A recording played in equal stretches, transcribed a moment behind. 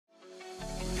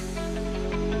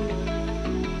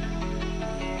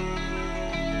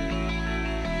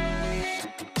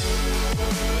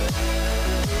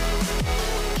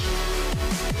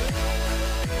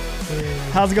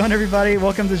How's it going, everybody?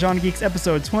 Welcome to Genre Geeks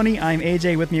episode 20. I'm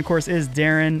AJ. With me, of course, is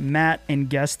Darren, Matt, and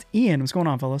guest Ian. What's going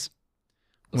on, fellas?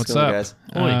 What's up, guys?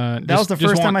 That was the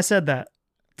first time I said that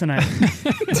tonight.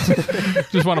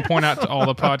 Just want to point out to all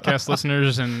the podcast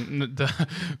listeners and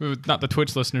not the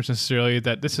Twitch listeners necessarily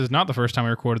that this is not the first time I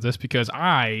recorded this because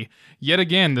I, yet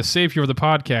again, the savior of the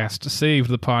podcast, saved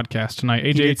the podcast tonight.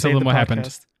 AJ, tell them what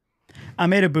happened. I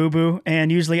made a boo-boo,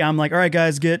 and usually I'm like, all right,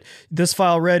 guys, get this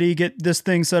file ready, get this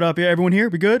thing set up. Yeah, everyone here?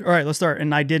 We good? All right, let's start.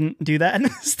 And I didn't do that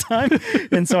this time.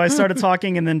 And so I started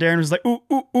talking, and then Darren was like, ooh,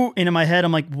 ooh, ooh. And in my head,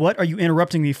 I'm like, what are you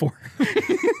interrupting me for?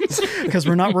 Because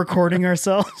we're not recording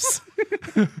ourselves.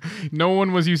 No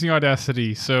one was using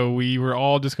Audacity, so we were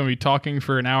all just going to be talking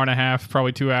for an hour and a half,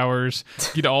 probably 2 hours,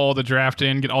 get all the draft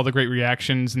in, get all the great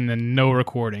reactions, and then no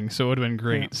recording. So it would have been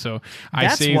great. Yeah. So I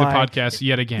saved the podcast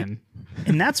yet again.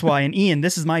 And that's why, and Ian,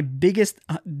 this is my biggest,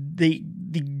 the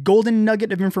golden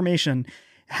nugget of information.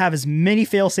 Have as many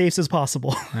fail safes as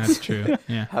possible. That's true.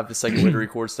 Yeah. Have the second way to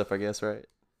record stuff, I guess, right?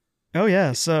 Oh,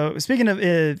 yeah. So speaking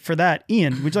of, for that,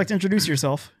 Ian, would you like to introduce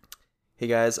yourself? Hey,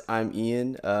 guys, I'm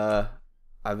Ian.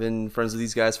 I've been friends with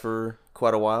these guys for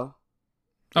quite a while.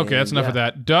 Okay, that's enough of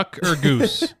that. Duck or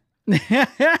goose?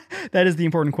 That is the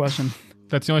important question.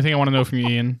 That's the only thing I want to know from you,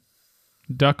 Ian.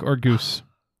 Duck or goose?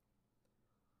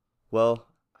 Well,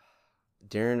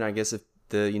 Darren, I guess if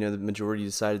the majority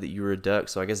decided that you were a duck,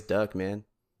 so I guess duck, man.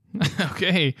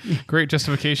 Okay, great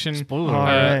justification. All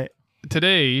right.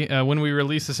 Today, when we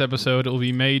release this episode, it will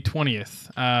be May 20th,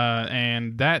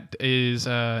 and that is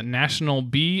National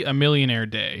Be a Millionaire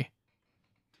Day.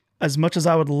 As much as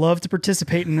I would love to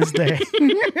participate in this day.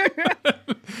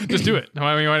 Just do it.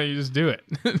 Why don't you just do it?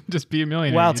 Just be a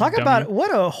millionaire. Wow, talk about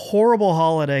what a horrible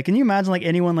holiday. Can you imagine like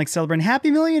anyone like celebrating Happy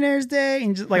Millionaires Day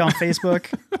and just like on Facebook?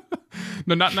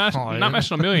 No, not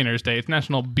National Millionaires Day. It's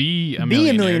National Be a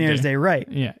Millionaires Day, right?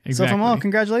 Yeah, exactly. So if I'm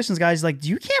congratulations, guys. Like,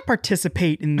 you can't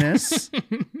participate in this.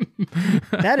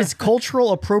 That is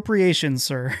cultural appropriation,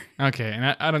 sir. Okay,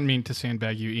 and I don't mean to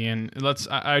sandbag you, Ian.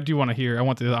 I do want to hear. I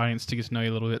want the audience to get to know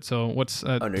you a little bit. So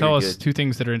tell us two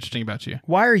things that are interesting about you.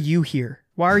 Why are you here?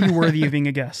 Why are you worthy of being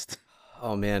a guest?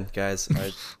 Oh man, guys,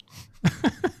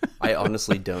 I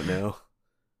honestly don't know.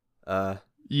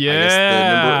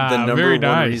 Yeah, the number very one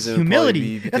nice. reason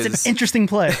Humility. That's an interesting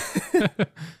play.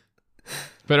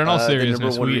 But in all seriousness, the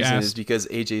number one reason is because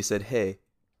AJ said, "Hey,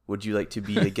 would you like to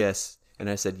be a guest?" And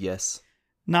I said yes.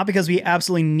 Not because we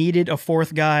absolutely needed a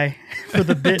fourth guy for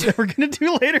the bit that we're going to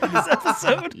do later in this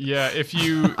episode. Yeah, if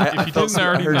you didn't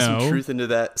already heard know, some truth into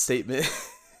that statement.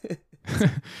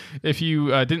 If you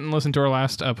didn't listen to our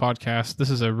last podcast, this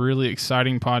is a really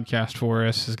exciting podcast for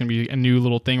us. It's going to be a new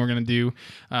little thing we're going to do.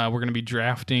 We're going to be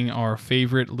drafting our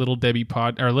favorite Little Debbie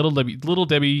Little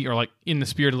Debbie, or like in the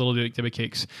spirit of Little Debbie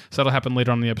cakes. So that'll happen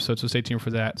later on in the episode. So stay tuned for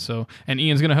that. So, and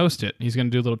Ian's going to host it. He's going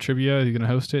to do a little trivia. He's going to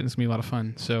host it. And it's going to be a lot of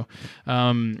fun. So,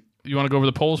 you want to go over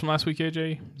the polls from last week,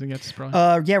 AJ? I think that's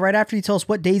probably. Yeah, right after you tell us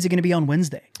what day is it going to be on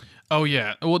Wednesday. Oh,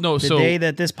 yeah. Well, no, the day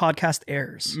that this podcast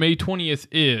airs. May 20th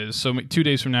is, so 2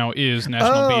 days from now is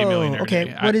National Be a Millionaire Day.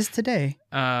 Okay. What is today?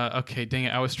 Okay, dang it.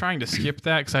 I was trying to skip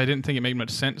that because I didn't think it made much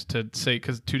sense to say,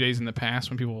 because 2 days in the past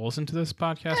when people will listen to this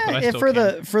podcast, but I still for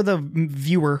can. For the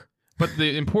viewer. But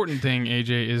the important thing,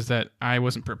 AJ, is that I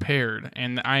wasn't prepared,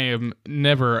 and I am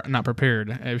never not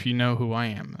prepared if you know who I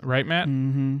am. Right, Matt?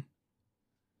 Mm-hmm.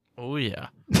 Oh, yeah.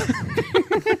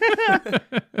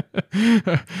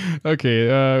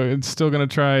 Okay, it's still gonna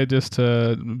try just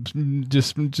stalling.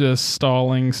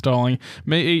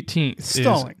 May 18th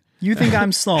stalling. You think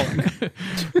I'm stalling?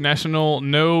 National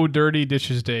No Dirty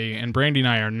Dishes Day, and Brandy and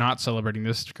I are not celebrating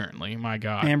this currently. My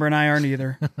God, Amber and I aren't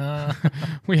either.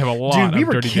 We have a lot. Dude, we of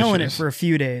were dirty killing dishes. it for a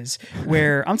few days.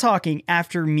 Where I'm talking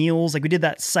after meals, like we did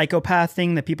that psychopath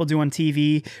thing that people do on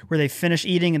TV, where they finish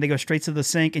eating and they go straight to the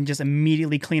sink and just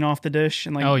immediately clean off the dish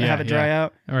and have it dry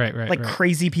out. Right. Like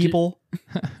crazy people.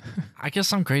 I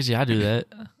guess I'm crazy. I do that.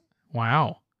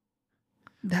 Wow.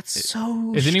 That's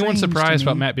so. Is anyone surprised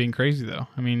about about Matt being crazy though?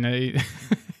 I mean,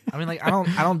 like I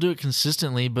don't do it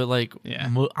consistently, but like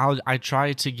I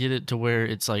try to get it to where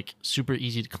it's like super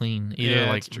easy to clean. Either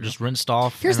like just rinsed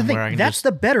off. Here's the thing. That's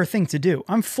the better thing to do.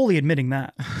 I'm fully admitting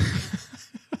that.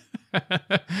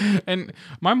 And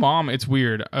my mom, it's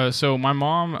weird. So my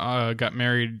mom got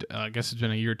married, I guess it's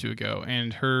been a year or two ago,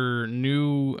 and her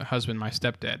new husband, my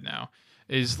stepdad now,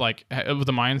 is like with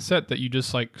the mindset that you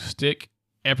just like stick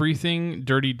everything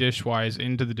dirty dish-wise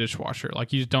into the dishwasher.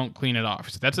 Like you just don't clean it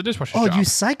off. So that's a dishwasher job. Oh, you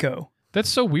psycho. That's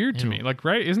so weird to me. Like,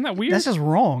 right? Isn't that weird? That's just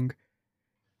wrong.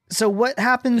 So what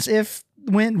happens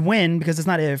when, because it's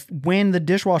not if, when the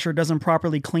dishwasher doesn't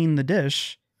properly clean the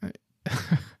dish?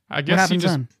 I guess you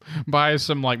just buy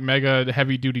some like mega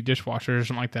heavy duty dishwasher or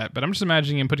something like that. But I'm just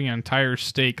imagining him putting an entire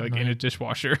steak like in a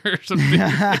dishwasher or something.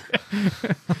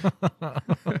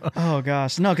 Oh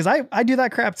gosh, no, because I do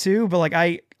that crap too. But like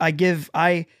I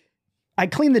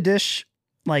clean the dish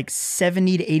like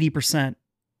 70 to 80%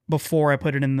 before I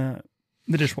put it in the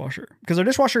dishwasher, because our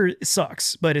dishwasher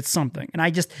sucks, but it's something. And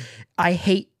I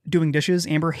hate doing dishes.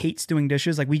 Amber hates doing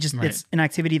dishes. Like it's an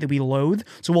activity that we loathe.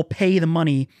 So we'll pay the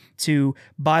money to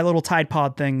buy little Tide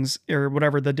Pod things or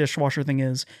whatever the dishwasher thing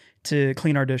is to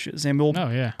clean our dishes. And we'll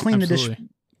clean the dish,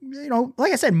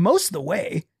 like I said, most of the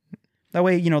way. That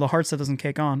way, the hard stuff doesn't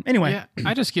cake on. Anyway. Yeah,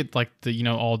 I just get like the,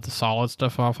 all the solid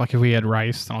stuff off. Like if we had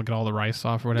rice, then I'll get all the rice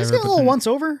off or whatever. Just get a little once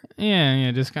over. Yeah,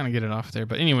 just kind of get it off there.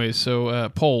 But anyways, so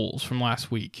polls from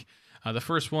last week. The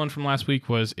first one from last week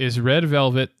was, is red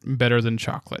velvet better than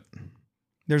chocolate?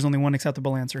 There's only one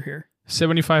acceptable answer here.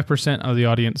 75% of the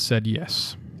audience said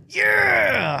yes.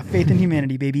 Yeah! Faith in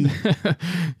humanity, baby.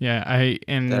 Yeah, that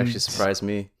actually surprised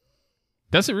me.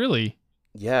 Does it really?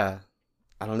 Yeah.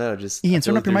 I don't know. Just Ian,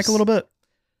 turn up your mic a little bit.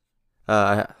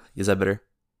 Is that better?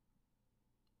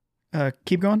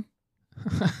 Keep going.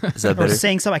 Is that better? Or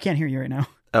saying something. I can't hear you right now.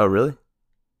 Oh, really?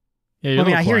 Yeah,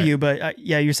 I hear you, but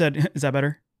you said, is that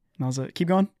better? And I was like, keep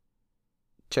going.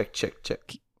 Check.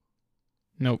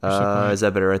 Nope. Is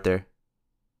that better right there?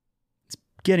 It's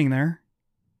getting there.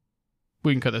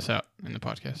 We can cut this out in the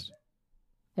podcast.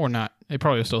 Or not. It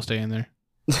probably will still stay in there.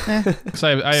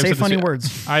 Say funny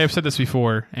words. I have said this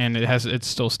before, and it's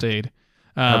still stayed.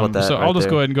 How about that so right I'll just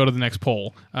there? go ahead and go to the next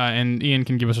poll, and Ian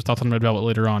can give us his thoughts on Red Velvet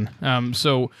later on.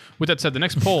 So with that said, the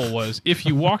next poll was, if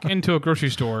you walk into a grocery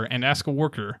store and ask a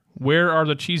worker, where are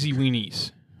the cheesy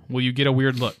weenies, will you get a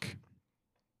weird look?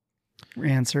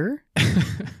 Answer.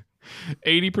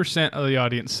 80% of the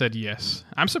audience said yes.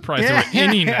 I'm surprised there were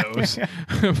any no's.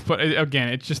 But again,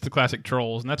 it's just the classic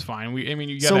trolls, and that's fine.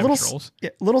 You gotta have trolls.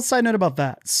 Little side note about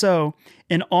that. So,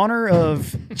 in honor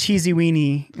of Cheesy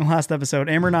Weenie, in the last episode,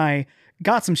 Amber and I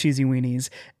got some Cheesy Weenies.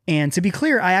 And to be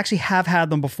clear, I actually have had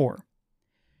them before.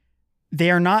 They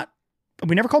are not,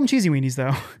 we never called them Cheesy Weenies,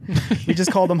 though. We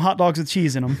just called them hot dogs with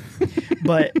cheese in them.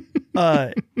 But,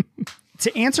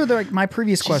 to answer my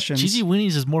previous questions, Cheesy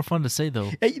Weenies is more fun to say,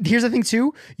 though. Here's the thing,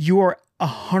 too. You are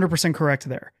 100% correct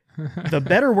there. The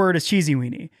better word is Cheesy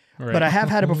Weenie. Right. But I have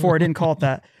had it before. I didn't call it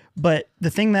that. But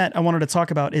the thing that I wanted to talk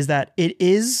about is that it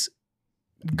is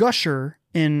gusher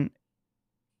in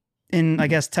I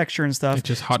guess, texture and stuff. It's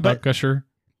just hot dog gusher.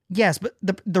 Yes, but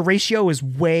the ratio is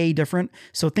way different.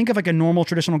 So think of like a normal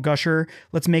traditional gusher.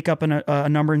 Let's make up a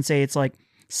number and say it's like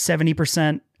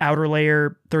 70% outer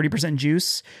layer, 30%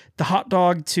 juice. The hot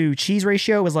dog to cheese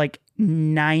ratio is like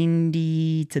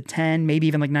 90 to 10, maybe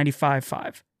even like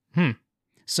 95-5.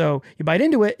 So you bite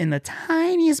into it and the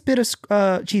tiniest bit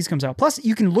of cheese comes out. Plus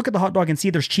you can look at the hot dog and see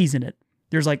there's cheese in it.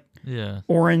 There's like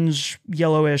orange,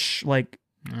 yellowish, like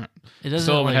it doesn't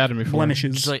still haven't had it before.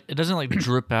 Blemishes. It doesn't like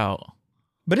drip out.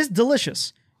 But it's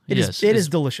delicious. It is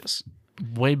delicious.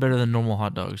 Way better than normal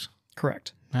hot dogs.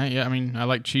 Correct. Yeah, I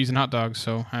like cheese and hot dogs,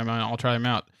 so I'll try them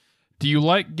out. Do you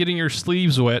like getting your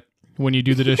sleeves wet when you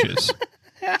do the dishes?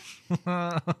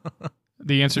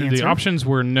 The options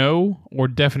were no or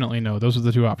definitely no. Those are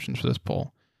the two options for this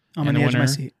poll. I'm on the edge of my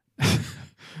seat.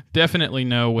 Definitely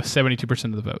no with 72%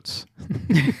 of the votes.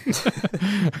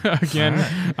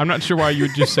 Again, I'm not sure why you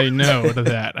would just say no to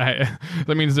that.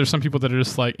 That means there's some people that are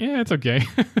just like, yeah, it's okay.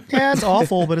 Yeah, it's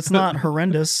awful, but it's not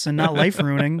horrendous and not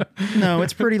life-ruining. No,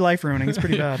 it's pretty life-ruining. It's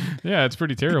pretty bad. Yeah, it's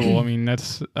pretty terrible.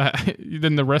 That's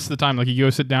then the rest of the time, like you go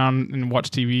sit down and watch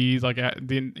TV, like at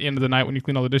the end of the night when you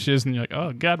clean all the dishes, and you're like,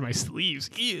 oh God, my sleeves.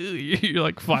 You're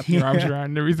like flapping your arms around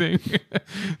and everything.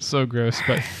 So gross.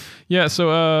 But yeah,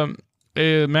 so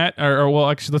Matt, well,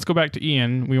 actually, let's go back to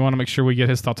Ian. We want to make sure we get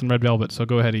his thoughts on Red Velvet. So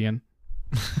go ahead, Ian.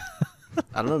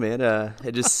 I don't know, man.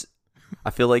 I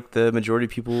feel like the majority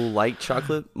of people like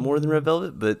chocolate more than Red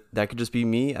Velvet, but that could just be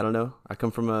me. I don't know. I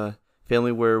come from a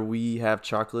family where we have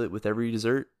chocolate with every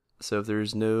dessert. So if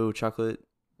there's no chocolate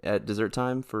at dessert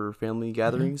time for family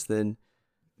gatherings, then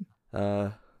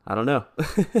I don't know.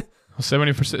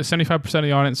 75% of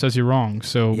the audience says you're wrong.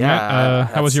 So, yeah,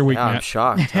 Matt, how was your week, Matt? I'm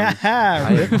shocked. I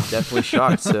am definitely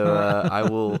shocked. So I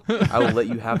will let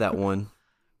you have that one.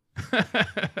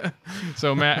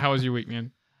 So, Matt, how was your week,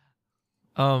 man?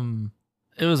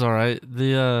 It was all right.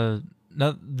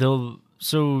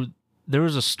 So there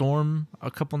was a storm a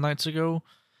couple nights ago,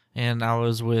 and I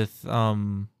was with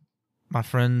my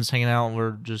friends hanging out. And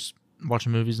we're just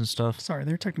watching movies and stuff. Sorry,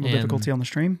 there's technical difficulty on the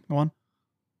stream. Go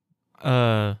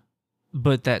on.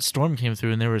 But that storm came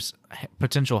through and there was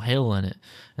potential hail in it.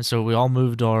 And so we all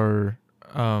moved our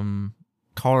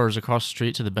cars across the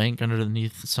street to the bank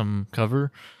underneath some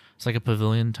cover. It's like a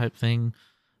pavilion type thing,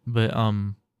 but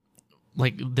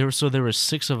like there were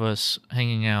 6 of us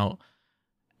hanging out,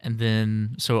 and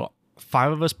then so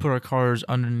 5 of us put our cars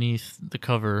underneath the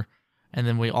cover, and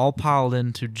then we all piled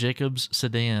into Jacob's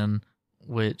sedan,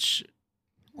 which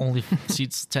only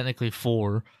seats technically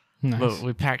 4, Nice. but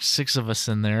we packed 6 of us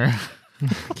in there.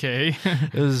 Okay.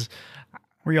 It was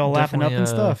Were you all lapping up and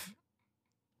stuff?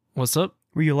 what's up?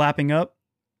 Were you lapping up?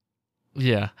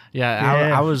 Yeah.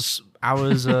 Yeah. I was.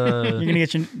 You're gonna get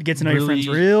to know your friends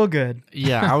really- real good.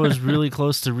 Yeah, I was really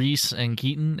close to Reese and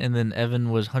Keaton, and then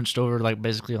Evan was hunched over, like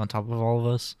basically on top of all of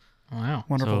us. Wow.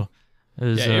 Wonderful. So it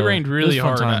was, Yeah, it rained really it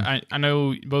was a fun hard. time. I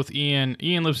know both Ian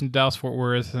lives in Dallas Fort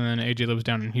Worth, and then AJ lives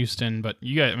down in Houston. But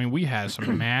you guys, I mean, we had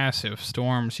some massive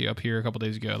storms up here a couple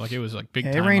days ago. Like it was like big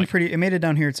Yeah, time. it rained like, pretty. It made it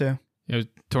down here too. it was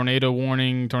tornado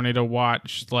warning, tornado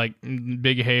watch, like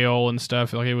big hail and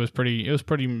stuff. Like it was pretty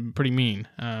mean.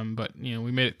 But you know,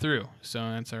 we made it through, so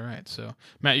that's all right. So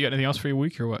Matt, you got anything else for your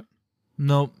week or what?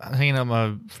 Nope, hanging out with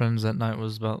my friends that night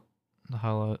was about the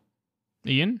highlight.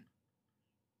 Ian,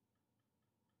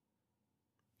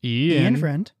 Ian,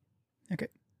 friend. Okay.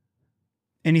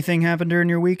 Anything happened during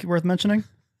your week worth mentioning?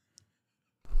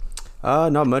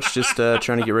 Not much. Just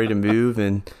trying to get ready to move,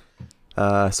 and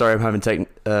sorry, I'm having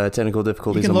technical You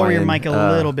difficulties. can on lower my your end. mic a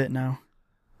little bit now.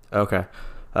 Okay.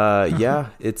 Yeah,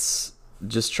 it's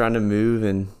just trying to move,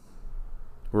 and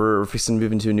we're fixing to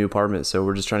move into a new apartment, so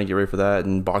we're just trying to get ready for that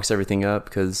and box everything up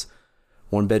because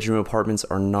 1-bedroom apartments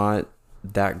are not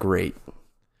that great.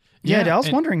 Yeah, I was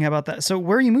and- wondering about that. So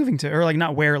where are you moving to? Or like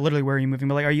not where, literally where are you moving?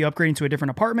 But like, are you upgrading to a different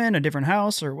apartment, a different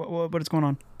house, or what is going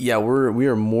on? Yeah, we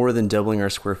are more than doubling our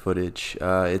square footage.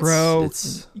 It's, Bro,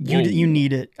 it's you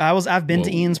need it. I've been to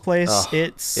Whoa. Ian's place. Ugh,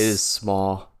 It's it is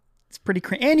small. It's pretty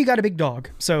cramped, and you got a big dog,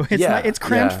 so it's Yeah, it's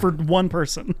cramped yeah. for one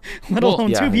person, let Well,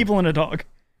 alone yeah. 2 people and a dog.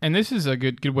 And this is a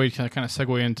good way to kind of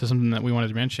segue into something that we wanted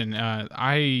to mention.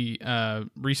 I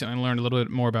recently learned a little bit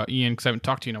more about Ian because I haven't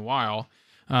talked to you in a while.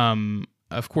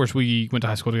 Of course, we went to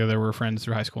high school together. We're friends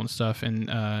through high school and stuff.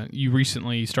 And you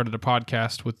recently started a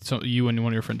podcast with you and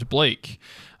one of your friends, Blake.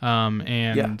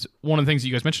 And one of the things that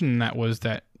you guys mentioned in that was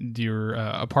that your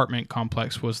apartment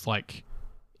complex was like,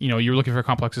 you know, you were looking for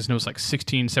complexes and it was like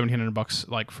 $1,700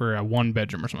 like for a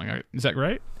 1-bedroom or something. Is that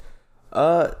right?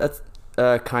 That's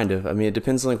kind of. I mean, it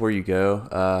depends on like where you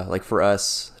go. Like for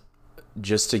us,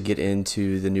 just to get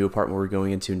into the new apartment we're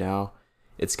going into now,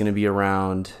 it's going to be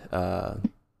around.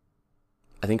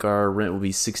 I think our rent will be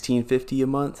 $1,650 a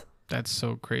month. That's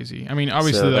so crazy. I mean,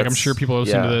 obviously, So like I'm that's- sure people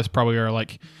listening to yeah. this probably are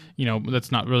like, you know,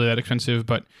 that's not really that expensive.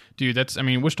 But dude, I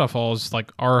mean, Wichita Falls,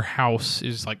 like our house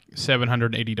is like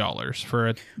 $780 for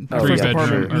a Oh, First yeah,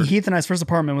 apartment. sure. Heath and I's first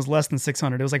apartment was less than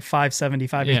 600. It was like 570,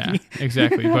 580. Yeah,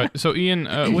 exactly. But so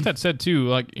Ian, with that said too,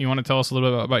 like you want to tell us a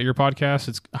little bit about your podcast?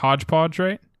 It's Hodgepodge,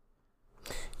 right?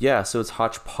 Yeah, so it's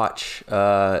Hodgepodge.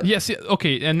 Yes. Yeah,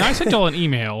 okay. And I sent y'all an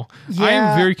email. I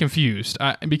Yeah. am very confused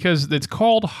because it's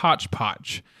called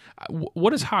Hodgepodge.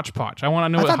 What is Hodgepodge? I want to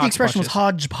know I what thought the Hodgepodge expression was is.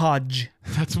 hodgepodge.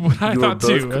 That's what I You are thought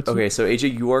too. both That's- okay. So AJ,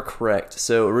 you are correct.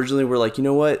 So originally we're like, you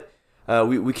know what?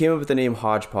 We came up with the name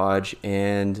Hodgepodge,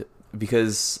 and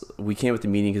because we came up with the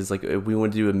meaning because like we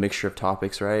wanted to do a mixture of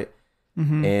topics, right?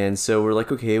 Mm-hmm. And so we're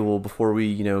like, okay, well, before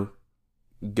we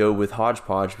go with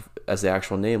Hodgepodge as the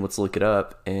actual name, let's look it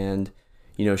up. And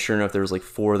sure enough, there was like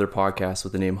 4 other podcasts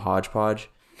with the name Hodgepodge.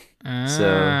 trying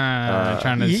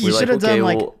to. You we're should have done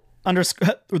like well,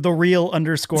 the real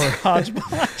underscore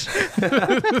hodgepodge.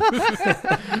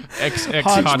 XX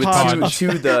Hodgepodge. Hodgepodge. with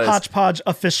two does Hodgepodge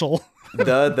official.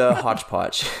 the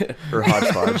Hodgepodge or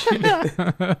Hodgepodge.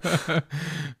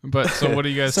 But so what do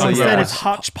you guys So talk instead, about? it's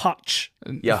hodgepodge.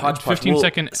 Yeah, Hodgepodge. 15 Well,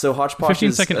 second- So Hodgepodge 15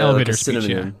 is second like elevator a speech,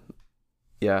 synonym.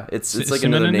 Yeah, it's like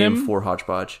another synonym? name for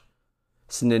Hodgepodge.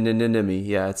 Synonymy.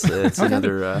 Yeah, it's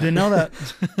another. Didn't know that.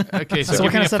 Okay, So give what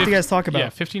me kind a of stuff do you guys talk about? Yeah,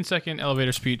 15-second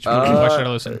elevator speech. Why should I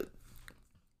listen?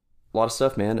 A lot of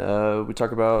stuff, man. We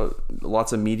talk about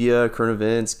lots of media, current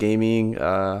events, gaming,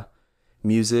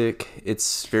 music.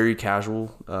 It's very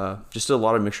casual. Just a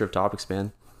lot of mixture of topics,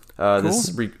 man.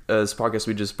 This podcast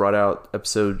we just brought out,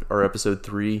 episode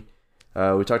 3.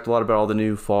 We talked a lot about all the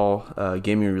new fall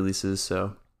gaming releases.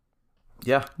 So,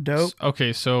 yeah. Dope.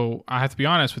 Okay, so I have to be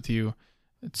honest with you.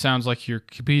 It sounds like you're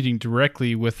competing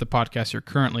directly with the podcast you're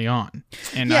currently on.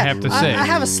 And I have to say, I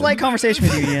have a slight conversation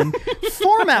with you, Ian.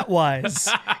 Format-wise,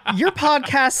 your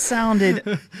podcast sounded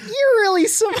eerily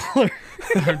similar.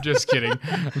 I'm just kidding.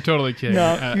 I'm totally kidding.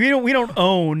 No, we don't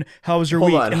own how was your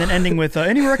Hold week, on. and then ending with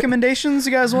any recommendations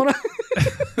you guys want to.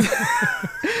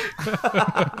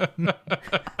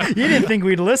 You didn't think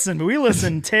we'd listen, but we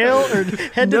listened tail or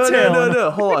head to tail.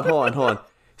 No. Hold on.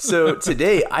 So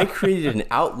today I created an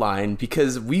outline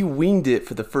because we winged it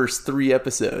for the first 3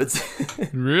 episodes.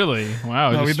 Really?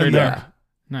 Wow. No, just we've been straight there. up.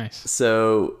 Nice.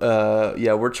 So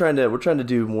yeah, we're trying to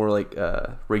do more like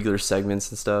regular segments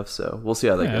and stuff. So we'll see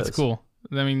how that Yeah, goes. that's cool.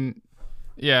 I mean,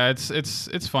 yeah,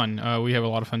 it's fun. We have a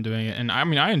lot of fun doing it, and I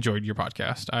mean, I enjoyed your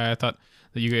podcast. I thought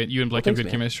that you and Blake have thanks, good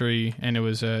man. chemistry, and it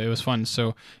was fun.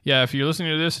 So yeah, if you're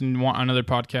listening to this and want another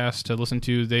podcast to listen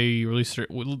to, they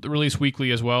release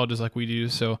weekly as well, just like we do.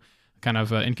 So kind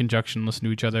of in conjunction, listen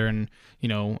to each other, and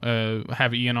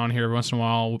have Ian on here every once in a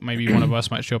while. Maybe one of us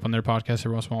might show up on their podcast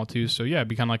every once in a while too. So yeah, it'd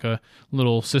be kind of like a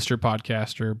little sister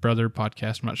podcast or brother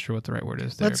podcast. I'm not sure what the right word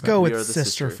is there. Let's but- go we with are the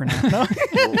sister sister. for now.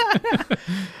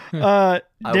 No? I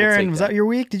will Darren, take was that. that your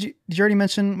week? Did you already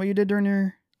mention what you did during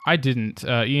your? I didn't.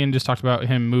 Ian just talked about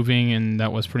him moving, and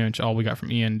that was pretty much all we got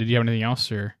from Ian. Did you have anything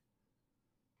else, or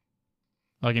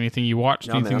like anything you watched?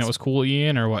 No, man, anything that that's- was cool,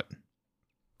 Ian, or what?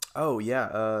 Oh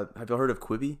yeah. Have y'all heard of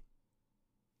Quibi?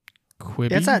 Quibi?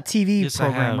 That's that TV Yes, I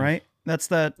program, have. right? That's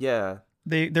that Yeah.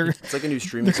 they're It's like a new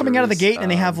streaming. they're coming out of the service. gate and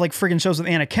they have like friggin' shows with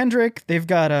Anna Kendrick. They've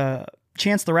got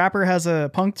Chance the Rapper has a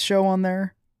Punk show on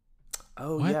there.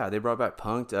 Oh What? yeah, they brought back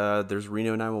Punked. There's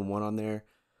Reno 911 on there.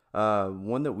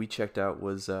 One that we checked out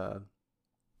was I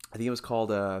think it was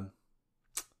called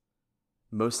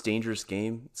Most Dangerous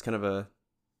Game. It's kind of a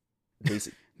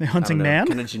basic, The Hunting Man.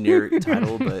 kind of generic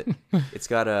title, but it's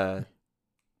got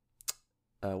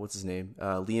what's his name?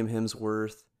 Liam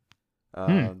Hemsworth.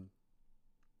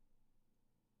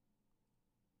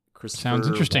 Christopher Sounds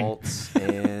interesting. Waltz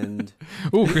and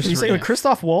Ooh, You Christopher. say with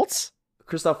Christoph Waltz?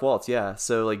 Christoph Waltz. Yeah,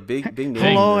 so like big names.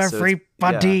 Hello, in this, so it's-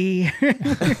 everybody.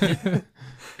 yeah.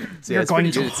 So, yeah, You're it's going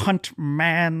pretty to good. It's- hunt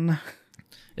man.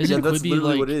 Isn't yeah, that's Quibi literally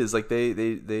like what it is. Like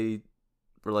they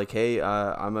were like, hey,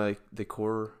 I'm the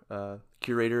core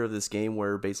curator of this game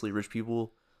where basically rich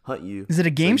people hunt you. Is it a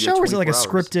So game you show have or is it like a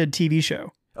 24 hours. scripted TV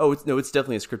show? Oh, it's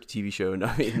definitely a scripted TV show. No,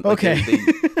 I mean, like, Okay.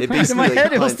 they In basically my like,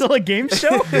 head, it was hunt- still a game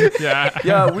show. yeah.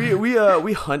 Yeah,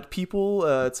 we hunt people.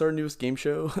 It's our newest game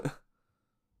show.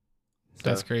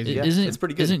 That's So, crazy. Yeah, isn't it's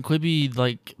pretty good. Isn't Quibi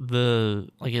like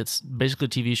it's basically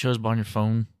TV shows but on your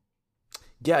phone?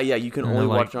 Yeah, you can And only they're,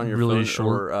 watch like, it on your really phone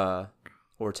short.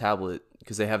 or tablet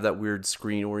because they have that weird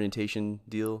screen orientation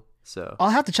deal. So I'll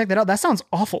have to check that out. That sounds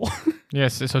awful.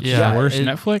 Yes. So it's Yeah, worse it-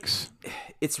 Netflix.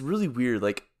 it's really weird.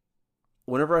 Like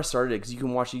whenever I started it, because you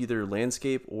can watch either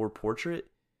landscape or portrait,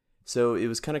 so it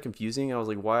was kind of confusing. I was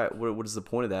like, why? What is the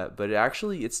point of that? But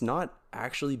it's not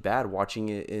actually bad watching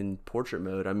it in portrait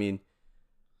mode. I mean,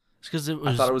 It's because it was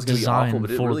I thought it was going to be designed awful,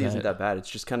 but it for really that. isn't that bad. It's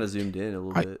just kind of zoomed in a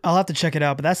little bit. I'll have to check it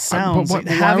out. But that sounds but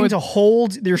why having would- to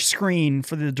hold their screen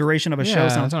for the duration of a Yeah, show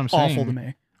that's sounds what I'm awful saying. to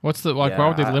me. What's the like? Yeah, why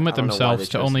would they I limit don't know why themselves they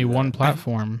to chose only to do one that.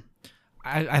 platform?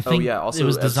 I think yeah, also it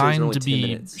was episodes are designed only to 10 be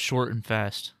minutes. short and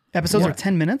fast. Episodes are What?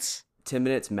 10 minutes. 10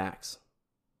 minutes max.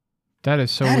 That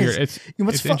is so That weird. is- It's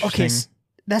What's it's okay? interesting.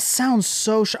 That sounds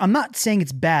so. I'm not saying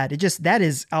it's bad. It just that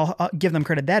is. I'll give them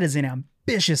credit. That is an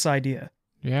ambitious idea.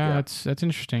 Yeah, Yeah. that's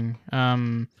interesting.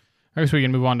 I guess we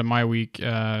can move on to my week.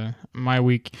 My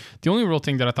week. The only real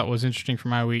thing that I thought was interesting for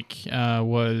my week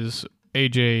was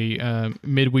AJ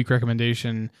midweek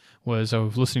recommendation was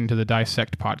of listening to the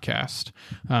Dissect podcast.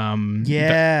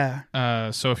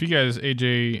 Yeah. So if you guys,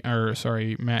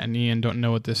 Matt and Ian, don't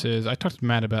know what this is, I talked to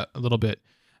Matt about a little bit.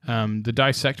 The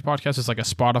Dissect podcast is like a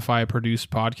Spotify produced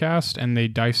podcast, and they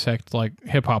dissect like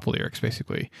hip hop lyrics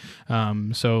basically.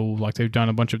 So like they've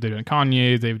done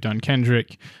Kanye, they've done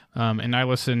Kendrick, and I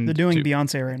listened. They're doing to,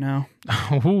 Beyonce right now.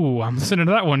 Ooh, I'm listening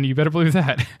to that one. You better believe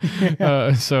that.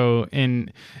 So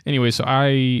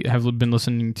I have been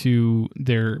listening to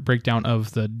their breakdown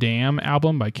of the Damn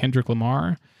album by Kendrick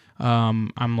Lamar.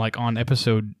 I'm like on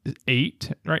episode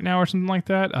 8 right now or something like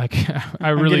that. Like I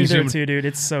I'm really getting there zoomed. too, dude.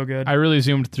 It's so good. I really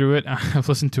zoomed through it. I've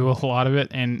listened to a lot of it,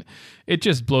 and it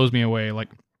just blows me away. Like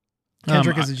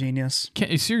Kendrick is a genius.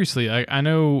 seriously, I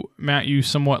know Matt, you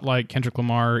somewhat like Kendrick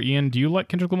Lamar. Ian, do you like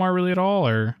Kendrick Lamar really at all,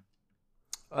 or?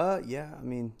 Yeah. I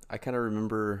mean, I kind of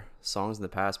remember songs in the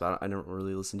past, but I don't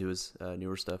really listen to his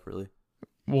newer stuff really.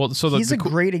 Well, so He's a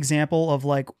great example of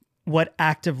like what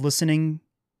active listening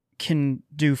can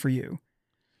do for you.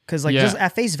 Because like Yeah. just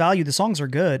at face value, the songs are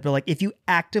good, but like if you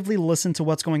actively listen to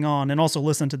what's going on and also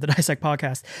listen to the Dissect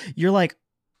podcast, you're like,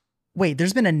 wait,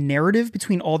 there's been a narrative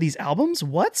between all these albums?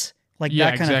 What? Like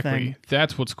yeah, that kind exactly. of thing.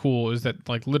 That's what's cool is that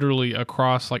like literally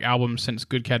across like albums since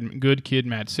Good Kid,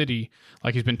 Mad City,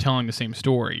 like he's been telling the same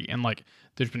story, and like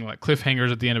there's been like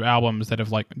cliffhangers at the end of albums that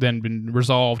have like then been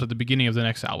resolved at the beginning of the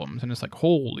next albums, and it's like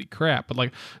holy crap. But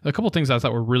like a couple of things I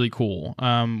thought were really cool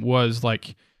was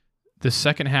like the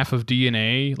second half of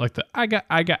DNA, like the I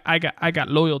got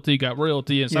loyalty, got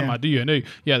royalty inside my DNA.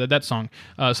 Yeah, that song.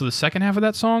 So the second half of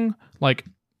that song, like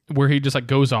where he just like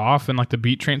goes off and like the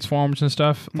beat transforms and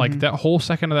stuff, like that whole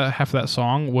second of that half of that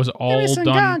song was all Give me some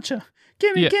done. ganja.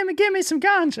 Give me some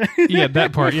ganja. Yeah,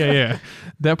 that part. Yeah.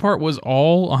 That part was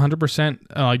all 100%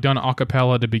 like done a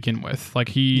cappella to begin with. Like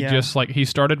he just like he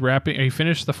started rapping, he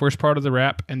finished the first part of the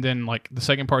rap, and then like the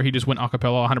second part he just went a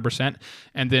cappella 100%.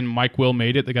 And then Mike Will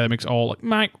made it, the guy that makes all like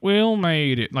Mike Will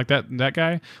made it, like that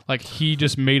guy, like he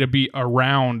just made a beat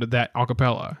around that a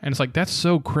cappella, and it's like that's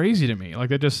so crazy to me. Like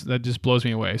that just blows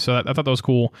me away. So I thought that was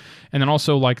cool. And then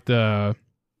also like the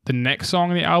next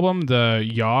song on the album, the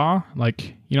Yaw,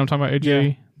 like, you know what I'm talking about,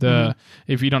 AJ?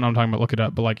 If you don't know what I'm talking about, look it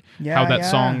up. But like how that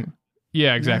song,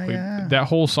 exactly. That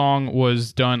whole song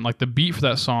was done, like the beat for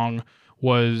that song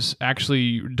was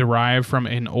actually derived from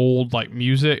an old like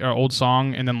music or old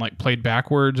song and then like played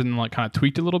backwards and like kind of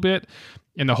tweaked a little bit.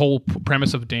 And the whole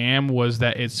premise of Damn was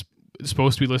that it's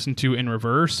supposed to be listened to in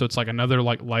reverse. So it's like another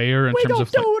like layer in terms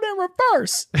of like, do it in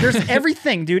reverse. There's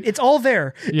everything, dude. It's all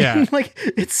there. Yeah. And, like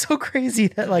it's so crazy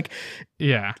that like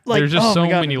there's just so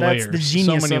many layers. That's the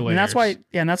genius so many of, layers.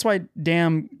 and that's why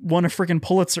Damn won a freaking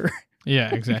Pulitzer.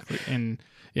 Yeah, exactly. And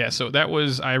yeah, so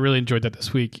I really enjoyed that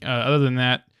this week. Other than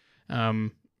that,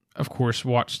 of course,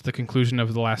 watched the conclusion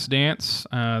of The Last Dance,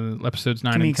 episodes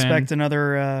 9 Can we and 10. expect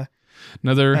another I'll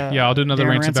do another Darren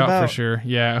rants Rants about for sure.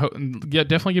 Yeah,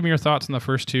 definitely give me your thoughts on the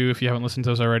first two. If you haven't listened to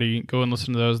those already, go and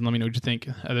listen to those and let me know what you think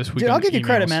this week. Dude, I'll give you emails.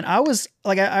 credit, man. I was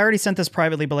like, I already sent this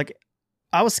privately, but like,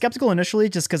 I was skeptical initially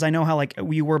just because I know how like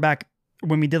we were back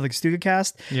when we did like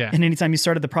StugaCast. Yeah. And anytime you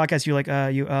started the podcast, you're like,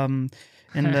 and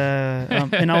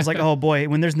I was like, oh boy,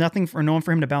 when there's nothing for no one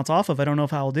for him to bounce off of, I don't know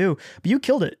if I'll do. But you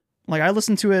killed it. Like I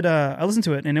listened to it,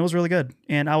 and it was really good.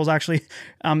 And I was actually,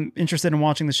 I'm interested in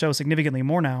watching the show significantly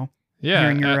more now.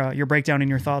 Yeah, hearing your breakdown and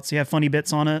your thoughts. You have funny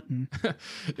bits on it. And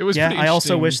it was. Yeah, I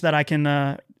also wish that I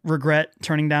can regret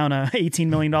turning down a $18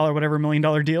 million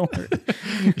deal.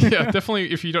 Yeah,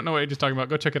 definitely. If you don't know what AJ's talking about,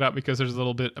 go check it out because there's a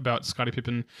little bit about Scottie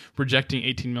Pippen rejecting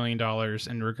 $18 million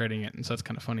and regretting it, and so that's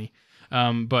kind of funny.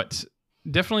 But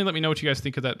definitely let me know what you guys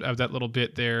think of that little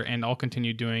bit there, and I'll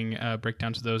continue doing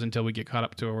breakdowns of those until we get caught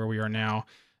up to where we are now.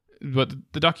 But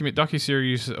the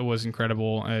docuseries was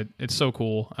incredible. It's so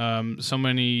cool. So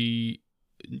many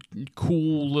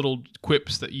cool little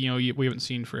quips that we haven't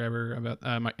seen forever about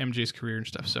my MJ's career and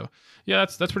stuff. So yeah,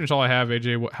 that's pretty much all I have.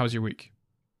 AJ, how's your week?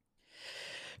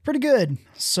 Pretty good.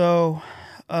 So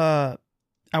I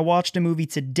watched a movie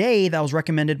today that was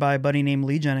recommended by a buddy named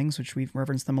Lee Jennings, which we've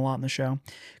referenced them a lot in the show,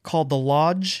 called The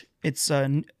Lodge. It's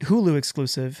a Hulu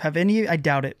exclusive. I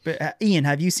doubt it, but Ian,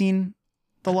 have you seen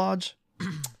The Lodge?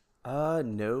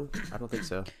 No, I don't think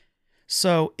so.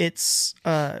 So it's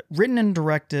written and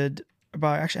directed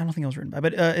by, actually I don't think it was written by,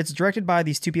 but it's directed by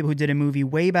these two people who did a movie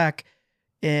way back.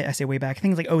 I say way back, I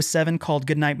think it's like 07, called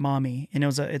Goodnight Mommy, and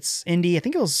it's indie. I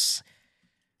think it was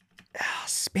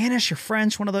Spanish or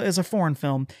French. It was a foreign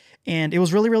film, and it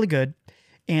was really, really good.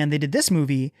 And they did this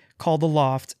movie called The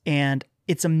Loft, and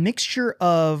it's a mixture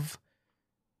of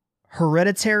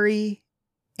Hereditary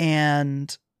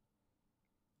and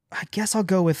I guess I'll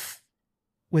go with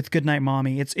Goodnight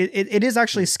Mommy. It is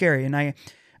actually scary, and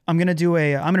I'm gonna do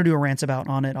a rant about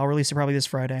on it. I'll release it probably this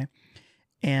Friday,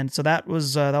 and so that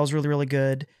was really, really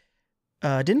good.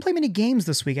 Didn't play many games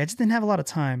this week. I just didn't have a lot of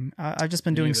time. I've just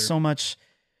been doing so much.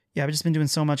 Yeah, I've just been doing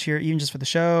so much here, even just for the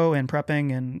show and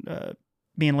prepping and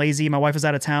being lazy. My wife was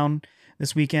out of town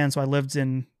this weekend, so I lived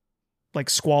in like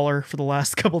squalor for the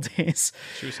last couple days.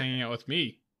 She was hanging out with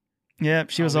me. Yeah,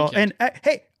 she was all, and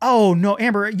hey, oh no,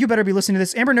 Amber, you better be listening to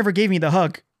this. Amber never gave me the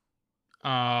hug.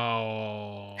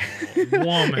 Oh,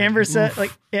 woman. Amber said,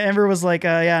 Amber was like,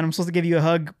 yeah, and I'm supposed to give you a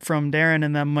hug from Darren,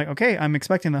 and I'm like, okay, I'm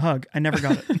expecting the hug. I never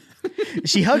got it.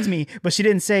 She hugged me, but she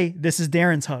didn't say, this is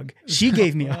Darren's hug. She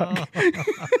gave me a hug.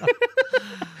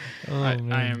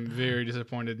 I am very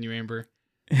disappointed in you, Amber.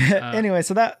 Anyway,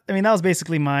 so that was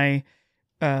basically my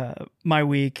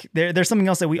week. There's something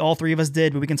else that we all three of us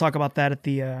did, but we can talk about that at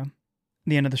the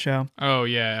end of the show. Oh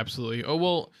yeah, absolutely. Oh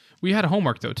well, we had a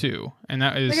homework though too, and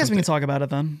that is. I guess we can talk about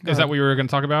it then. Is that what you were going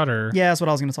to talk about, or? Yeah, that's what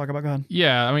I was going to talk about. Go ahead.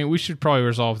 Yeah, I mean, we should probably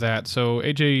resolve that. So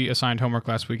AJ assigned homework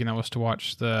last week, and that was to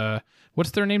watch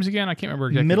what's their names again? I can't remember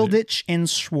exactly. Middleditch and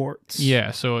Schwartz.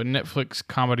 Yeah, so a Netflix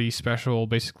comedy special,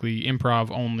 basically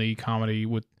improv only comedy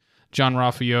with John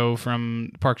Ralphio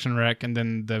from Parks and Rec, and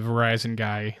then the Verizon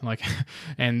guy. Like,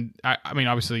 and I mean,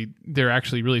 obviously they're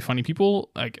actually really funny people.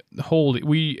 Like,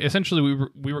 we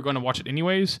were going to watch it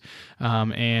anyways,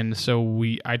 and so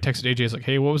I texted AJ. I was like,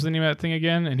 hey, what was the name of that thing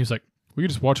again? And he was like, we could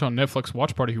just watch it on Netflix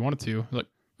Watch Party if you wanted to. I was like,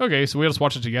 okay, so we just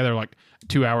watched it together like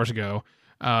 2 hours ago.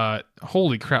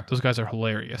 Holy crap, those guys are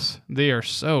hilarious. They are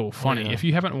so funny. If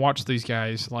you haven't watched these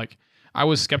guys, like, I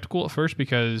was skeptical at first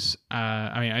because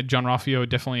John Ralphio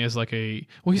definitely is like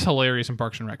he's hilarious in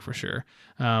Parks and Rec for sure.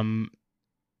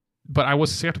 But I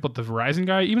was skeptical about the Verizon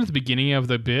guy. Even at the beginning of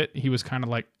the bit, he was kind of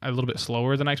like a little bit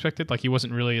slower than I expected. Like, he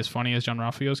wasn't really as funny as John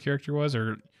Ralphio's character was,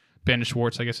 or Ben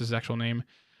Schwartz, I guess is his actual name.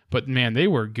 But man, they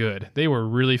were good. They were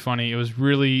really funny. It was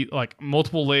really like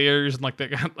multiple layers, and like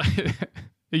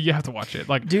you have to watch it.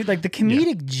 Like, dude, like the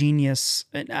comedic genius.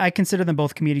 I consider them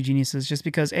both comedic geniuses, just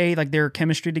because like their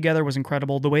chemistry together was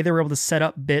incredible. The way they were able to set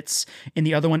up bits, and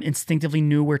the other one instinctively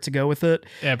knew where to go with it.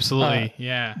 Absolutely,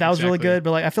 that was really good.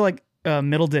 But like, I feel like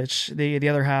Middleditch, the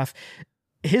other half,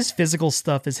 his physical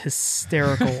stuff is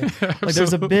hysterical. Like,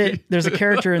 there's a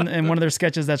character in one of their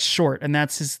sketches that's short, and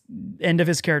that's his end of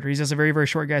his character. He's just a very, very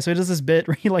short guy. So he does this bit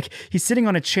where he's sitting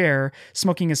on a chair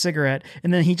smoking a cigarette,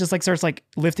 and then he just like starts like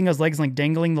lifting his legs and like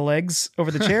dangling the legs over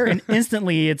the chair, and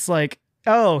instantly it's like,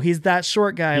 oh, he's that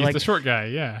short guy. He's like the short guy,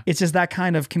 yeah. It's just that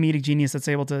kind of comedic genius that's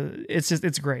able to.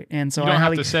 It's great. And so you don't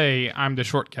have to say I'm the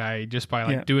short guy just by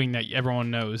like doing that.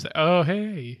 Everyone knows that. Oh,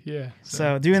 hey, yeah.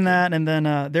 So doing that, and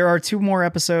then there are 2 more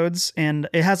episodes, and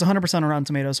it has 100% on Rotten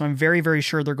Tomatoes. So I'm very, very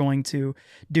sure they're going to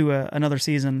do another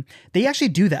season. They actually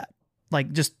do that.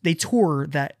 Like, just they tour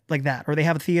that like that, or they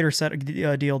have a theater set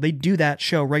deal. They do that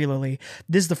show regularly.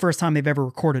 This is the first time they've ever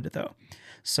recorded it though.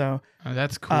 So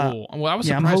that's cool. Well, I was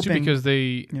surprised too, because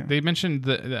they mentioned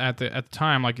that at the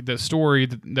time, like, the story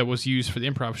that was used for the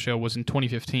improv show was in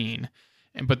 2015,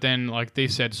 but then like they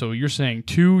said, so you're saying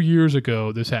 2 years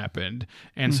ago this happened,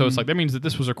 and so it's like that means that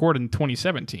this was recorded in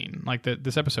 2017, like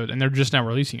this episode, and they're just now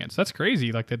releasing it. So that's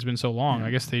crazy. Like, that's been so long. I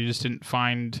guess they just didn't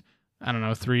find, I don't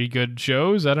know, 3 good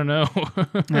shows. I don't know.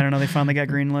 I don't know. They finally got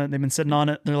greenlit. They've been sitting on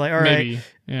it. They're like, all right, maybe.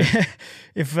 Yeah.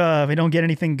 If we don't get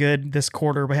anything good this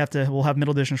quarter, we'll have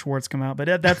Middleditch and Schwartz come out.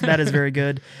 But that is very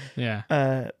good. Yeah.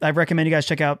 I recommend you guys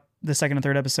check out the second and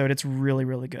third episode. It's really,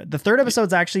 really good. The third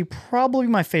episode's actually probably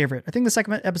my favorite. I think the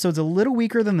second episode's a little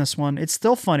weaker than this one. It's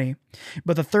still funny,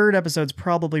 but the third episode's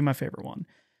probably my favorite one.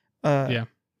 Yeah,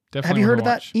 definitely. Have you heard of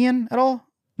that, Ian, at all?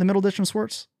 The Middleditch and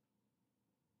Schwartz?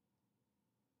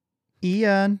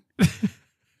 Ian.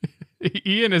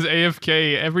 Ian is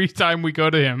AFK every time we go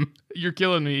to him. You're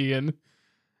killing me, Ian.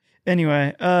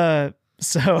 Anyway,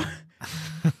 so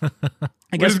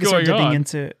I guess we can start dipping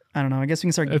into, I don't know, I guess we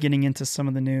can start getting into some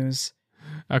of the news.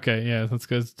 Okay, yeah, let's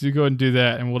go. Do go ahead and do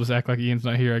that, and we'll just act like Ian's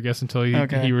not here, I guess, until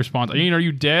he responds. Ian, are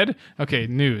you dead? Okay,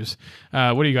 news.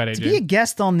 What do you got, AJ? To be a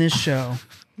guest on this show,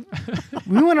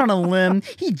 we went on a limb.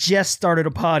 He just started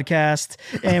a podcast,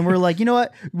 and we're like, you know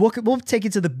what? We'll take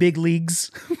it to the big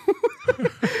leagues.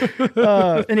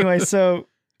 Anyway, so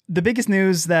the biggest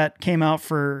news that came out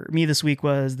for me this week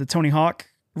was the Tony Hawk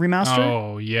remaster.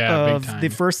 Oh yeah, of the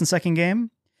first and second game.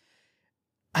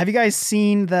 Have you guys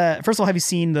seen that? First of all, have you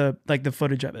seen the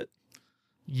footage of it?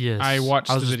 Yes, I watched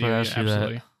the video. Yeah,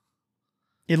 absolutely. That.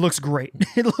 It looks great.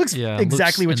 It looks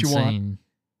exactly what insane. You want.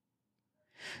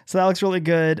 So that looks really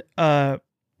good.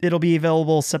 It'll be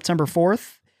available September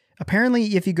 4th.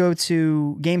 Apparently, if you go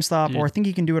to GameStop, or I think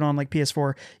you can do it on like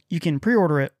PS4, you can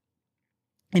pre-order it,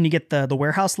 and you get the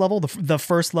warehouse level, the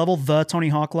first level, the Tony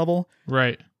Hawk level,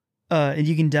 right? And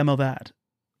you can demo that.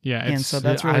 Yeah, and so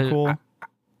that's really cool.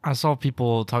 I saw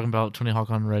people talking about Tony Hawk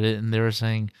on Reddit, and they were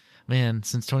saying, "Man,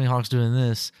 since Tony Hawk's doing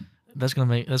this, that's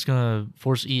gonna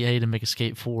force EA to make a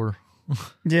Skate 4."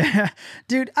 Yeah,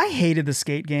 dude, I hated the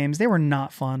skate games. They were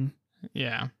not fun.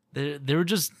 Yeah. They were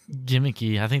just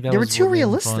gimmicky. I think they were too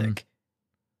realistic.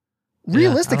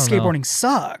 Realistic skateboarding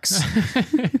sucks.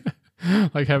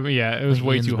 Like it was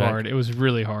way too hard. It was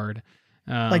really hard.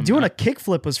 Like doing a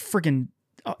kickflip was freaking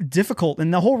difficult,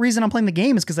 and the whole reason I'm playing the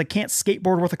game is because I can't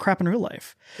skateboard worth a crap in real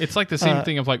life. It's like the same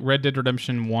thing of like Red Dead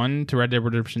Redemption 1 to Red Dead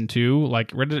Redemption 2.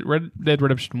 Like Red Dead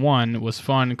Redemption 1 was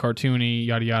fun, cartoony,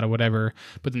 yada yada, whatever.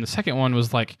 But then the second one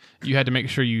was like you had to make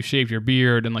sure you shaved your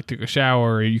beard and like took a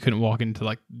shower, or you couldn't walk into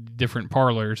like different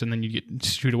parlors, and then you get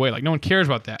shooed away. Like no one cares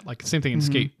about that. Like the same thing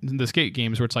in the skate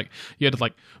games, where it's like you had to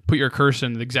like put your cursor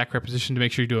in the exact right position to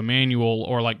make sure you do a manual,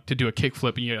 or like to do a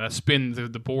kickflip and you gotta spin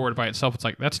the board by itself. It's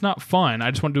like that's not fun. I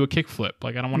I just want to do a kickflip.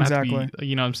 Like I don't want to have to be,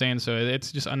 you know what I'm saying? So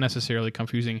it's just unnecessarily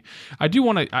confusing. I do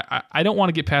want to. I don't want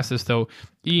to get past this though.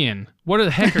 Ian, what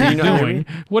the heck are you doing?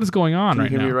 What is going on right now?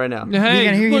 Can you hear me right now? Hey, we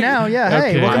can hear you now. Yeah.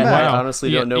 Okay. Hey, welcome back. I honestly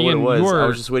don't know Ian, what it was. I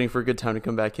was just waiting for a good time to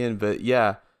come back in. But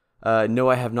yeah, no,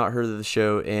 I have not heard of the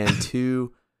show. And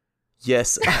 2,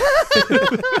 yes.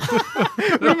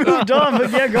 We moved on,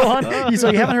 but yeah, go on. So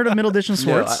you haven't heard of Middle Edition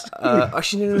Swartz?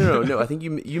 Actually, no. I think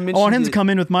you mentioned. I want him to come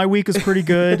in with my week is pretty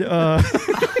good.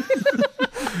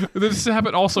 This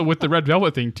happened also with the Red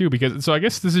Velvet thing too, because so I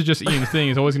guess this is just Ian's thing.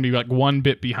 He's always going to be like one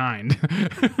bit behind.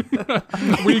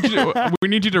 we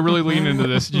need you to really lean into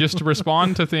this, just to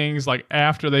respond to things like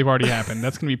after they've already happened.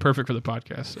 That's going to be perfect for the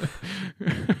podcast.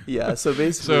 Yeah. So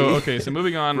basically, so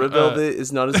moving on. Red Velvet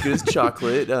is not as good as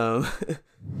chocolate. No.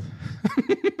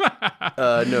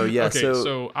 Yeah. Okay.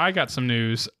 So I got some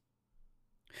news.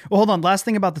 Well, hold on. Last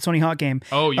thing about the Tony Hawk game.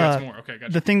 Oh, you got some more. Okay,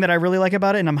 gotcha. The thing that I really like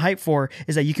about it, and I'm hyped for,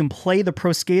 is that you can play the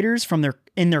pro skaters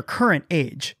in their current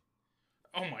age.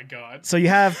 Oh my god. So you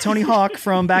have Tony Hawk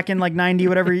from back in like 90,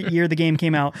 whatever year the game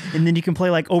came out, and then you can play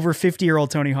like over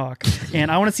 50-year-old Tony Hawk. And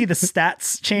I want to see the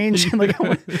stats change.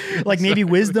 like maybe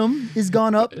wisdom is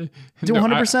gone up to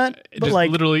 100%, but just like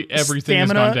literally everything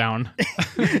has gone down.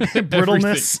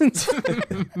 Brittleness.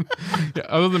 Yeah,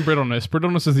 other than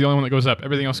brittleness is the only one that goes up.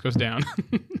 Everything else goes down.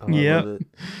 Yep.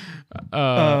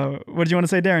 What did you want to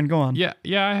say, Darren? Go on. Yeah.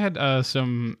 I had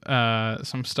some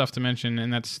stuff to mention,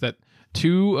 and that's that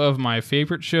 2 of my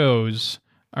favorite shows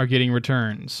are getting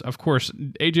returns. Of course,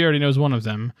 AJ already knows one of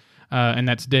them, and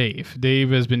that's Dave. Dave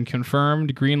has been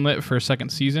confirmed greenlit for a second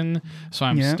season, so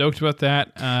I'm stoked about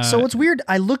that. So it's weird.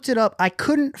 I looked it up. I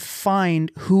couldn't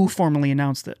find who formally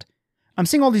announced it. I'm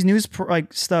seeing all these news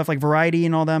stuff like Variety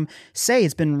and all them say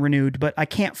it's been renewed, but I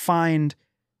can't find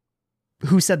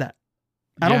who said that.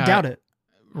 I don't doubt it.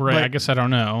 Right. But, I guess I don't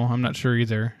know. I'm not sure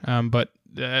either. But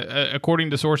according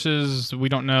to sources, we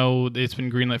don't know. It's been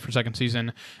greenlit for second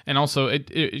season. And also,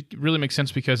 it really makes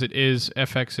sense because it is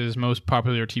FX's most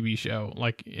popular TV show,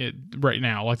 right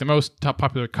now, like the most top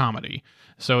popular comedy.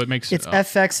 So it makes it's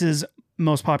FX's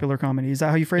most popular comedy. Is that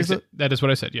how you phrased it? That is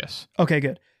what I said. Yes. Okay,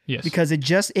 good. Yes. Because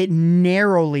it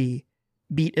narrowly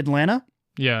beat Atlanta.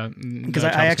 Yeah, because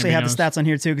I actually have the stats on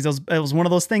here too, because it was one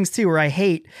of those things too where I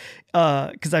hate,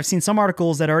 because I've seen some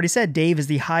articles that already said Dave is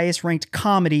the highest ranked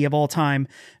comedy of all time.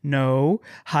 No,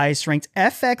 highest ranked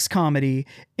FX comedy,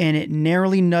 and it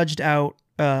narrowly nudged out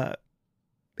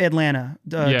Atlanta,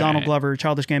 Donald Glover,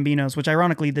 Childish Gambino's, which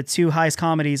ironically the 2 highest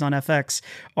comedies on FX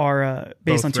are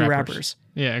based on 2 rappers.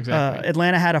 Yeah, exactly.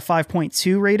 Atlanta had a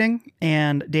 5.2 rating,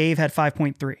 and Dave had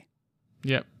 5.3.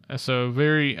 Yep. So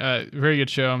very good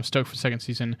show. I'm stoked for the second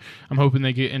season. I'm hoping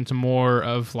they get into more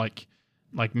of like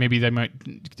maybe they might,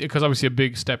 because obviously a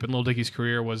big step in Lil Dicky's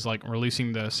career was like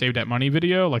releasing the Save That Money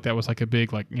video. Like that was like a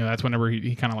big, like, you know, that's whenever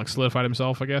he kind of like solidified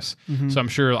himself, I guess. Mm-hmm. So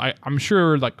I'm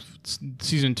sure like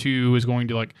season 2 is going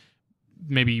to like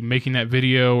maybe making that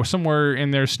video or somewhere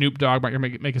in there. Snoop Dogg might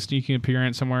make a sneaking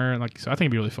appearance somewhere. Like, so I think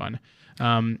it'd be really fun.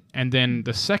 And then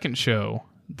the second show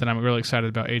that I'm really excited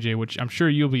about, AJ, which I'm sure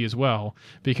you'll be as well,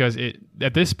 because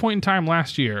at this point in time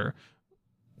last year,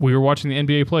 we were watching the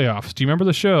NBA playoffs. Do you remember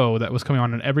the show that was coming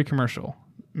on in every commercial?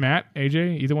 Matt,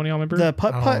 AJ, either one of y'all remember? The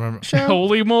putt show?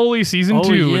 Holy Moly season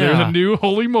 2. Yeah. There's a new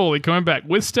Holy Moly coming back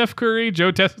with Steph Curry,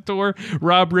 Joe Tessitore,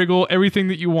 Rob Riggle, everything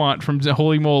that you want from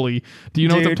Holy Moly. Do you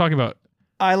know what I'm talking about?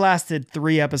 I lasted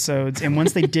 3 episodes, and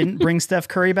once they didn't bring Steph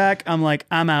Curry back, I'm like,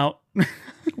 I'm out.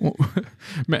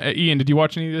 Ian, did you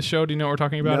watch any of this show? Do you know what we're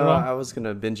talking about at all? I was going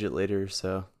to binge it later,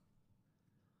 so.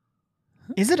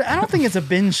 Is it? I don't think it's a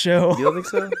binge show. You don't think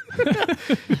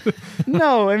so?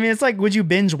 No, I mean, it's like, would you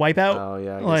binge Wipeout? Oh,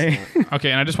 yeah, I guess not.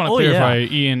 Okay, and I just want to clarify,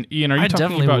 Ian, are you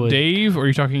talking about would. Dave, or are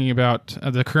you talking about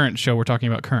the current show we're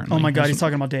talking about currently? Oh my God, he's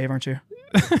talking about Dave, aren't you?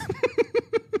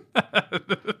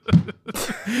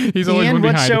 He's always Ian, one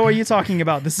what behind. show are you talking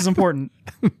about? This is important.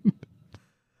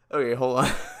 Okay, hold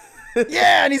on.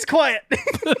 Yeah, and he's quiet.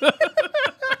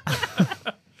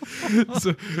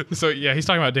 So yeah, he's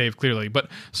talking about Dave clearly. But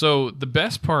so the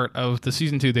best part of the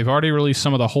season 2, they've already released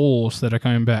some of the holes that are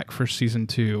coming back for season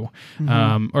 2,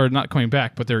 or not coming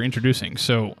back, but they're introducing.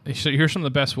 So here's some of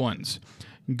the best ones.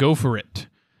 Go For It,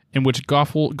 in which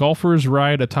golfers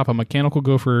ride atop a mechanical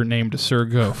gopher named Sir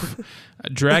Goff.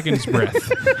 Dragon's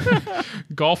Breath.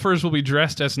 Golfers will be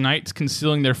dressed as knights,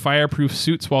 concealing their fireproof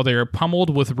suits while they are pummeled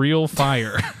with real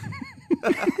fire.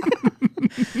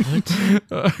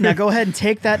 What? Now go ahead and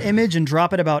take that image and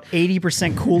drop it about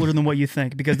 80% cooler than what you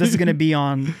think, because this is going to be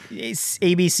on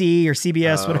ABC or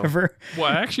CBS, whatever. Well,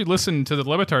 I actually listened to the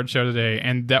Levitard show today,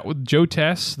 and that with Joe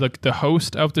Tess, the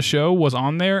host of the show, was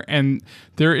on there, and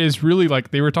there is really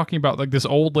like they were talking about like this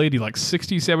old lady, like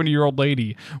 60, 70-year-old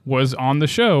lady, was on the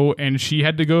show, and she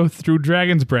had to go through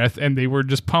Dragon's Breath, and they were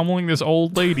just pummeling this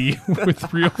old lady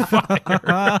with real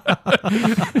fire.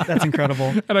 That's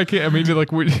incredible. And I can't. I mean,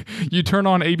 like you turn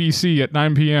on ABC at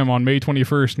 9 p.m. on May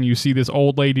 21st, and you see this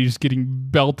old lady just getting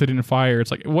belted in fire.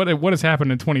 It's like what has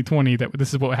happened in 2020 that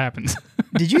this is what happens.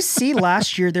 Did you see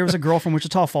last year there was a girl from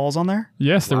Wichita Falls on there?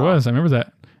 Yes, there was. I remember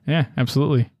that. Yeah,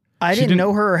 absolutely. I didn't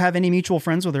know her or have any mutual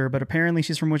friends with her, but apparently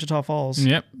she's from Wichita Falls.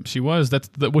 Yep, she was. That's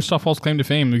the Wichita Falls claim to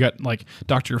fame. We got like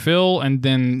Dr. Phil, and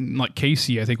then like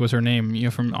Casey, I think was her name. You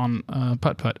know, from on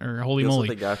Putt Putt or Holy Moly.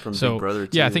 The guy from So Big Brother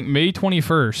too. yeah, I think May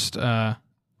 21st.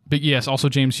 But yes, also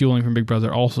James Hewling from Big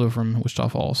Brother, also from Wichita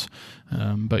Falls.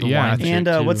 But The yeah, wine And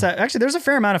chick, too. what's that? Actually, there's a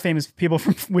fair amount of famous people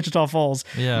from Wichita Falls.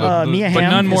 Yeah. Mia but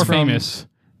Hamm none is more from- famous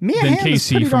Mia than Hamm is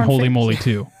Casey pretty from darn Holy famous. Moly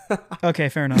too. Okay,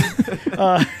 fair enough.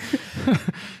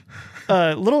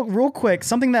 Real quick,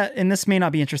 something that, and this may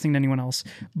not be interesting to anyone else,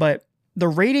 but the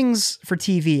ratings for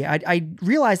TV, I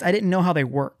realized I didn't know how they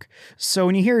work. So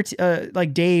when you hear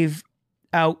like Dave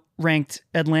outranked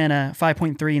Atlanta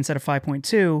 5.3 instead of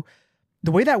 5.2,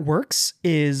 the way that works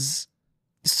is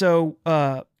so,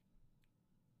 oh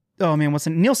man, what's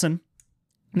it? Nielsen,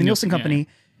 the Nielsen Nielsen, yeah. company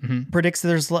Mhm. predicts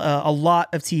there's a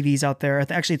lot of TVs out there.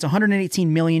 Actually, it's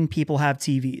 118 million people have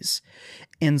TVs.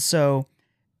 And so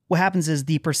what happens is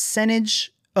the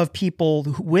percentage of people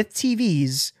with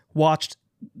TVs watched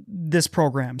this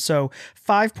program. So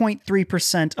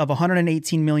 5.3% of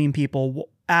 118 million people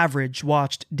average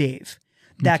watched Dave.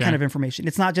 That Okay. kind of information.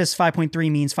 It's not just 5.3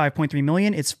 means 5.3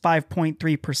 million. It's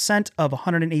 5.3% of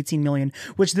 118 million,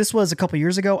 which this was a couple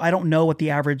years ago. I don't know what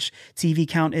the average TV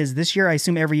count is this year. I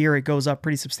assume every year it goes up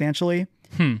pretty substantially.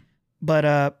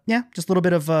 But yeah, just a little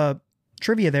bit of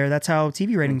trivia there. That's how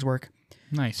TV ratings work.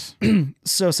 Nice.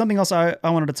 So something else I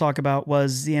wanted to talk about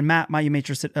was and Matt, you may be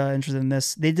interested in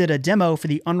this. They did a demo for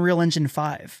the Unreal Engine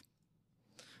 5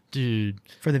 Dude,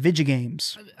 for the Vidya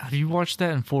games. have you watched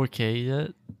that in 4K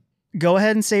yet? Go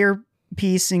ahead and say your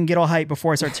piece and get all hype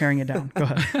before I start tearing it down. Go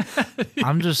ahead.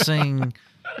 I'm just saying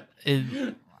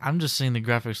I'm just saying the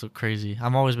graphics look crazy.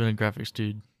 I've always been a graphics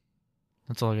dude.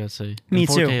 That's all I gotta say. Me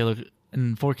too.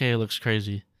 In 4K it looks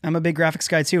crazy. I'm a big graphics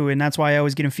guy too, and that's why I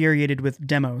always get infuriated with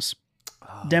demos.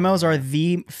 Demos are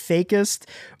the fakest,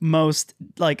 most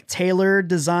like tailored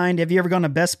designed. Have you ever gone to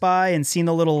Best Buy and seen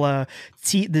the little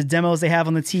the demos they have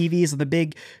on the TVs of the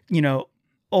big,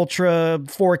 ultra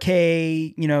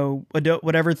 4K,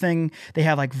 whatever thing? They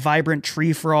have like vibrant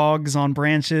tree frogs on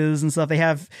branches and stuff. They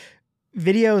have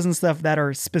videos and stuff that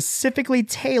are specifically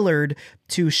tailored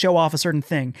to show off a certain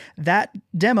thing. That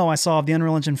demo I saw of the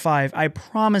Unreal Engine 5, I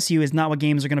promise you, is not what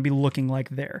games are going to be looking like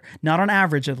there. Not on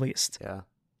average, at least. Yeah.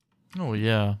 Oh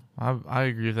yeah. I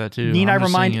agree with that too. Need I I'm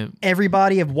just saying remind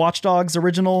everybody of Watch Dogs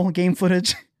original game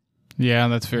footage? Yeah,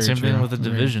 that's very Same true. thing with the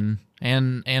Very- Division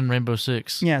and Rainbow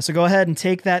Six. Yeah, so go ahead and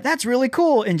take that. That's really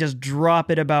cool, and just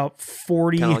drop it about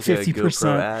 40, Kind of like a GoPro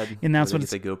 50%. ad. And that's where what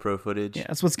they get the GoPro footage. Yeah,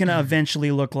 that's what's going to eventually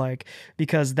look like,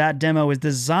 because that demo is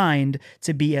designed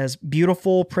to be as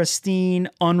beautiful, pristine,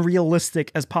 unrealistic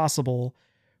as possible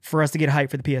for us to get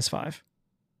hyped for the PS5.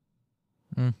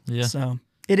 Yeah. So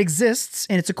it exists,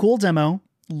 and it's a cool demo.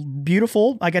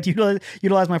 Beautiful. I got to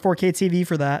utilize my 4K TV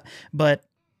for that, but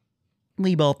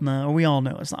we both know, we all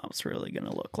know it's not what's really going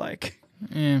to look like.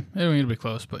 It'll be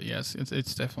close, but yes,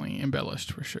 it's definitely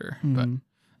embellished for sure. Mhm.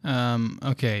 But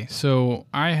okay, so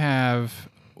I have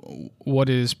what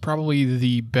is probably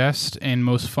the best and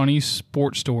most funny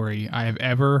sports story I have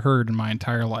ever heard in my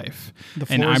entire life. The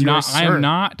And floor is yours, sir.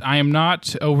 I am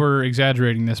not over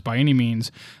exaggerating this by any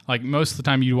means. Like most of the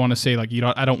time you want to say like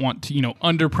I don't want to,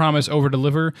 under promise, over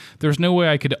deliver. There's no way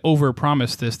I could over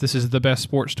promise this. This is the best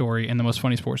sports story and the most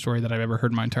funny sports story that I've ever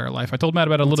heard in my entire life. I told Matt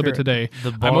about it a little hear bit it. today.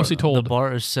 The bar, I mostly told the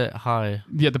bar is set high.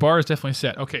 Yeah, the bar is definitely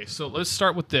set. Okay, so let's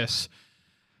start with this.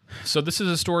 So this is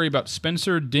a story about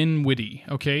Spencer Dinwiddie.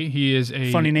 Okay, he is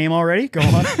a Funny name already. Go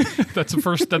on. That's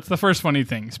the first funny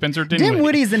thing. Spencer Dinwiddie.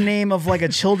 Dinwiddie's the name of like a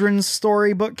children's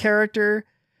storybook character.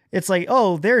 It's like,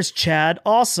 oh, there's Chad,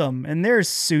 awesome, and there's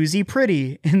Susie,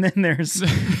 pretty, and then there's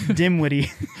Dinwiddie.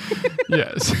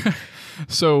 Yes.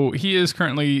 So he is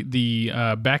currently the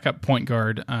backup point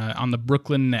guard on the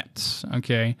Brooklyn Nets.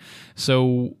 Okay,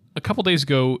 so a couple days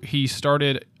ago, he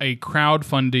started a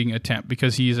crowdfunding attempt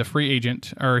because he's a free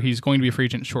agent, or he's going to be a free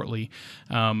agent shortly,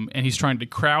 and he's trying to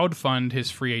crowdfund his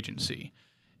free agency.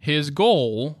 his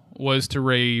goal was to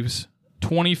raise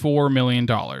 $24 million.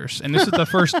 And this is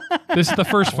the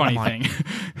first funny thing.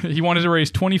 He wanted to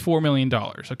raise $24 million,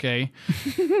 okay?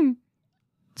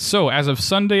 So as of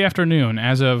Sunday afternoon,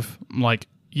 as of like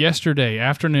yesterday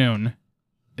afternoon,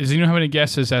 does anyone have any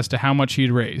guesses as to how much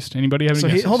he'd raised? Anybody have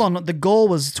any guesses? Hold on, the goal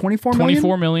was $24 million?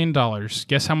 $24 million.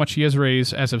 Guess how much he has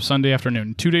raised as of Sunday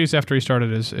afternoon, 2 days after he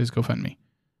started his GoFundMe.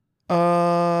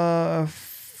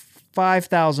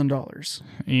 $5,000.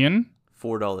 Ian?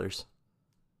 $4.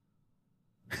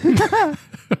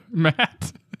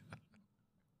 Matt?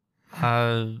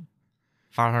 $500.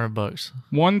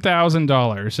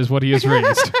 $1,000 is what he has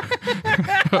raised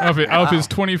of his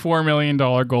 $24 million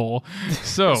goal.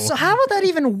 So how did that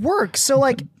even work? So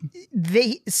like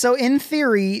so in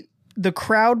theory, the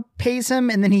crowd pays him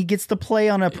and then he gets to play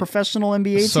on a professional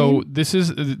NBA team? So this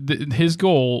is his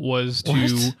goal was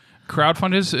to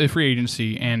crowdfund his free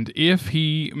agency, and if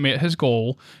he met his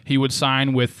goal, he would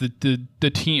sign with the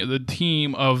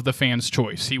team of the fans'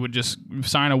 choice. He would just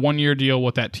sign a 1-year deal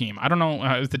with that team. I don't know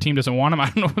if the team doesn't want him. I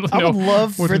don't know. I would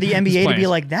love for the NBA to be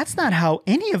like, that's not how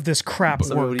any of this crap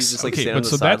works. Just, like, okay, stand but on the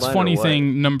so that's sideline funny or what?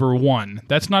 thing number one.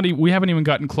 That's not. We haven't even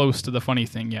gotten close to the funny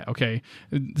thing yet. Okay,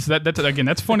 so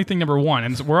that's funny thing number one,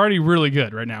 and we're already really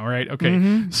good right now. Right?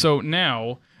 Okay, so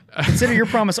now. Consider your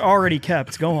promise already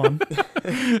kept. Go on.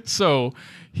 So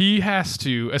he has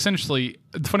to essentially.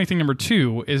 The funny thing number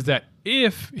two is that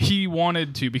if he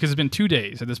wanted to, because it's been 2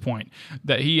 days at this point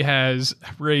that he has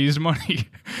raised money,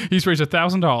 he's raised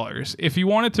 $1,000. If he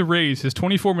wanted to raise his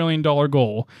 $24 million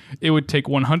goal, it would take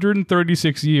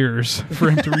 136 years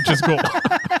for him to reach his goal.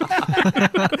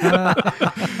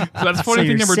 So that's funny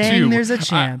thing number two. There's a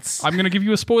chance. I'm going to give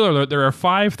you a spoiler alert. There are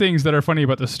 5 things that are funny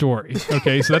about the story.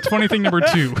 Okay, so that's funny thing number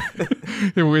 2.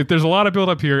 There's a lot of build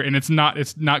up here, and it's not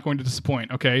going to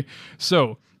disappoint. Okay,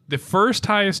 so the first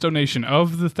highest donation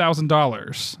of the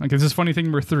 $1,000. Okay, this is funny thing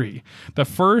number 3.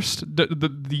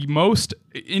 The most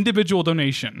individual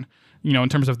donation, in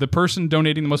terms of the person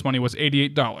donating the most money, was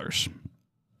 $88.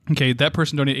 Okay, that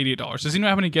person donated $88. Does anyone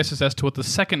have any guesses as to what the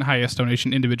second highest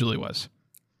donation individually was?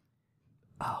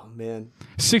 Oh, man.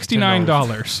 $69.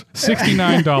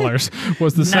 $69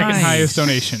 was the second highest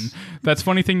donation. That's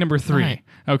funny thing number 3. Nice.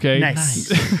 Okay?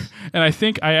 Nice. And I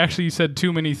think I actually said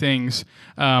too many things.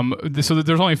 So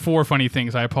there's only 4 funny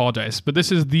things. I apologize. But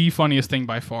this is the funniest thing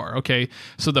by far. Okay?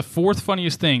 So the fourth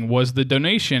funniest thing was the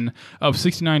donation of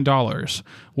 $69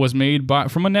 was made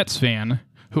from a Nets fan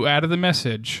who added the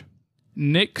message,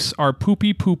 "Knicks are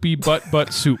poopy poopy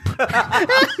butt soup."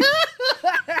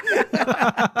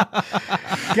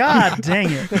 God dang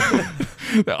it.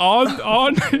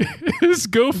 on his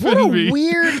GoFundMe, What a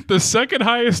weird... the second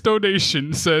highest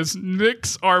donation says,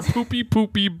 "Knicks are poopy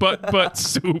poopy butt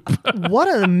soup."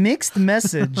 What a mixed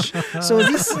message. So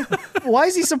why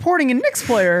is he supporting a Knicks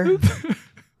player?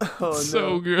 Oh,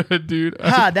 So good, dude.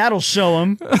 That'll show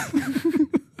him.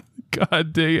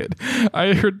 God dang it.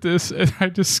 I heard this and I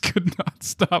just could not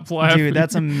stop laughing. Dude,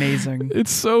 that's amazing.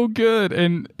 It's so good.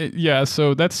 And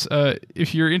so that's,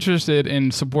 if you're interested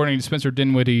in supporting Spencer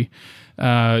Dinwiddie,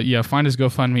 find his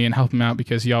GoFundMe and help him out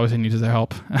because he always needs the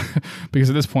help. Because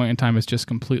at this point in time, it's just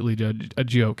completely a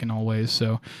joke in all ways.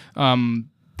 So,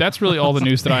 that's really all the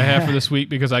news that I have for this week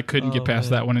because I couldn't get past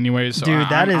that one anyways. So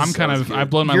Dude, I've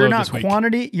blown my load this week.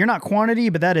 You're not quantity,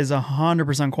 but that is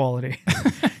 100% quality.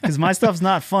 Because my stuff's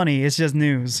not funny; it's just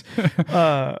news.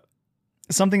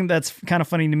 Something that's kind of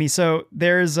funny to me. So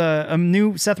there's a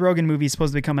new Seth Rogen movie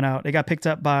supposed to be coming out. It got picked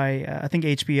up by I think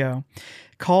HBO,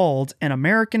 called An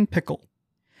American Pickle.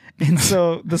 And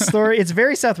so the story, it's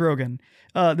very Seth Rogen.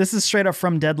 This is straight up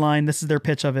from Deadline. This is their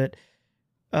pitch of it.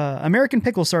 American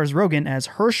Pickle stars Rogen as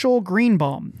Herschel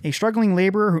Greenbaum, a struggling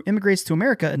laborer who immigrates to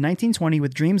America in 1920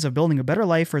 with dreams of building a better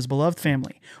life for his beloved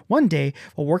family. One day,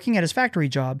 while working at his factory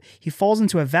job, he falls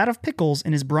into a vat of pickles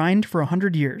and is brined for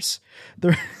 100 years.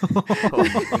 The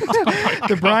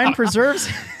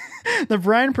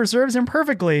brine preserves him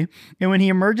perfectly, and when he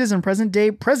emerges in present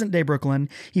day Brooklyn,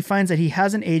 he finds that he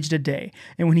hasn't aged a day.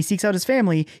 And when he seeks out his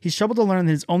family, he's troubled to learn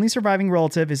that his only surviving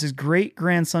relative is his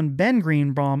great-grandson Ben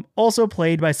Greenbaum, also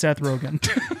played by Seth Rogen.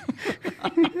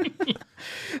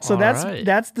 So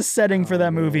that's the setting for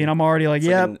that movie, and I'm already like,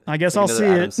 I guess I'll see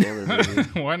it.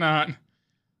 Why not?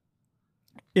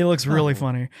 It looks really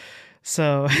funny.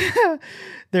 So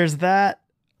there's that.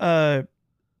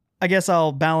 I guess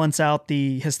I'll balance out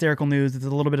the hysterical news with a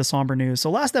little bit of somber news.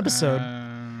 So last episode,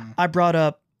 I brought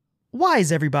up, why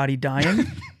is everybody dying?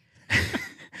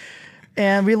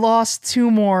 And we lost 2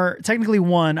 more, technically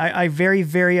 1. I very,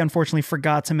 very unfortunately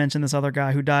forgot to mention this other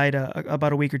guy who died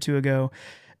about a week or 2 ago.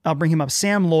 I'll bring him up.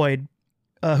 Sam Lloyd,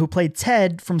 who played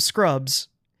Ted from Scrubs.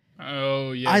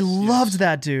 Oh, yes. I yes. loved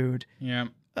that dude. Yeah.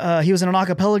 He was in an a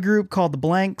cappella group called The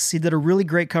Blanks. He did a really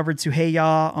great cover to Hey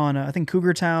Ya on, I think,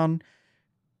 Cougar Town.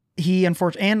 He,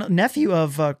 unfortunately, and nephew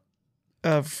of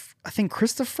I think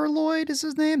Christopher Lloyd is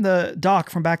his name, the Doc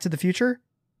from Back to the Future.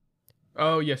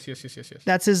 Oh, yes.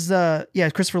 That's his,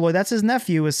 Christopher Lloyd. That's his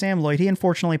nephew, is Sam Lloyd. He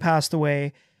unfortunately passed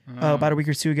away about a week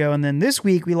or two ago. And then this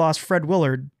week we lost Fred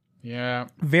Willard. Yeah.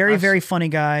 Very funny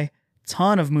guy.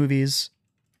 Ton of movies.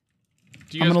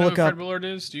 Do you guys know who Fred Willard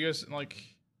is? Do you guys, like,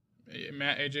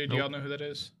 Matt, AJ, do y'all know who that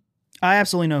is? I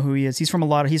absolutely know who he is. He's from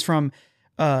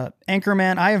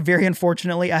Anchorman. I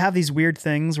have these weird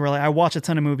things where like I watch a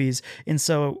ton of movies, and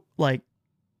so like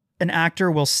an actor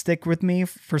will stick with me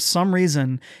for some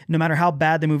reason, no matter how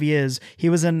bad the movie is. He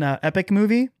was in Epic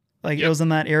movie. Like it was in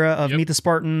that era of Meet the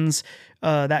Spartans,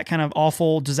 that kind of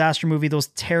awful disaster movie, those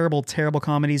terrible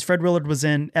comedies. Fred Willard was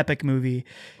in Epic movie.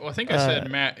 Well, I think I said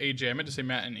Matt, AJ. I meant to say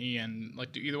Matt and Ian.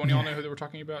 Like, do either one of y'all know who they were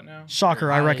talking about now?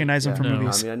 Shocker, I recognize him from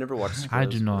movies. I mean, I never watched Scrubs. I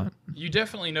do not. You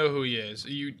definitely know who he is.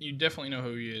 You definitely know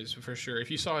who he is for sure. If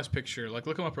you saw his picture, like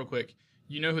look him up real quick.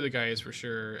 You know who the guy is for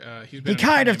sure. He's been he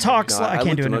kind of talks like I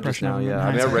can't do an impression now. of him. Yeah,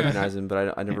 I mean, I recognize him,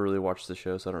 but I never really watched the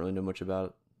show, so I don't really know much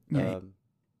about it. Yeah.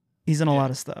 He's in a lot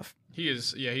of stuff. He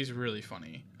is, he's really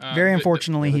funny. Very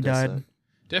unfortunately, he died.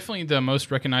 Definitely the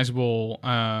most recognizable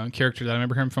character that I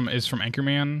remember him from is from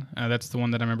Anchorman. That's the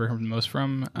one that I remember him the most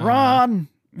from. Ron!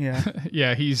 Yeah.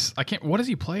 Yeah, what does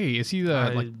he play? Is he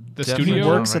the definitely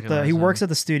studio? He works at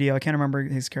the studio. I can't remember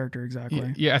his character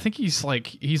exactly. Yeah, I think he's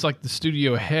like the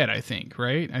studio head, I think,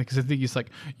 right? Because I think he's like,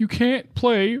 you can't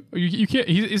play, you can't,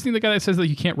 isn't he the guy that says that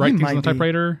you can't write things on the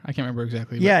typewriter? I can't remember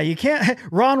exactly. Yeah, you can't,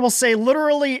 Ron will say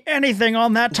literally anything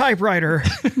on that typewriter.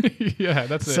 Yeah,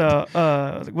 that's it.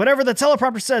 So, whatever the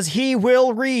teleprompter says, he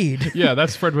will read. Yeah,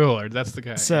 that's Fred Willard. That's the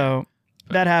guy. So,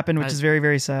 that happened, which is very,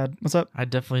 very sad. What's up? I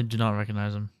definitely do not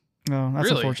recognize him. Oh, that's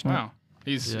really? unfortunate. Wow.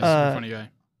 He's a funny guy.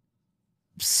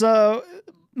 So,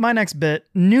 my next bit,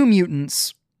 New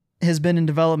Mutants has been in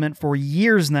development for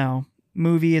years now.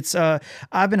 Movie. It's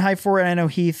I've been hyped for it. I know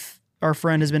Heath, our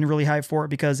friend, has been really hyped for it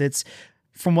because it's,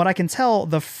 from what I can tell,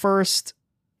 the first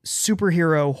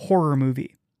superhero horror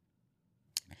movie.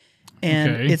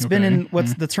 And it's been in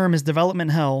the term is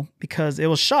development hell because it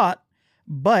was shot,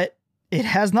 but it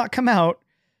has not come out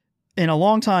in a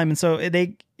long time. And so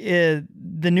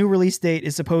the new release date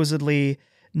is supposedly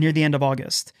near the end of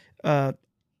August. So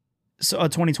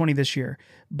 2020 this year.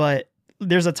 But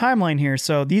there's a timeline here.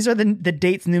 So these are the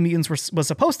dates New Mutants was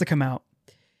supposed to come out.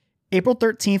 April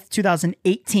 13th,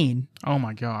 2018. Oh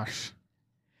my gosh.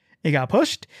 It got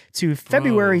pushed to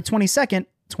February 22nd,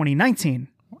 2019.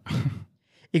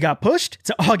 It got pushed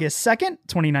to August 2nd,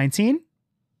 2019.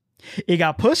 It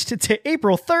got pushed to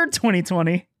April 3rd,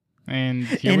 2020. And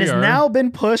has now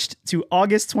been pushed to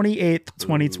August 28th,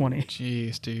 2020.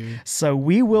 Jeez, dude. So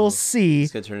we will see.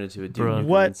 It's going to turn into a Doom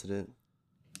incident.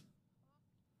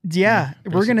 Yeah,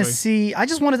 we're going to see. I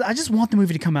just want the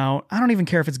movie to come out. I don't even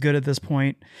care if it's good at this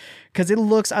point because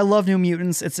I love New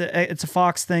Mutants. It's a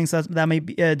Fox thing. So that may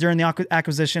be during the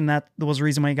acquisition. That was the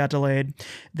reason why it got delayed.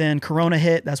 Then Corona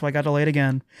hit. That's why it got delayed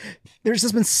again. There's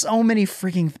just been so many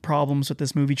freaking problems with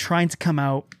this movie trying to come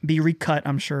out, be recut,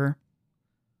 I'm sure.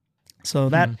 So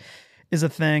that is a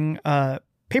thing.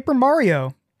 Paper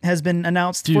Mario has been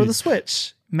announced for the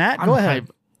Switch. Matt, go ahead.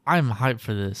 I'm hyped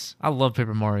for this. I love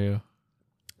Paper Mario.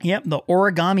 Yep, the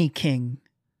Origami King.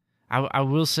 I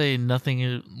will say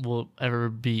nothing will ever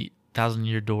beat Thousand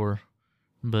Year Door,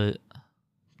 but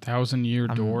 1,000 Year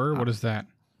Door. What is that?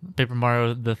 Paper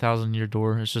Mario: The 1,000 Year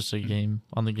Door. It's just a game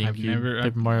on the GameCube.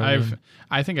 Paper Mario.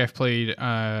 I think I've played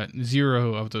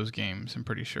 0 of those games. I'm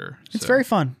pretty sure. It's very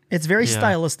fun. It's very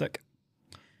stylistic.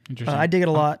 Interesting. I dig it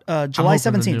a lot. July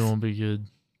 17th. The new one will be good.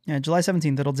 Yeah, July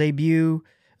 17th. It'll debut.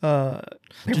 Paper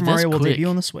Mario will debut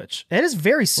on the Switch. It is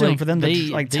very soon for them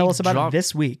to tell us about it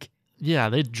this week. Yeah,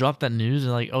 they dropped that news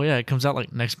and oh yeah, it comes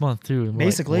out next month too. And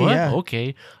basically, yeah.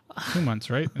 Okay. 2 months,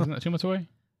 right? Isn't that 2 months away?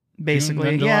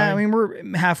 Basically, June, yeah. I mean,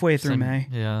 we're halfway through May.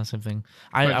 Yeah, same thing.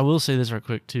 I will say this right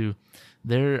quick too.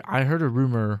 I heard a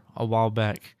rumor a while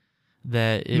back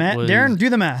that it was Darren, do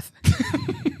the math.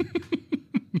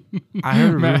 I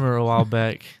heard a rumor a while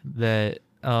back that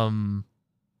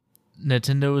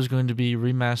Nintendo is going to be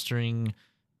remastering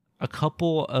a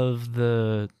couple of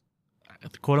the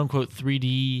quote-unquote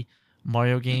 3D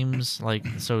Mario games,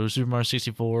 so Super Mario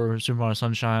 64, Super Mario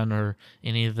Sunshine, or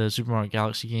any of the Super Mario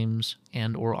Galaxy games,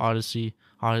 and or Odyssey.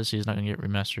 Odyssey is not going to get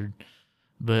remastered.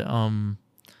 But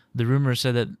the rumor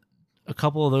said that a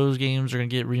couple of those games are going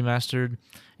to get remastered,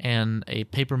 and a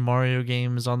Paper Mario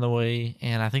game is on the way,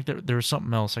 and I think there was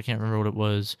something else. I can't remember what it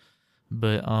was.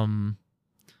 But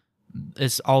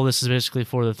it's all this is basically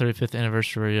for the 35th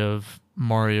anniversary of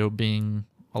Mario being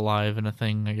alive and a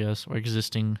thing, I guess, or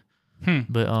existing.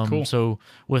 But cool. So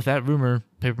with that rumor,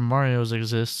 Paper Mario's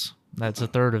exists. That's a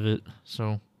third of it.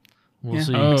 So we'll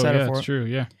see. Oh, excited yeah, for that's it. true.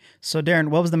 Yeah. So Darren,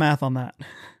 what was the math on that?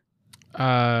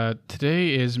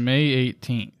 Today is May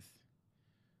 18th.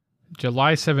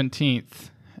 July 17th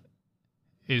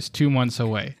is 2 months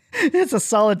away. It's a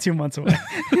solid 2 months away.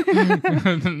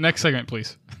 Next segment,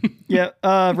 please. Yeah,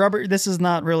 Robert. This is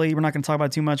not really. We're not going to talk about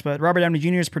it too much, but Robert Downey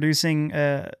Jr. is producing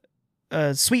a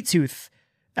Sweet Tooth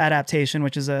adaptation,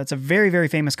 which is it's a very, very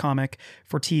famous comic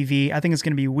for TV. I think it's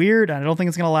going to be weird. I don't think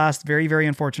it's going to last. Very, very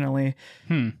unfortunately.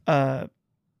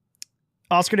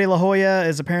 Oscar De La Hoya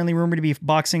is apparently rumored to be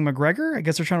boxing McGregor. I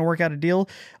guess they're trying to work out a deal.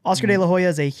 Oscar De La Hoya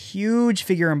is a huge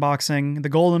figure in boxing. The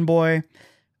Golden Boy.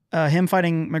 Him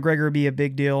fighting McGregor would be a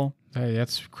big deal. Hey,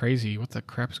 that's crazy. What the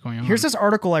crap is going on? Here's this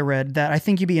article I read that I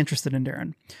think you'd be interested in,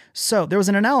 Darren. So there was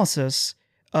an analysis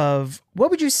of what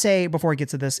would you say, before I get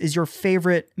to this, is your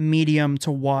favorite medium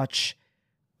to watch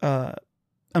a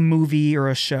movie or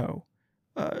a show,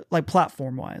 like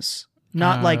platform wise,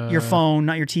 not like your phone,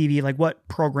 not your TV. Like what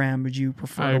program would you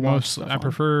prefer to watch stuff I on?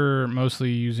 prefer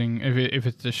mostly using if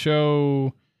it's a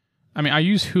show. I mean, I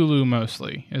use Hulu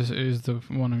mostly. Is the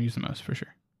one I'm using the most for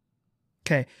sure.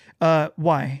 Okay.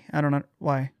 Why? I don't know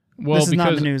why. Well, this is not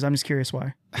because the news. I'm just curious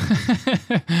why.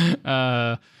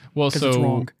 well, Because so it's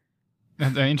wrong.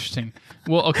 Interesting.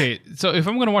 Well, okay. So if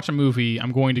I'm going to watch a movie,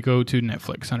 I'm going to go to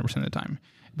Netflix 100% of the time.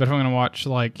 But if I'm going to watch,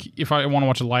 like, if I want to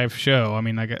watch a live show, I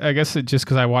mean, I guess it's just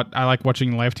because I like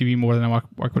watching live TV more than I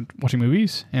watching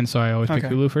movies, and so I always pick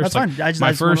Hulu first. That's fine.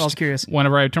 I was curious.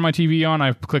 Whenever I turn my TV on,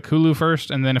 I click Hulu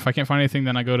first, and then if I can't find anything,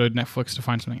 then I go to Netflix to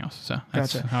find something else. So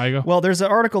that's Gotcha. how I go. Well, there's an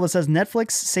article that says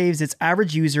Netflix saves its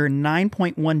average user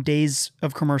 9.1 days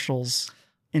of commercials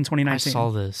in 2019. I saw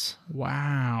this.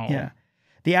 Wow. Yeah.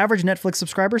 The average Netflix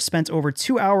subscriber spent over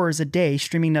 2 hours a day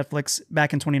streaming Netflix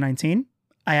back in 2019.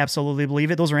 I absolutely believe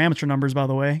it. Those are amateur numbers, by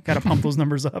the way. Got to pump those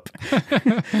numbers up.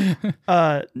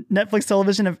 Netflix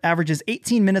television averages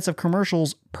 18 minutes of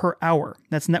commercials per hour.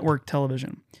 That's network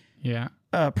television. Yeah.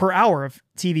 Per hour of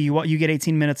TV, you get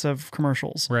 18 minutes of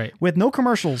commercials. Right. With no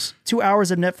commercials, 2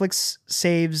 hours of Netflix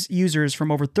saves users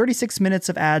from over 36 minutes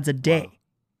of ads a day,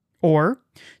 or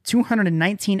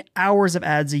 219 hours of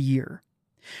ads a year.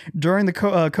 During the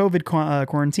COVID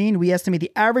quarantine, we estimate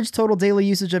the average total daily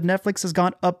usage of Netflix has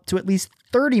gone up to at least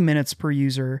 30 minutes per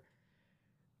user,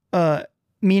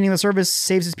 meaning the service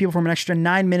saves its people from an extra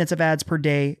 9 minutes of ads per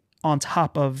day on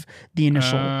top of the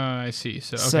initial. I see.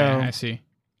 I see.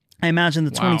 I imagine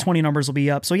the 2020 numbers will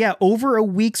be up. So yeah, over a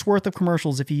week's worth of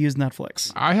commercials if you use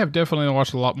Netflix. I have definitely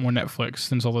watched a lot more Netflix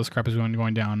since all this crap is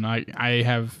going down. I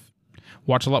have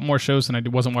watched a lot more shows than I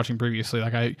wasn't watching previously.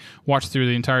 Like I watched through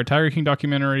the entire Tiger King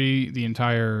documentary, the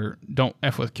entire Don't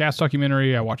F with Cats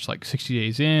documentary. I watched like 60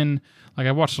 Days In. Like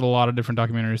I watched a lot of different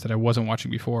documentaries that I wasn't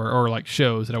watching before, or like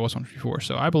shows that I wasn't watching before.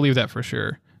 So I believe that for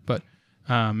sure. But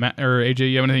Matt or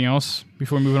AJ, you have anything else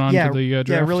before moving on to the draft?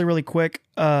 Yeah, really quick.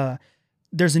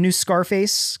 There's a new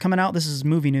Scarface coming out. This is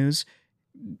movie news.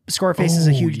 Scarface is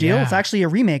a huge deal. It's actually a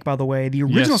remake, by the way. The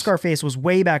original Scarface was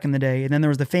way back in the day, and then there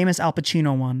was the famous Al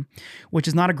Pacino one, which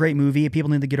is not a great movie.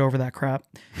 People need to get over that crap.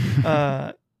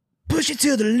 Push it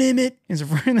to the limit is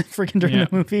freaking during the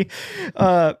movie.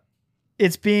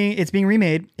 It's being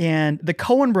remade, and the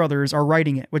Coen brothers are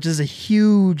writing it, which is a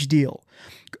huge deal.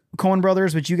 Coen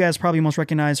brothers, which you guys probably most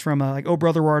recognize from like Oh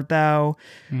Brother Where Art Thou.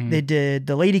 They did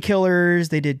The Lady Killers.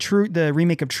 They did the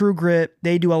remake of True Grit.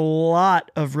 They do a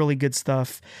lot of really good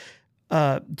stuff.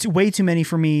 Way too many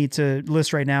for me to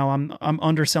list right now. I'm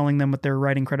underselling them with their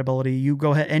writing credibility. You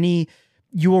go ahead,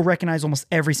 you will recognize almost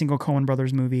every single Coen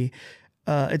brothers movie.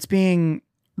 It's being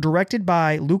directed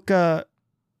by Luca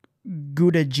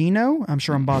Guadagnino. I'm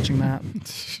sure I'm botching that.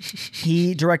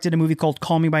 He directed a movie called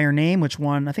Call Me By Your Name, which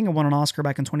won an Oscar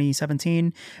back in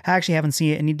 2017. I actually haven't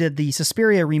seen it. And he did the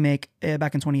Suspiria remake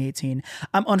back in 2018.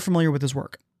 I'm unfamiliar with his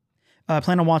work. I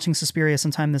plan on watching Suspiria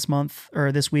sometime this month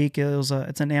or this week. It's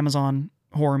an Amazon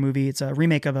horror movie. It's a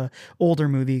remake of an older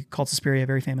movie called Suspiria,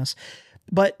 very famous.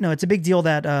 But no, it's a big deal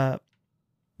that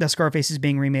Scarface is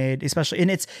being remade, especially, and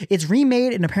it's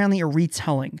remade and apparently a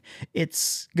retelling.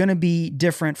 It's gonna be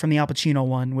different from the Al Pacino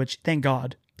one, which thank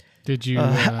God. Did you?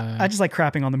 I just like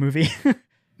crapping on the movie.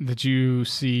 Did you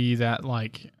see that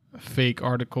like fake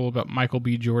article about Michael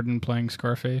B. Jordan playing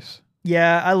Scarface?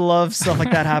 Yeah, I love stuff like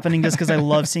that happening just because I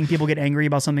love seeing people get angry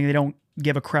about something they don't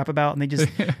give a crap about and they just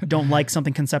don't like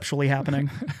something conceptually happening.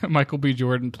 Michael B.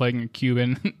 Jordan playing a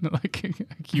Cuban, like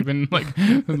a Cuban, like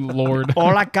lord.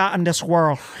 All I got in this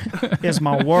world is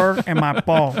my word and my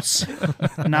balls,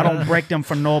 and I don't break them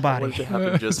for I nobody. wanted to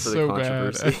happen just for So the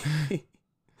bad. controversy.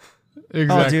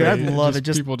 Exactly. dude, I'd love it.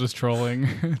 Just people just trolling.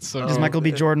 It's so Is good. Michael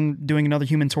B. Jordan doing another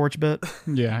Human Torch bit?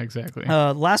 Yeah, exactly.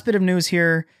 Last bit of news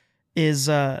here is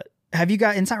have you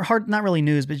guys? It's not hard, not really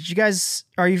news, but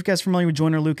are you guys familiar with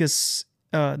Joyner Lucas?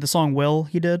 The song "Will"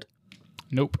 he did.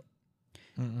 Nope.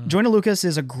 Joyner Lucas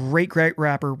is a great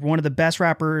rapper, one of the best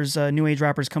rappers, new age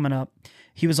rappers coming up.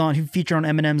 He featured on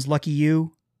Eminem's "Lucky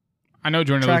You" I know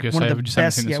Jordan track, Lucas. one I of the just haven't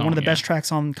best, seen the song. one of the best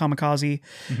tracks on Kamikaze.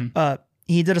 Mhm.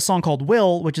 He did a song called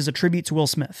 "Will," which is a tribute to Will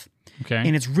Smith. Okay.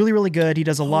 And it's really, really good. He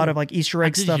does a lot of like Easter I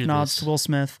egg did stuff, hear nods this. to Will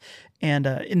Smith, and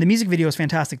in the music video is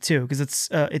fantastic too because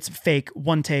it's fake,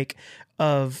 one take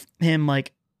of him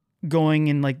like going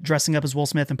and like dressing up as Will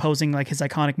Smith and posing like his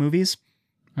iconic movies.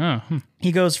 Oh,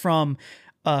 He goes from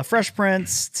Fresh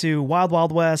Prince to Wild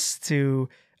Wild West to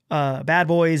Bad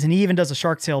Boys, and he even does a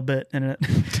Shark Tale bit in it.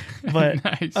 But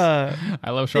nice. I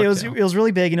love Shark it was Tale. it was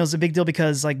really big, and it was a big deal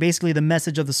because like basically the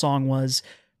message of the song was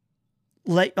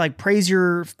praise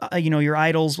your your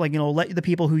idols, let the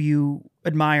people who you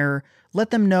admire,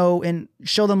 let them know and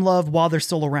show them love while they're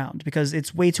still around, because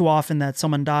it's way too often that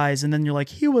someone dies and then you're like,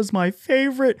 he was my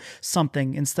favorite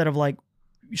something, instead of like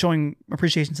showing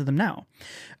appreciation to them now.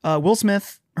 Will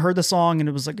Smith heard the song and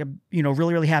it was like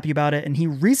really, really happy about it, and he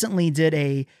recently did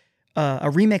a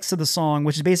remix of the song,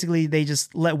 which is basically they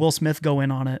just let Will Smith go in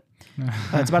on it.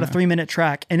 It's about a 3-minute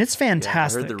track, and it's Yeah, I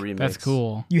fantastic. heard the remix. That's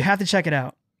cool. You have to check it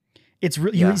out. It's you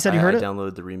Yeah, said you heard I it.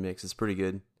 downloaded the remix. It's pretty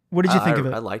good. What did you think of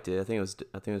it, I liked it. I think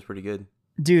it was pretty good.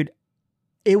 dude?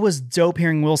 It was dope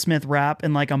hearing Will Smith rap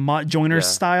in like a Joyner Yeah.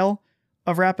 style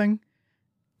of rapping.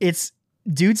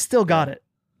 Dude still got it.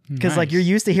 Because like Nice. you're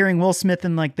used to hearing Will Smith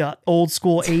in like the old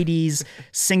school 80s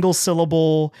single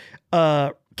syllable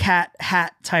cat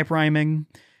hat type rhyming.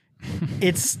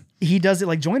 He does it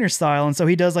like Joyner style, and so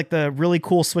he does like the really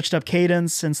cool switched up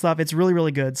cadence and stuff. It's really,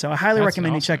 really good. So I highly That's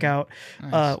recommend you check out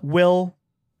Nice. Will,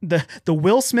 the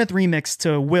Will Smith remix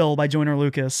to Will by Joyner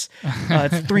Lucas.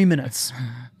 It's 3 minutes.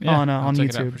 Yeah, on I'll check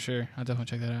it out YouTube. for sure. I'll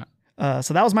definitely check that out.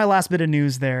 So that was my last bit of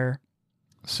news there.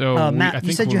 So Matt, I you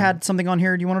think said you we're- had something on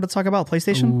here you wanted to talk about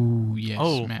PlayStation. Ooh, yes,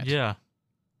 Oh, Matt. yeah.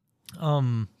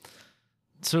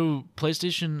 So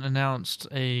PlayStation announced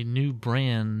a new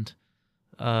brand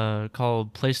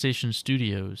called PlayStation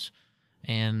Studios,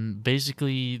 and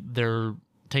basically they're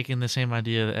taking the same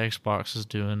idea that Xbox is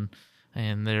doing,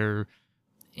 and they're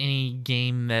any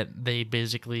game that they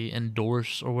basically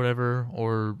endorse or whatever,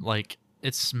 or like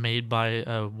it's made by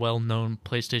a well-known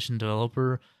PlayStation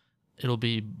developer, it'll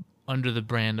be under the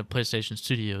brand of PlayStation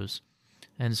Studios.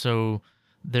 And so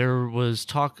there was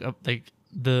talk of like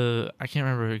I can't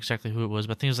remember exactly who it was,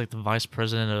 but I think it was like the vice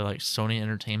president of like Sony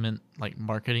Entertainment, like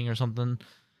marketing or something.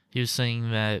 He was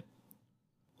saying that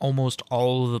almost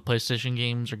all of the PlayStation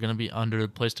games are going to be under the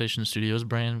PlayStation Studios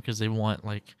brand because they want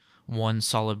like one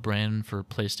solid brand for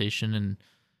PlayStation, and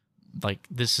like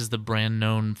this is the brand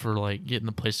known for like getting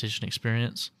the PlayStation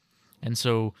experience. And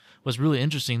so what's really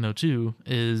interesting though too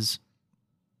is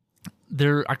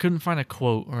I couldn't find a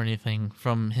quote or anything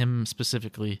from him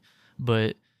specifically,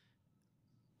 but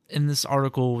in this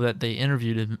article that they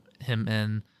interviewed him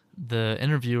in, the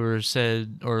interviewer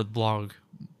said, or blog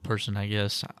person, I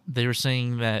guess, they were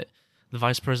saying that the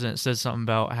vice president said something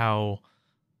about how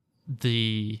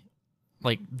they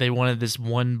wanted this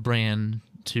one brand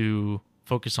to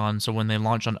focus on, so when they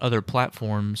launch on other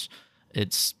platforms,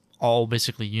 it's all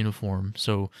basically uniform.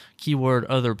 So keyword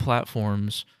other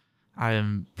platforms, I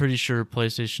am pretty sure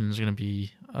PlayStation is going to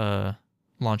be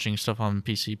launching stuff on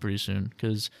PC pretty soon,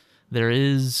 because there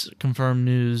is confirmed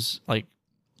news like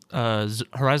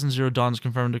Horizon Zero Dawn is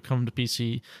confirmed to come to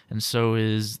PC, and so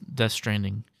is Death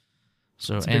Stranding.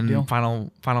 So That's a big deal.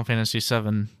 and Final Fantasy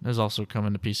VII is also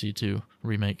coming to PC too,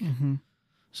 remake. Mm-hmm.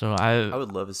 So I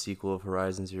would love a sequel of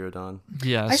Horizon Zero Dawn.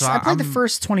 yeah, I, so I played the I'm-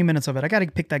 first 20 minutes of it. I got to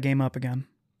pick that game up again.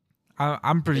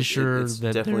 I'm pretty sure It's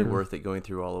that definitely they're- worth it going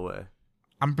through all the way.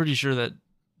 I'm pretty sure that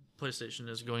PlayStation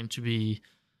is going to be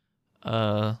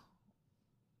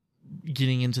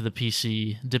getting into the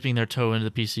PC, dipping their toe into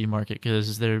the PC market,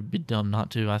 because they'd be dumb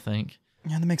not to, I think.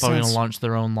 Yeah, that makes Probably sense. going to launch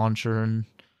their own launcher and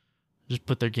just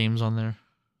put their games on there.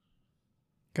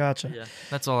 Gotcha. Yeah,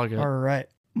 that's all I got. All right.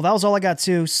 Well, that was all I got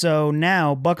too. So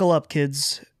now buckle up,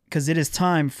 kids, because it is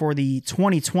time for the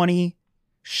 2020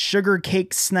 Sugar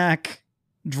Cake Snack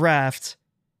Draft.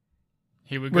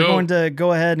 Here we We're go. going to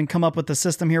go ahead and come up with the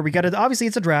system here. We got to, obviously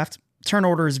it's a draft. turn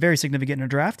order is very significant in a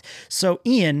draft. So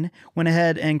Ian went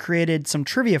ahead and created some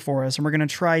trivia for us, and we're going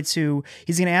to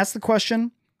he's going to ask the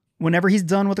question. Whenever he's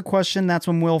done with the question, that's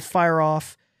when we'll fire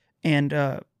off, and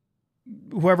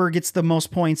whoever gets the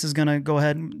most points is going to go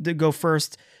ahead and go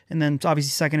first, and then obviously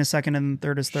second is second, and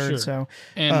third is third. Sure. So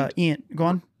And Ian, go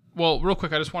on. well, real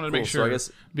quick, I just wanted to make Cool, so sure I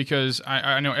guess- because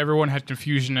I know everyone had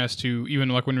confusion as to, even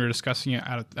like when we were discussing it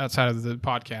outside of the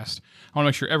podcast, I want to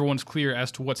make sure everyone's clear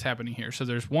as to what's happening here. So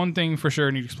there's one thing for sure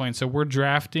I need to explain. So we're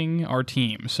drafting our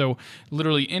team. So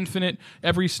literally infinite,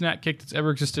 every snack cake that's ever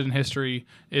existed in history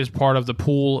is part of the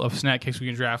pool of snack cakes we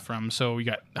can draft from. So we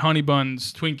got honey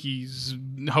buns,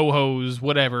 Twinkies, Ho-Hos,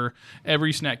 whatever,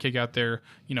 every snack cake out there,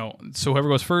 you know. So whoever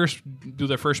goes first, do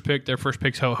their first pick, their first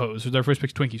pick's Ho-Hos, or their first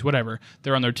pick's Twinkies, whatever.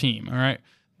 They're on their team, all right?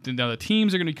 Now the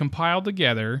teams are going to be compiled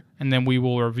together, and then we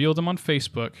will reveal them on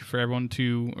Facebook for everyone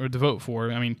to vote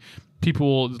for. I mean, people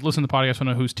will listen to the podcast, will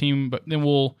know whose team, but then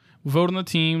we'll vote on the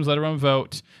teams, let everyone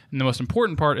vote, and the most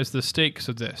important part is the stakes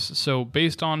of this. So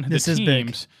based on This is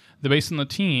big. based on the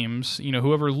teams, you know,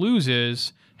 whoever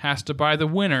loses has to buy the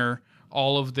winner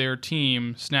all of their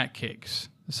team snack cakes.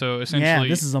 So essentially, Yeah,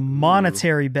 this is a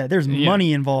monetary bet. There's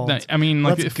money involved. I mean,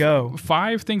 like, Let's go.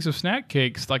 5 things of snack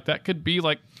cakes, like that could be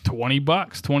like $20,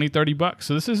 $20-$30.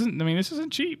 So this isn't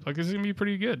cheap. Like, this is gonna be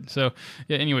pretty good. So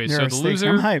yeah, anyway, There so are the stakes. loser,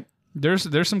 I'm hyped.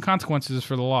 there's some consequences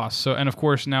for the loss. So, and of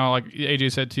course now, like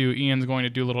AJ said too, Ian's going to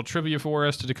do a little trivia for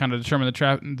us to kind of determine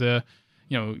determine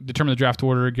the draft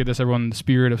order, get us everyone in the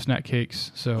spirit of snack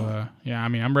cakes. So yeah, I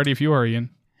mean, I'm ready if you are, Ian.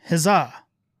 Huzzah.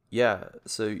 Yeah,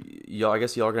 so y'all, I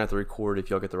guess y'all are gonna have to record if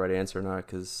y'all get the right answer or not,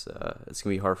 because it's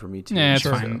gonna be hard for me to. Yeah, it's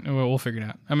Sure. fine. We'll figure it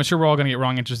out. I'm sure we're all gonna get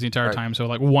wrong answers the entire Right. time. So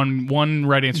like one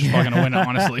right answer is probably gonna win it,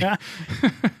 honestly.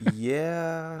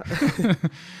 Yeah.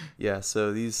 Yeah.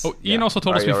 So these. Oh, Ian yeah. also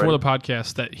told us Are y'all before ready? the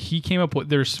podcast that he came up with.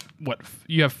 There's what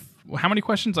you have. How many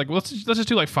questions? Like let's just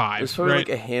do like 5. There's probably right? like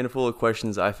a handful of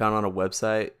questions I found on a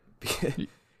website.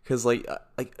 Because like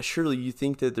surely you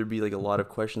think that there'd be like a lot of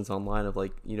questions online of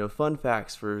like, you know, fun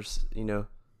facts for, you know,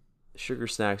 sugar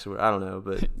snacks or I don't know,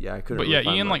 but yeah, I couldn't. But really yeah,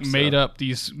 find Ian much, like made so. up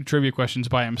these trivia questions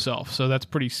by himself, so that's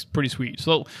pretty sweet.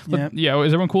 So Yep. yeah,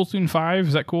 is everyone cool doing 5?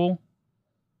 Is that cool?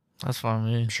 That's fine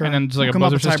with me. Sure. And then just like We'll a come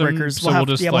up buzzer with system, tiebreakers. so we'll we'll have,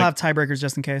 just, we'll like- have tiebreakers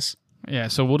just in case. Yeah,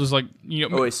 so we'll just like, you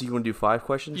know. Oh wait, so you want to do 5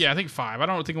 questions? Yeah, I think 5. I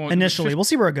don't think we'll, Initially, we'll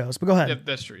see where it goes. But go ahead. Yeah,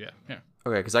 that's true. Yeah.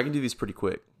 Okay, because I can do these pretty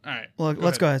quick. All right. Well,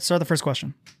 let's go ahead. Start the first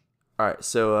question. All right.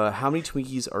 So how many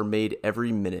Twinkies are made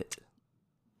every minute?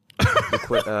 So you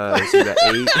got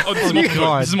 8. Oh, this is multiple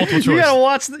choice. This is multiple You choice.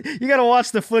 gotta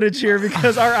watch the footage here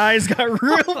because our eyes got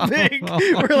real big.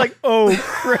 We're like, oh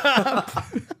crap.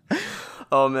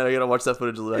 Oh man, I gotta watch that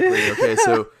footage back later. Okay,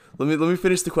 so let me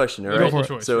finish the question. All Go right. for it.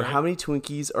 Choice, So right? how many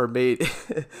Twinkies are made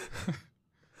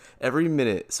every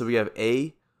minute? So we have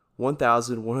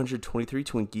 1,123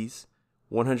 Twinkies,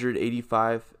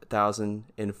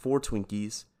 185,004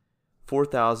 Twinkies,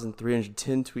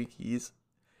 4,310 Twinkies,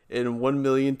 and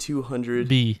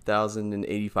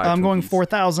 1,200,085. I'm going Twinkies.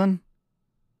 4,000.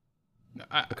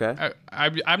 Okay.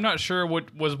 I'm not sure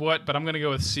what was what, but I'm gonna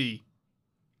go with C.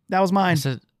 That was I mine.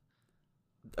 said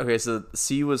Okay, so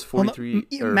C was Well, no,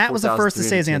 43. or Matt was the first to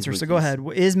say his 4,310 answer, so go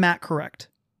Twinkies. ahead. Is Matt correct?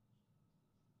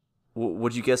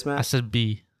 What'd you guess, Matt? I said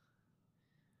B.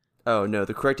 Oh no,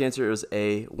 the correct answer was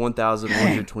A.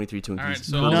 1,123 Twinkies. All right,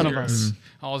 so None all of zeros. us.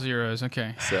 All zeros.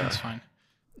 Okay, So- that's fine.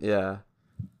 Yeah.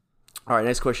 All right,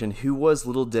 next question. Who was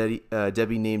Little Debbie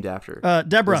named after?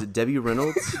 Deborah. Was it Debbie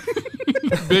Reynolds?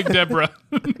 Big Deborah.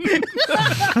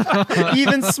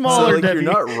 Even So smaller like, Debbie.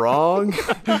 you're not wrong,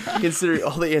 considering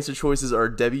all the answer choices are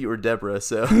Debbie or Deborah.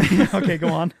 So, Okay, go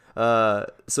on.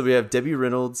 so we have Debbie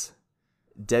Reynolds,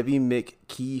 Debbie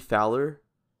McKee Fowler,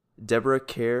 Deborah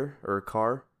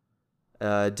Carr,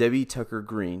 Debbie Tucker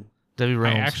Green. Debbie I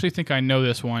Reynolds. actually think I know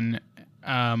this one.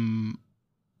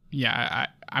 Yeah,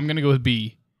 I'm gonna go with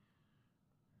B.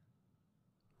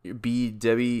 B.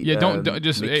 Debbie. Yeah, don't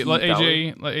just McKee let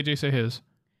Fowler. AJ say his.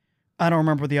 I don't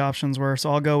remember what the options were, so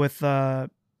I'll go with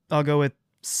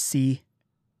C.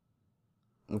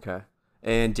 Okay.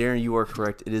 And Darren, you are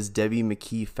correct. It is Debbie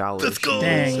McKee Fowler. Let's go.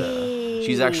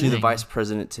 She's actually the Dang. vice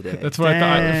president today. That's what I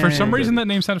thought. For some Dang. reason, that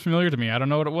name sounded familiar to me. I don't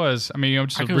know what it was. I mean, I'm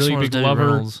just I a could've really sworn it was big Debbie lover.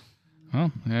 Reynolds.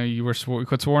 Well, yeah, you were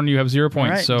sworn you have 0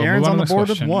 points. right, So Darren's move on to the board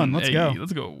with next 1. question. Let's Hey, go.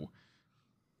 Let's go.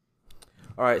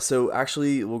 All right, so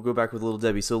actually, we'll go back with Little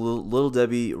Debbie. So Little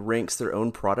Debbie ranks their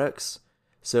own products.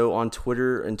 So on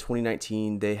Twitter in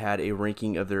 2019, they had a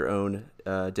ranking of their own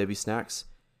Debbie snacks.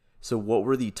 So what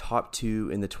were the top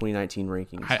 2 in the 2019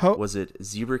 rankings? Was it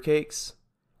zebra cakes,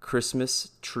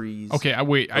 Christmas trees? Okay,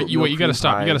 wait. oatmeal You got to cream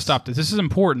stop. You got to pies? stop this. This is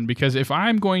important because if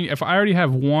I already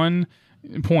have one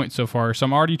points so far, so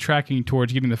I'm already tracking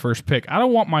towards getting the first pick. I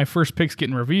don't want my first picks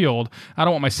getting revealed. I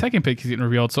don't want my second picks getting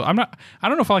revealed. So I don't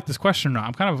know if I like this question or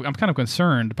not. I'm kind of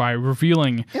concerned by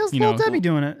revealing. It was Little Debbie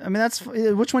doing it. I mean, that's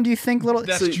which one do you think?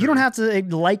 You don't have to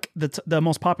like the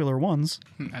most popular ones.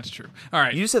 That's true. All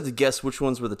right, You just have to guess which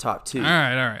ones were the top two. all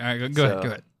right. Go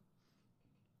ahead.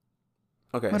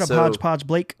 Okay, What up, so Hodgepodge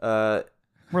Blake? uh,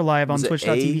 We're live on was it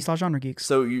twitch.tv/genregeeks.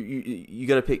 so you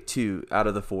got to pick 2 out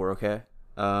of the 4. Okay,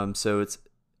 so it's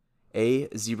A,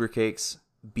 zebra cakes,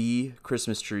 B,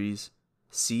 Christmas trees,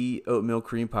 C, oatmeal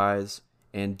cream pies,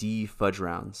 and D, fudge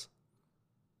rounds.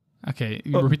 Okay,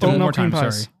 you repeat that one oatmeal more time. cream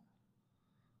pies. Sorry.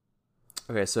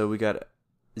 Okay, so we got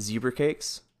zebra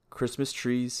cakes, Christmas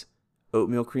trees,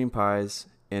 oatmeal cream pies,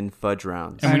 and fudge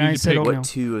rounds. And we And I need to said pick oatmeal. What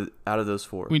 2 out of those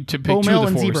 4? We need to pick 2 Oatmeal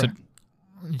of the and 4. zebra.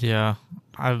 Yeah,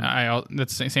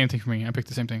 That's the same thing for me. I picked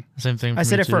the same thing. same thing. I for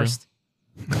said me it too. first.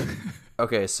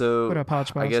 Okay, so What up,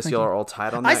 Hodgepodge? I guess Thank y'all you. are all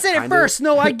tied on that. I said it kinda. first.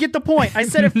 No, I get the point. I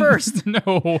said it first. No.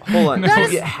 Hold on, That you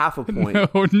is- get half a point. No.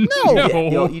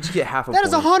 Y'all each get half a That point.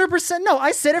 is 100%. No,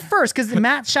 I said it first because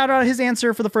Matt shouted out his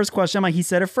answer for the first question. I'm like, he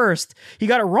said it first. He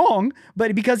got it wrong,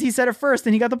 but because he said it first,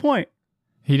 then he got the point.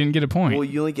 He didn't get a point. Well,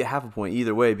 you only get half a point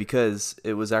either way because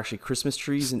it was actually Christmas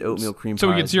trees and oatmeal cream So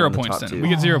pies. we get 0 were on the points top then. 2. We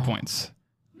get 0 points.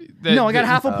 No, I got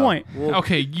half a point. Well,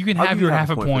 Okay, you can I'll have give you your half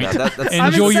a for point. that. That's- I'm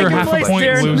in Enjoy your second half place, a point,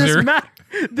 Darren. loser.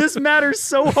 This matters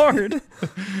so hard.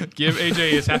 Give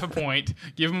AJ his half a point.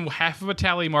 Give him half of a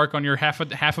tally mark on your half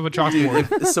of a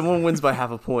chalkboard. if someone wins by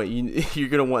half a point, you're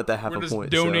gonna want that half We're a just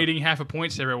point. so- donating half a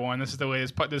points to everyone. This is the way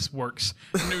this works.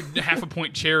 New half a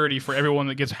point charity for everyone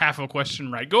that gets half of a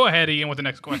question right. Go ahead, Ian, with the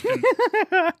next question.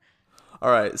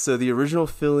 All right. So the original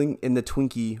filling in the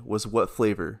Twinkie was what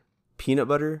flavor? Peanut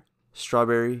butter,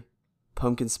 strawberry,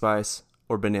 pumpkin spice,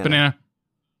 or banana? Banana.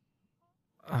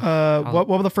 What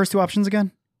were the first 2 options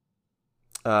again?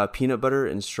 Peanut butter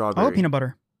and strawberry. I love peanut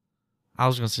butter. I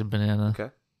was gonna say banana. Okay.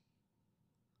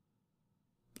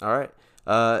 All right.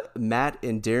 Matt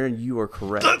and Darren, you are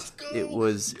correct. It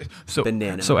was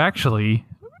banana. So actually,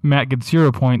 Matt gets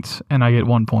 0 points and I get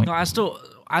 1 point. No,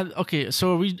 okay.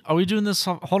 So are we doing this?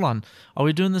 Hold on. Are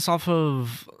we doing this off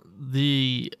of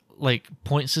the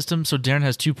point system? So Darren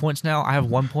has 2 points now. I have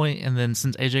 1 point, and then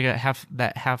since AJ got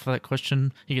half of that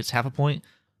question, he gets half a point.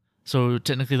 So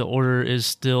technically, the order is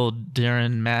still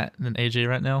Darren, Matt, and then AJ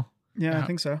right now. Yeah, I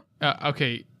think so.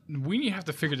 Okay, we have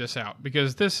to figure this out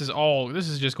because this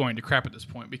is just going to crap at this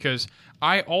point because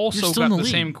I also You're still got in the the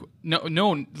same.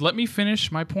 No, let me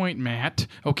finish my point, Matt.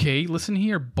 Okay, listen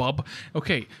here, bub.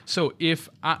 Okay, so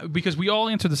because we all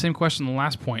answered the same question in the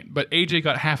last point, but AJ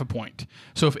got half a point.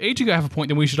 So if AJ got half a point,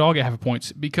 then we should all get half a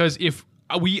point because if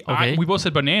we both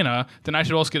said banana, then I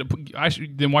should also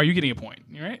get then why are you getting a point?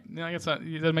 All right? I guess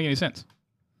it doesn't make any sense.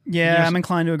 Yeah, I'm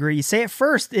inclined to agree. You say it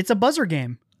first. It's a buzzer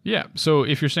game. Yeah, so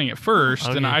if you're saying it first,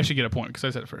 then Okay. I should get a point because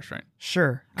I said it first, right?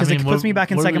 Sure, because it puts me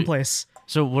back in second place.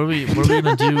 So what are we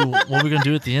gonna do? What are we gonna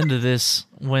do at the end of this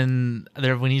when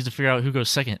we need to figure out who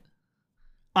goes second?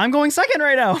 I'm going second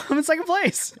right now. I'm in second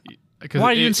place Because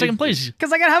Why are you in second place?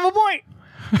 because I got half a point.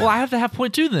 Well, I have to have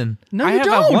 0.2 then. No, I you have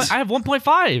don't. I have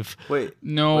 1.5. Wait.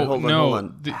 No, Wait, hold on, no. hold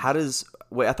on. How does?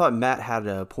 Wait, I thought Matt had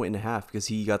a point and a half because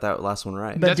he got that last one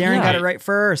right. But That's Darren got right. it right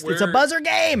first. It's a We're- buzzer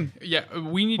game. Yeah,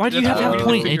 we need. Why do you that's have what to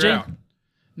we have need a to point, figure AJ? out.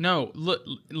 No, look.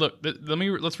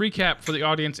 Let's recap for the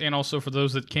audience and also for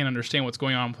those that can't understand what's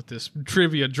going on with this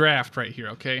trivia draft right here.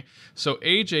 Okay, so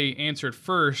AJ answered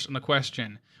first on the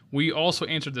question. We also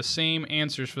answered the same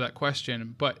answers for that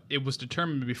question, but it was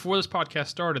determined before this podcast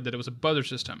started that it was a buzzer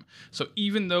system. So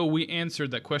even though we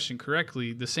answered that question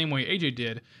correctly, the same way AJ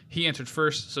did, he answered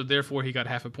first, so therefore he got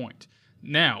half a point.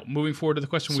 Now, moving forward to the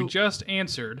question we just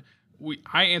answered,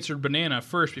 I answered banana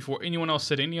first before anyone else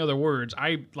said any other words.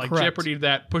 I Correct. Jeopardied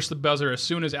that, pushed the buzzer as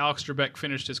soon as Alex Trebek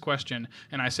finished his question,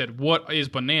 and I said, "What is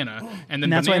banana?" And then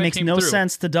And that's why it banana makes came no through.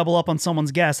 sense to double up on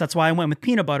someone's guess. That's why I went with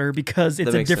peanut butter because it's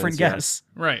That a makes different sense, yeah. guess.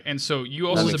 Right, and so you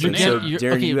also That said makes banana. sense. So You're-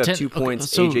 Darren, okay, you have 2 okay, points.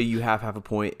 so- AJ, you have half a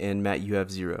point, and Matt, you have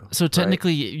 0. So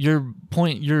technically,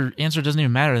 your answer doesn't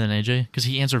even matter then, AJ, because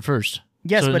he answered first.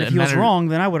 Yes, So but it if he was mattered- wrong,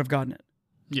 then I would have gotten it.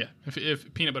 Yeah,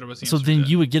 if peanut butter was the So answer. then to that.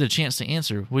 you would get a chance to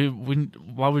answer. Why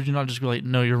would you not just be like,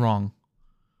 no, you're wrong?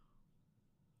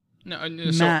 No,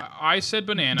 so Matt, I said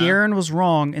banana. Darren was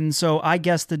wrong, and so I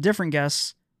guessed a different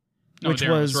guess, No, which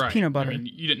Darren was right. peanut butter. I mean,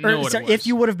 you didn't know what sorry, it was. if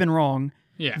you would have been wrong,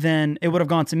 yeah. then it would have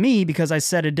gone to me because I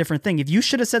said a different thing. If you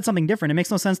should have said something different, it makes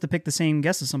no sense to pick the same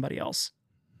guess as somebody else.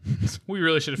 We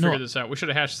really should have No. figured this out. We should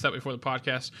have hashed this out before the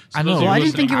podcast. So I know. those of Well, you I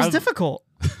didn't think it was listening- difficult.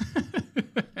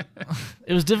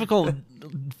 It was difficult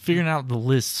figuring out the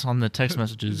lists on the text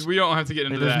messages. We don't have to get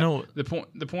into There's that. no-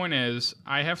 The point is,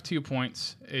 I have 2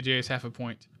 points. AJ has half a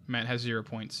point. Matt has 0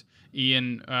 points.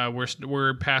 Ian,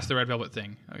 we're past the red velvet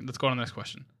thing. Let's go on to the next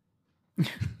question.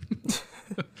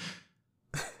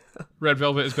 Red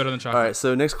velvet is better than chocolate. All right,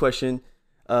 so next question.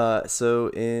 So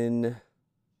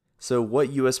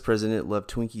what U.S. president loved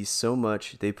Twinkies so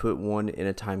much they put one in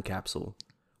a time capsule?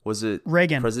 Was it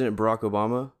Reagan. President Barack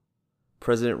Obama,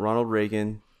 President Ronald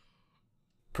Reagan,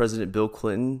 President Bill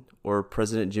Clinton, or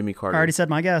President Jimmy I Carter? already said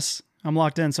my guess. I'm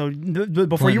locked in. So before you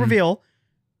Clinton. reveal,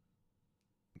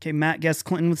 okay, Matt guessed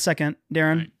Clinton with second.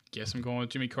 Darren, I guess I'm going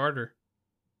with Jimmy Carter.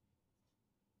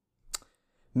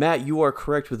 Matt, you are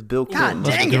correct with Bill Clinton.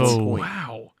 dang That's it. a point.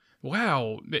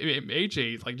 Wow.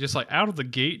 AJ, just out of the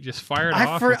gate, just fired I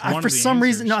off. for with one of for the some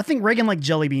reason, no, I answers. think Reagan liked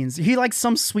jelly beans. He liked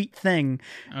some sweet thing,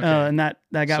 Okay. and that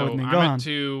got so with me. I'm Go at on.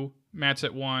 2, Matt's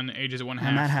at 1, AJ's at 1 I'm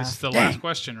at half. This half. is the Dang. last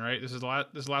question, right? This is the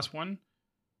last one?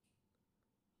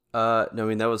 No, I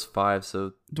mean that was 5. So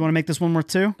Do you want to make this one worth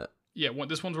 2? Yeah,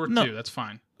 this one's worth No. 2. That's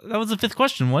fine. That was the 5th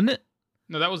question, wasn't it?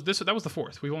 No, that was the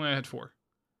 4th. We've only had 4.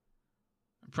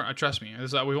 Trust me.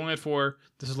 We've only had 4.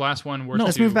 This is the last one. Worth No,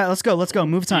 Let's 2. move back. Let's go. Let's go.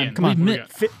 Move time. Ian, Come on. what do we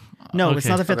We've got? No, it's Okay.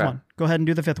 not the 5th Okay. one. Go ahead and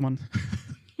do the 5th one.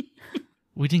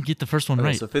 We didn't get the first one okay,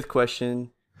 right. so 5th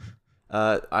question.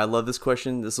 I love this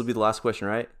question. This will be the last question,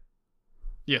 right?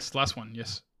 Yes, last one.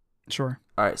 Yes. Sure.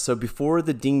 All right. So before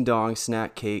the Ding Dong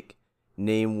snack cake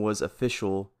name was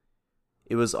official,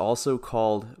 it was also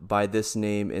called by this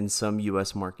name in some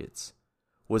U.S. markets.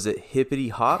 Was it Hippity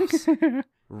Hops,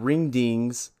 Ring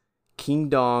Dings, King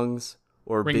Dongs,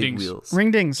 or Ring Big Dings. Wheels?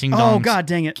 Ring dings. King Oh dongs. God,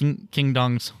 dang it. King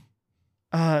Dongs.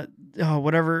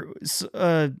 Whatever.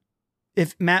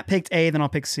 If Matt picked A, then I'll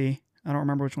pick C. I don't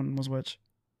remember which one was which.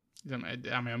 I mean,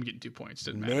 I'm getting 2 points.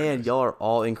 Doesn't matter. Man, y'all are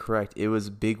all incorrect. It was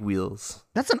Big Wheels.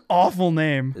 That's an awful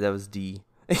name. That was D.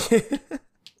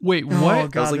 Wait, Oh what? That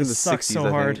was God, like in the this sucks 60s, so I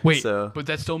think. hard. Wait, So, but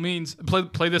that still means play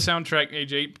the soundtrack,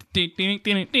 AJ.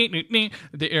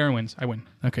 The Aaron wins. I win.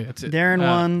 Okay, that's it. Darren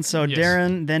won. So yes.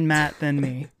 Darren, then Matt, then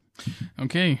me.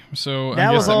 Okay, so That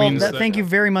I guess was that all. means Thank you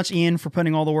very much, Ian, for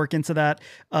putting all the work into that.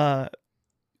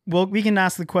 Well, we can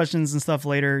ask the questions and stuff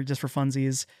later, just for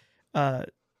funsies.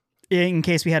 In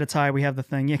case we had a tie, we have the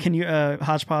thing. Yeah, can you,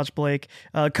 Hodgepodge Blake,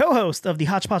 co-host of the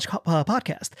Hodgepodge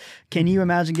podcast? Can you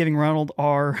imagine giving Ronald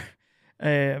R.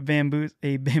 a beam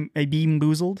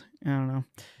boozled? I don't know.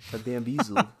 a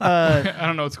bamboozle. I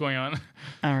don't know what's going on.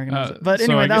 I don't recognize it. But so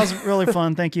anyway, I that guess- was really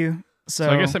fun. Thank you. So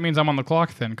I guess that means I'm on the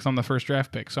clock then, because I'm the first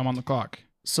draft pick. So I'm on the clock.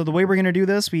 So the way we're going to do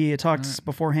this, we talked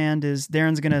beforehand, is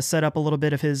Darren's going to set up a little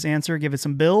bit of his answer, give it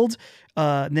some build.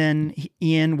 Then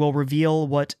Ian will reveal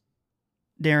what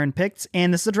Darren picked.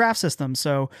 And this is a draft system.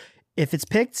 So if it's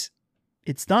picked,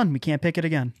 it's done. We can't pick it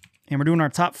again. And we're doing our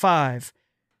top 5.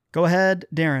 Go ahead,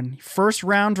 Darren. First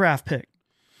round draft pick.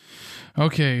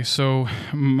 Okay, so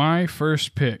my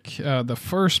first pick, the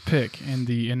first pick in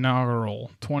the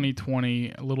inaugural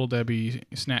 2020 Little Debbie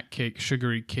Snack Cake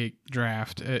Sugary Cake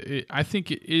Draft, I think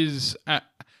it is.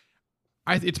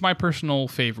 It's my personal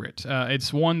favorite.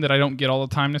 It's one that I don't get all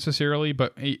the time necessarily,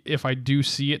 but if I do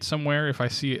see it somewhere, if I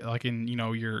see it like in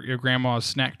your grandma's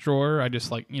snack drawer, I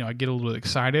just I get a little bit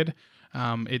excited.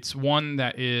 It's one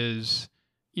that is.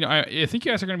 I think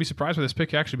you guys are going to be surprised with this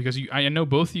pick actually, because I know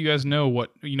both of you guys know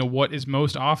what is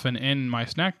most often in my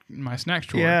snack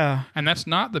drawer. Yeah. And that's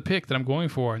not the pick that I'm going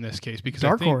for in this case, because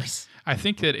Dark horse. I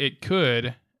think that it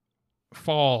could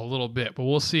fall a little bit, but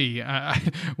we'll see.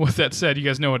 With that said, you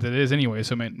guys know what it is anyway,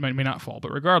 so it may not fall.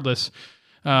 But regardless,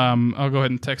 I'll go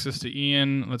ahead and text this to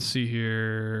Ian. Let's see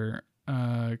here.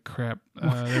 Crap.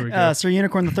 There we go. Sir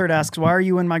Unicorn the Third asks, why are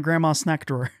you in my grandma's snack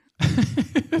drawer?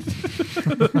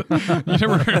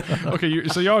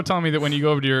 So y'all are telling me that when you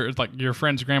go over to your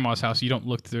friend's grandma's house, you don't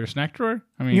look through their snack drawer?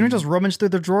 I mean, You don't just rummage through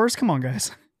the drawers? Come on,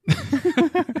 guys.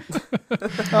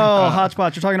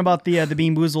 Hodgepodge, you're talking about the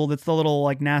Bean Boozled. It's the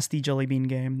little nasty jelly bean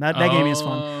game. That game is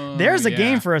fun. There's a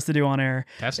game for us to do on air.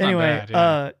 That's anyway, not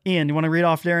bad. Yeah. Ian, you want to read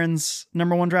off Darren's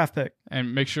number 1 draft pick?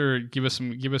 And make sure give us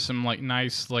some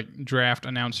nice draft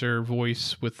announcer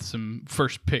voice with some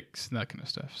first picks and that kind of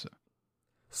stuff. So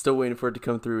Still waiting for it to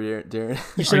come through, Darren.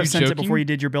 You should have you sent it joking? before you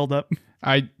did your build up.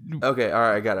 I Okay, all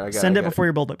right, I got it. Send it before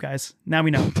your build up, guys. Now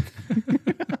we know.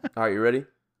 All right, you ready?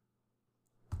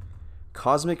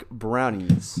 Cosmic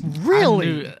Brownies.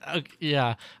 Really?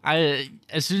 Yeah.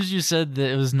 As soon as you said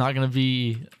that it was not going to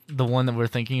be the one that we're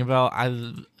thinking about, I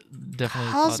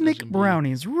definitely thought Cosmic this would be-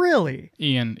 brownies. Really?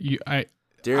 Ian,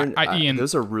 Darren, Ian,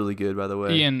 those are really good, by the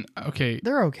way. Ian, okay.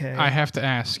 They're okay. I have to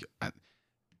ask.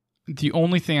 The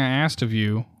only thing I asked of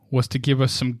you was to give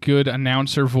us some good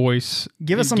announcer voice.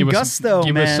 Give us some gusto,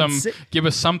 give man. Give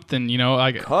us something,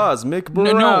 like Cosmic no.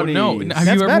 brownies. Have That's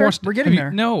you ever better. watched? We're getting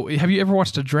there. No, have you ever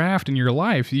watched a draft in your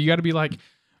life? You got to be like,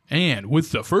 and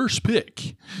with the first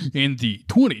pick in the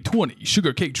 2020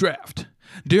 Sugar Cake Draft,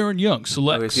 Darren Young Okay,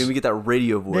 selects. so we get that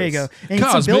radio voice. There you go. And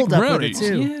some Cosmic build up with it brownies.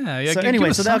 too. Yeah. So give anyway,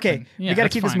 us so that, okay, something. we Yeah, got to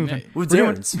that's keep this fine. moving. With We're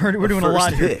doing, Darren's we're doing a lot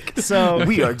first here. pick. So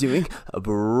We are doing a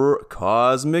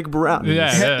Cosmic brownies.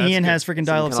 Yeah, that's Ian good. has freaking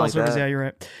dial-up cell Something like service. that. Yeah, you're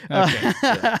right.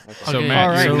 Okay. So Okay, Matt, all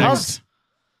right. you're so- next.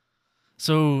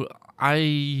 So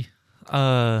I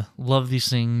love these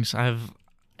things. I've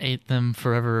ate them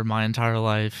forever my entire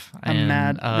life. I'm and,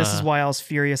 mad. This is why I was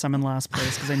furious. I'm in last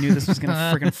place because I knew this was gonna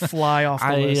freaking fly off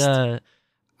the list.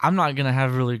 I'm not gonna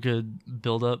have really good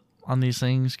build up on these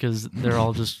things because they're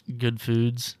all just good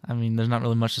foods. I mean, there's not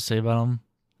really much to say about them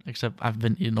except I've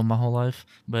been eating them my whole life.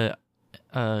 But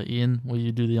Ian, will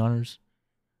you do the honors?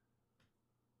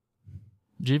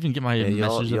 Did you even get my Yeah,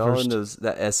 message at y'all first? in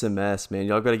that SMS, man.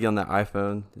 Y'all got to get on that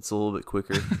iPhone. It's a little bit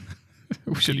quicker.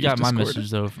 We should You use got my Discord.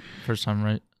 message though first time,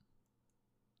 right?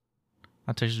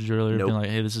 I texted you earlier, Nope. being like,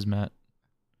 "Hey, this is Matt."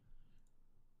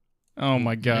 Oh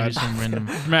my Maybe God, some random.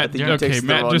 Matt. I think you Okay, texted the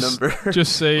Matt. wrong Just number.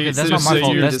 just say. Okay, that's Just not my say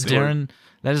fault. your That's Discord. Darren.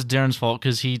 That is Darren's fault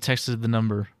because he texted the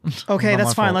number. Okay, Not that's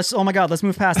my fine. fault. Let's. Oh my God, let's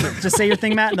move past it. Just say your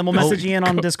thing, Matt, and then we'll message Ian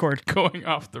on Discord. going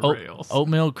off the Oh, rails.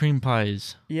 oatmeal cream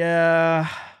pies. Yeah,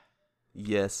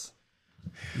 Yes.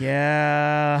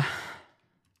 yeah.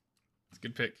 It's a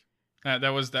good pick. That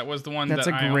was the one That's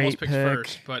that a I almost great picked pick.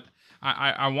 first, but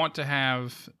I want to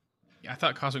have. I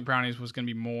thought Cosmic Brownies was going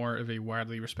to be more of a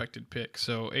widely respected pick.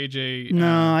 So AJ,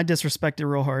 No, I disrespect it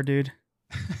real hard, dude.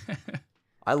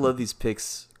 I love these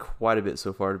picks quite a bit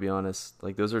so far, to be honest.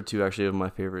 Like, those are two actually of my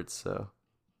favorites, so.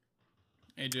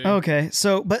 AJ. Okay,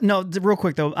 so but no, real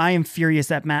quick though, I am furious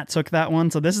that Matt took that one.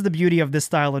 So this is the beauty of this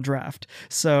style of draft.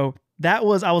 So I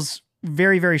was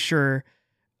very, very sure.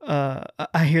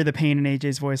 I hear the pain in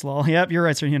AJ's voice. Lol. Yep, you're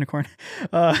right, Sir Unicorn.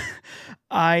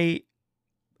 I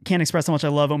can't express how much I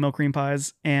love oatmeal cream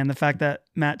pies, and the fact that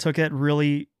Matt took it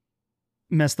really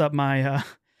messed up my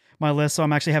my list. So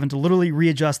I'm actually having to literally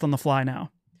readjust on the fly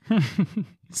now.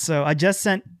 So I just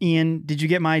sent Ian. Did you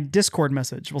get my Discord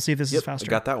message? We'll see if this is Yep, faster. I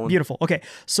got that one. Beautiful. Okay,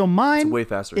 so It's mine way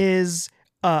faster. is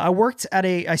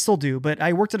I still do, but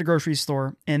I worked at a grocery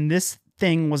store, and this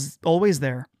thing was always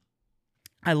there.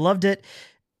 I loved it.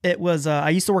 It was I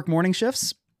used to work morning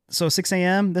shifts, so 6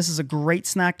 a.m. This is a great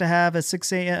snack to have at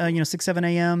 6 a.m. 7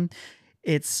 a.m.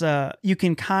 It's you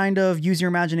can kind of use your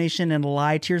imagination and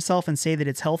lie to yourself and say that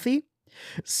it's healthy.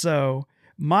 So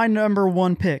my number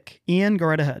one pick, Ian, go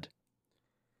right ahead.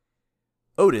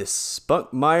 Otis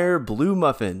Spunkmeyer Blue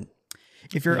Muffin.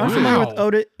 If you're Wow.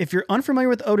 unfamiliar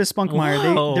with Otis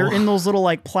Spunkmeyer, Whoa. they're in those little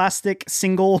like plastic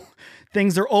single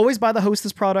things. They're always by the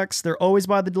Hostess products. They're always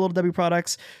by the Little Debbie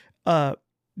products.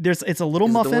 It's a little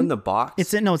Is it muffin. the one in the box?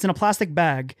 It's in a plastic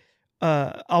bag.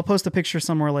 I'll post a picture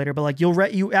somewhere later, but like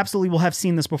you absolutely will have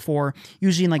seen this before.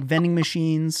 Usually in like vending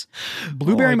machines,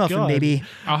 blueberry Oh my muffin, God. baby.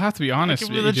 I'll have to be honest.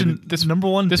 can't believe that's your This number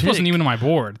one This wasn't pick. even on my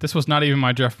board. This was not even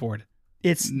my draft board.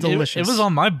 It's It- delicious. It was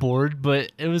on my board,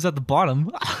 but it was at the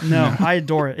bottom. No, I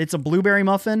adore it. It's a blueberry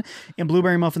muffin, and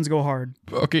blueberry muffins go hard.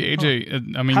 Okay, AJ.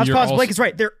 I mean, you're Hodgepodge also, Blake is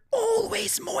right. They're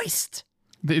always moist.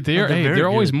 They are. They're Hey, very they're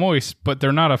always good. moist, but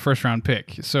they're not a first round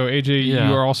pick. So AJ, Yeah.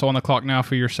 you are also on the clock now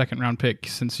for your second round pick,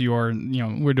 since you are.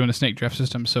 We're doing a snake draft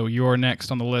system, so you're next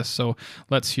on the list. So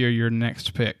let's hear your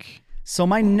next pick. So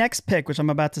my next pick, which I'm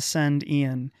about to send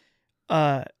Ian,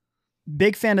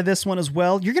 big fan of this one as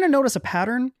well. You're going to notice a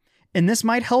pattern, and this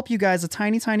might help you guys a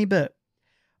tiny, tiny bit.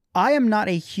 I am not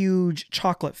a huge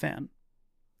chocolate fan.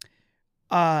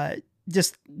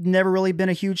 Just never really been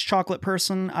a huge chocolate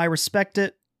person. I respect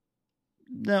it.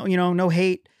 No, no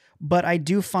hate, but I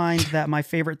do find that my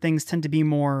favorite things tend to be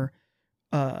more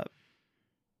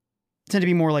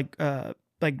like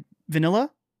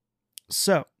vanilla.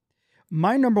 So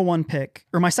my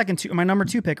number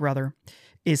two pick rather,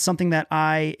 is something that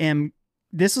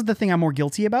this is the thing I'm more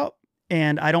guilty about,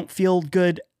 and I don't feel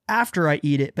good after I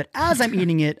eat it, but as I'm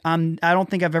eating it, I don't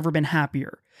think I've ever been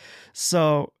happier.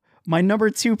 So my number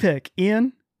two pick,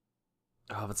 Ian,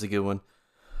 Oh, that's a good one.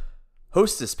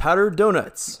 Hostess Powdered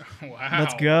Donuts. Wow.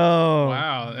 let's go.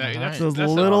 Wow. Nice. Those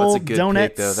that's little That's a good donuts.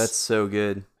 pick, though. That's so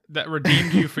good. that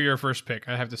redeemed you for your first pick.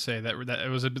 I have to say that it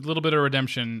was a little bit of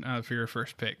redemption for your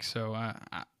first pick. So I'm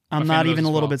a fan not of those even a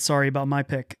as little well. bit sorry about my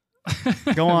pick.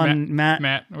 Go on, Matt.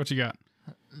 Matt, what you got?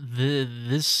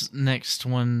 This next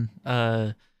one,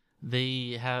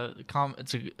 they have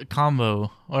it's a combo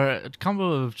or a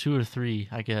combo of 2 or 3,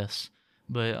 I guess.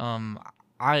 But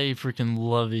I freaking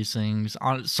love these things.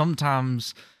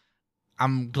 Sometimes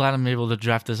I'm glad I'm able to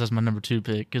draft this as my number 2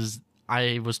 pick because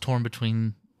I was torn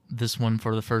between this one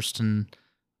for the first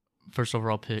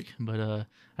overall pick, but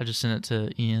I just sent it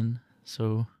to Ian.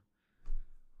 So,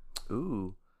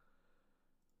 Ooh.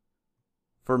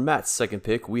 For Matt's second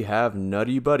pick, we have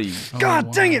Nutty Buddy.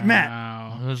 God dang it, Matt.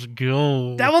 Wow. let's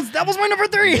go. That was my number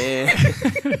 3.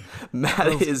 Man,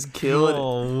 Matt is killing.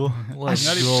 Go. Let's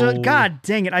Nutty- go. God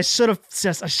dang it! I should have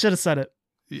said it.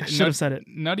 I should have said it.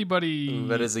 Nutty Buddy.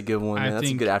 That is a good one, I man. That's a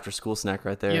think- good after-school snack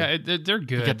right there. Yeah, they're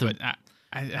good, got the- but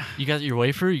I You got your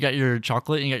wafer, you got your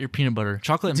chocolate, and you got your peanut butter.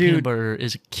 Chocolate and Dude. peanut butter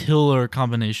is a killer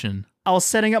combination. I was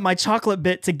setting up my chocolate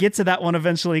bit to get to that one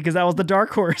eventually because that was the dark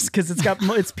horse because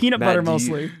it's peanut Matt, butter do you-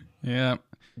 mostly. yeah.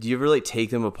 Do you ever like take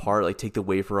them apart, like take the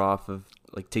wafer off of,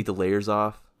 like take the layers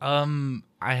off?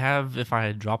 I have if I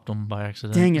had dropped them by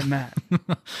accident. Dang it, Matt.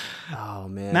 Oh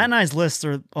man. Matt and I's lists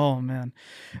are. Oh man.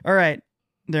 All right,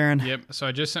 Darren. Yep. So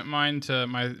I just sent mine to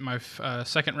my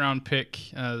second round pick.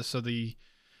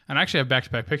 And I actually have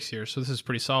back-to-back picks here, so this is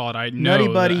pretty solid. I know Nutty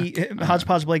Buddy,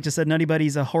 Hodgepodge Blake just said Nutty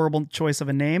Buddy's a horrible choice of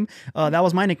a name. That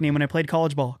was my nickname when I played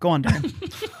college ball. Go on, Darren.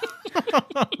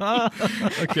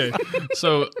 Okay,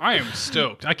 so I am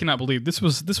stoked. I cannot believe this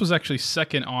was actually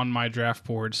second on my draft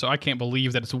board. So I can't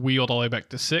believe that it's wheeled all the way back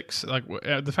to 6. Like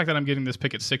the fact that I'm getting this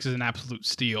pick at 6 is an absolute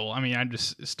steal. I mean, I'm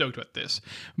just stoked with this.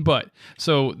 But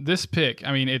so this pick,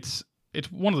 I mean, it's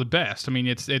one of the best. I mean,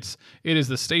 it is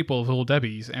the staple of Little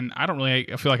Debbie's, and I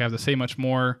feel like I have to say much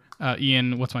more.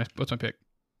 Ian, what's my pick?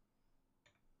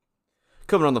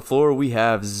 Coming on the floor, we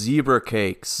have zebra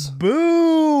cakes.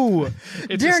 Boo!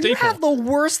 It's a Darren, you staple. have the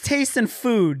worst taste in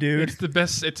food, dude. It's the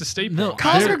best. It's a staple. No,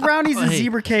 Cosmic Hey, brownies and hey,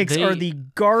 zebra cakes they- are the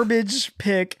garbage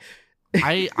pick.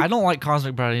 I don't like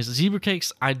cosmic brownies. Zebra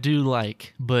cakes I do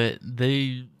like, but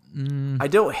they. I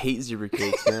don't hate zebra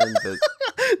cakes, man, but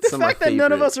The some of my fact that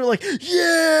none of favorite. us are like,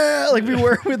 yeah, like we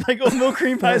were with like oatmeal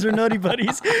cream pies or Nutty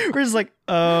Buddies. We're just like,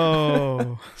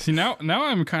 oh. See, now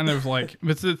I'm kind of like,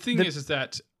 but the thing is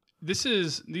that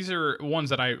these are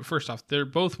ones that first off, they're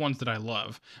both ones that I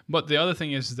love. But the other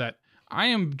thing is that I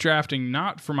am drafting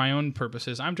not for my own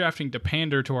purposes. I'm drafting to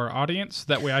pander to our audience.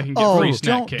 That way I can get Oh, free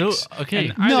snack don't- cakes. okay.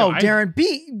 And No, I- Darren,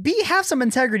 have some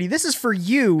integrity. This is for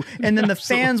you, and then the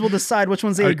fans will decide which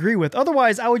ones they agree with.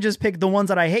 Otherwise, I would just pick the ones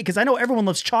that I hate because I know everyone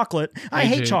loves chocolate. I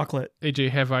hate AJ, chocolate. AJ,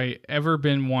 have I ever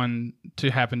been one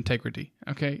to have integrity?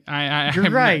 Okay, I You're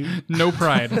have right. No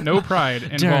pride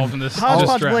involved in this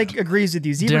Hodgepodge draft. Blake agrees with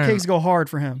you. Zebra Darren. cakes go hard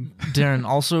for him. Darren,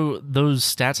 also those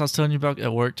stats I was telling you about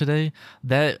at work today,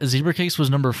 that zebra cakes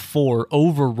was number 4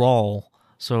 overall.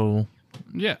 So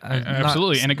Yeah, I'm not-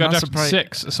 absolutely, and it got not drafted surprised-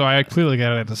 6, so I clearly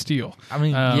got it at the steal. I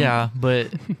mean, yeah,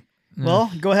 but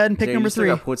Well, go ahead and pick Darren, number you still 3.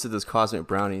 got points to those cosmic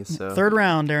brownies. So Third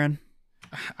round, Darren.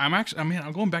 I'm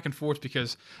going back and forth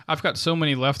because I've got so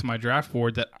many left on my draft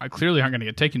board that I clearly aren't going to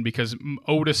get taken because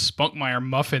Otis Spunkmeyer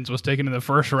Muffins was taken in the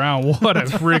first round. What a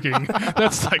freaking!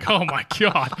 That's like, oh my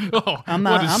god! Oh, I'm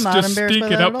not just embarrassed by stinking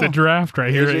that up at the all. draft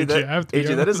right here. AJ, I have to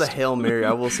be that is a honest. Hail Mary.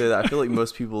 I will say that. I feel like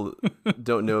most people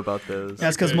don't know about those.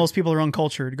 That's because Okay. most people are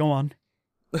uncultured. Go on.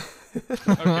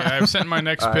 Okay, I've sent my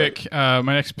next All right. pick. My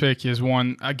next pick is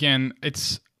one again.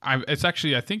 It's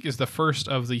actually I think is the first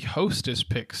of the hostess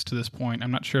picks to this point.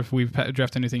 I'm not sure if we've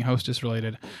drafted anything hostess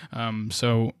related. Yeah,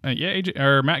 AJ,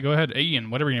 or Matt, go ahead. Ian,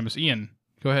 whatever your name is, Ian,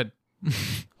 go ahead.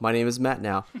 My name is Matt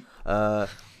now.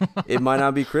 It might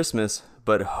not be Christmas,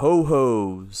 but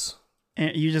ho-hos.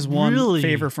 And you just won Really?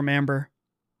 favor from Amber.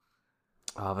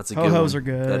 Oh, that's a good one. Ho-hos are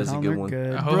good. That is a Oh, good they're one.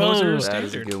 good. Ho-hos are Bro, that is a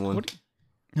standard. good one.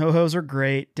 Ho-hos are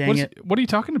great. Dang it. What are you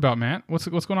talking about, Matt? What's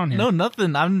going on here? no,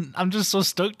 nothing. I'm just so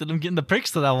stoked that I'm getting the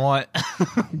picks that I want.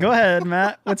 Go ahead,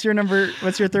 Matt. What's your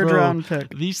third Bro, round pick?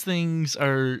 These things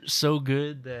are so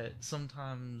good that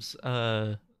sometimes,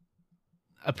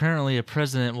 apparently, a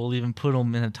president will even put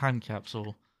them in a time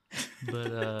capsule.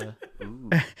 But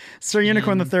Sir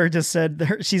Unicorn the Ian. Third just said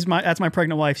that's my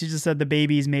pregnant wife. She just said the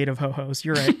baby's made of ho-hos.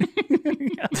 You're right.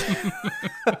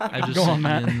 I just Go on, sent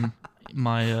Matt. in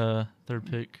my third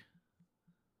pick.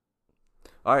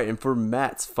 All right, and for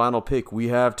Matt's final pick, we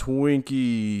have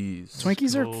Twinkies.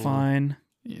 Twinkies are go. fine.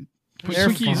 They're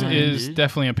Twinkies fine, is dude.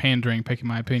 definitely a pandering pick in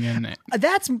my opinion.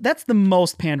 That's the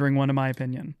most pandering one in my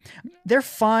opinion. They're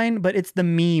fine, but it's the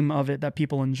meme of it that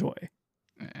people enjoy.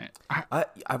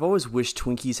 I've always wished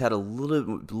Twinkies had a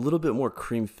little bit more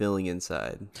cream filling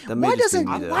inside. That may Why just be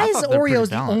doesn't me, though. why is thought they're pretty Oreos the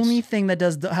balanced. only thing that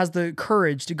has the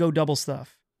courage to go double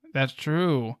stuff? That's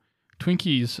true.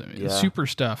 Twinkies, Yeah. super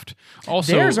stuffed.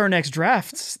 Also, There's our next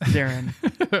drafts,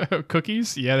 Darren.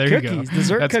 cookies. Yeah, there you go. Cookies,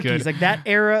 dessert That's cookies, good. like that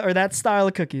era or that style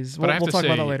of cookies. But I We'll have to talk say,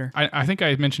 about that later. I think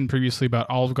I mentioned previously about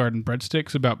Olive Garden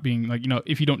breadsticks, about being like,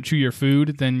 if you don't chew your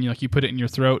food, then you put it in your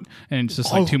throat and it's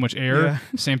just like Oh, too much air. yeah.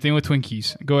 Same thing with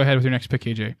Twinkies. Go ahead with your next pick,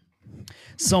 AJ.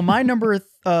 So my number,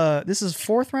 this is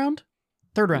third round.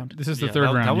 This is the Yeah, third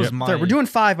round. That was Yep. my. Third. We're doing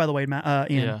 5, by the way,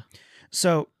 Matt, Ian. Yeah.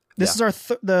 So this Yeah. is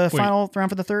our the Wait. final round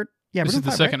for the third. Yeah, This we're is doing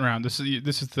the 5, second right? round.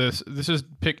 This is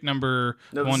pick number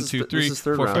No, this 1, is 2, th- 3, this is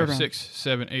third 4, round. 5, Third 6,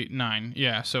 7, 8, 9.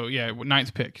 Yeah. So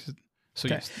ninth pick. So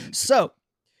Okay. yes. So,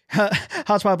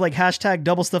 Hotspot Blake, hashtag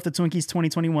double stuff the Twinkies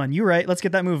 2021. You right. Let's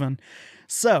get that moving.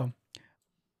 So,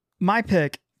 my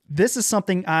pick, this is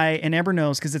something and Amber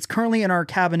knows because it's currently in our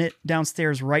cabinet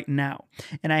downstairs right now.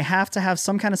 And I have to have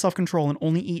some kind of self-control and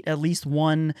only eat at least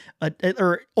one,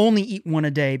 or only eat one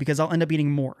a day because I'll end up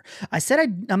eating more. I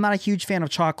said I'm not a huge fan of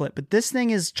chocolate, but this thing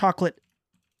is chocolate,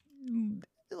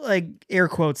 like air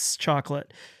quotes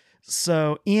chocolate.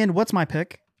 So, Ian, what's my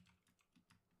pick?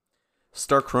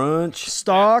 Star Crunch.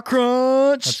 Star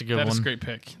Crunch. That's a good That one. is a great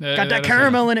pick. Got that is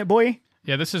caramel in it, boy.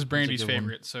 Yeah, this is Brandy's good one.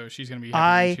 favorite, so she's gonna be happy when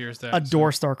I she hears that.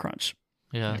 adore Star Crunch.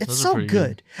 Yeah, It's those are so pretty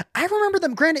good. I remember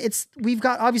them. Granted, we've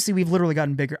literally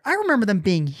gotten bigger. I remember them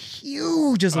being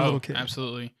huge as a little kid,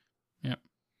 Absolutely. Yeah.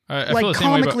 I feel like the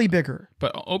same way, comically bigger.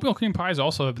 but oatmeal cream pies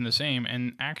also have been the same,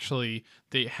 and actually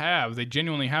they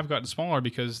genuinely have gotten smaller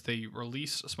because they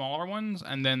release smaller ones,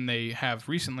 and then they have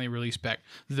recently released back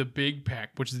the big pack,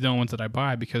 which is the only ones that I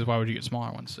buy because why would you get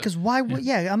smaller ones? So, Because why?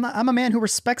 Yeah, I'm a man who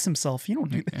respects himself. You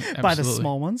don't do yeah, buy the absolutely.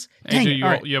 small ones. Dang AJ, it. All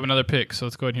right. you have another pick, so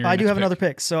let's go ahead and hear your I do next have pick. another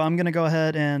pick, so I'm gonna go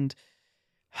ahead and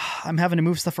I'm having to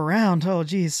move stuff around. Oh,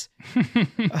 geez.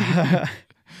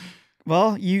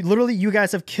 Well, you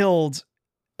guys have killed.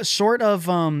 Short of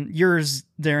yours,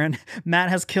 Darren, Matt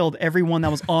has killed everyone that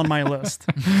was on my list.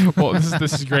 Well,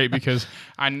 this is great because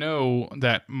I know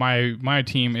that my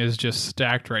team is just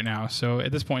stacked right now. So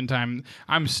at this point in time,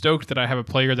 I'm stoked that I have a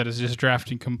player that is just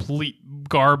drafting complete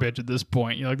garbage at this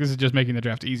point. This is just making the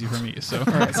draft easy for me. So All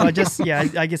right, so I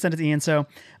get sent it to Ian. So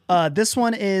this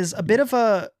one is a bit of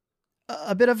a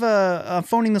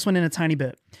phoning this one in a tiny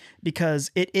bit because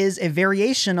it is a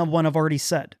variation of one I've already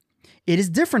said. It is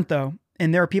different though.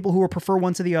 And there are people who will prefer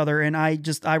one to the other, and I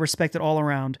respect it all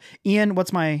around. Ian,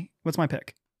 what's my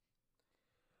pick?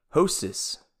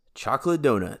 Hostess. Chocolate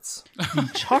donuts.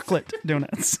 Chocolate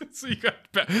donuts. so you got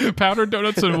powdered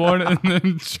donuts in one, and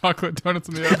then chocolate donuts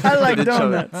in the other. I like The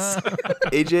donuts.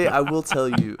 AJ, I will tell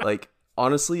you,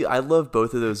 honestly, I love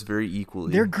both of those very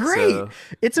equally. They're great. So,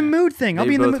 It's a mood thing. I'll they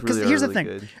be in the both mood because really here's are the really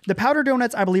thing: good. the powdered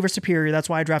donuts I believe are superior. That's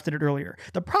why I drafted it earlier.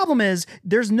 The problem is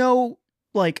there's no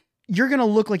you're gonna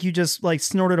look like you just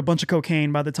snorted a bunch of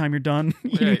cocaine by the time you're done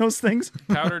eating Right. those things.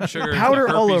 Powdered sugar, Powder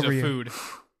the all herpes over of you. food.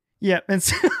 Yeah, and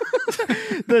so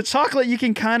the chocolate you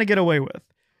can kind of get away with,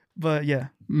 but yeah.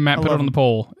 Matt I put it love on the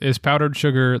poll. Is powdered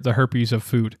sugar the herpes of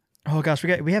food? Oh gosh,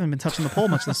 we haven't been touching the poll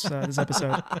much this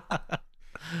episode.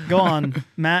 Go on,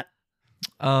 Matt.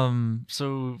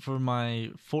 So for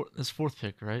my fourth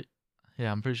pick, right?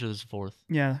 Yeah, I'm pretty sure this is fourth.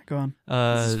 Yeah, go on.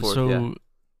 This is fourth, So yeah.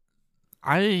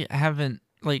 I haven't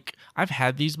I've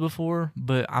had these before,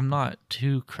 but I'm not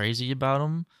too crazy about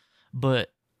them. But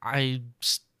I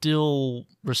still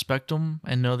respect them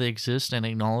and know they exist and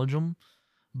acknowledge them.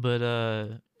 But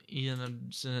Ian,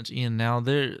 I'm sending it to Ian now.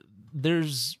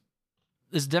 There's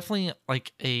definitely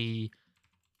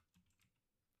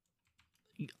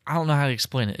I don't know how to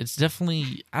explain it. It's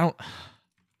definitely I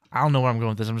don't know where I'm going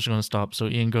with this. I'm just going to stop. So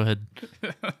Ian, go ahead.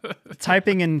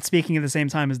 Typing and speaking at the same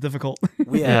time is difficult.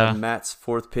 We Yeah. have Matt's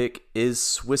fourth pick is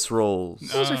Swiss rolls.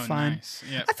 Those are fine. Nice.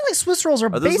 Yeah. I feel like Swiss rolls are Are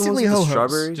those the ones basically with the ho-hos.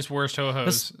 strawberry? Just worst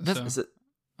ho-hos. That's- so Is it?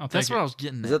 I'll take That's it. what I was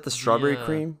getting at. Is that the strawberry The,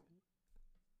 cream?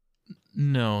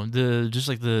 No, just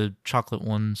the chocolate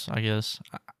ones, I guess.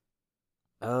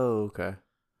 Oh, okay.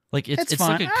 It's It's it's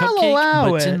like a fine. I'll cupcake, allow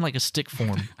but it's it. in a stick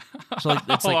form. So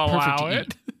it's I'll perfect allow to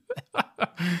it.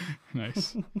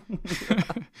 Nice.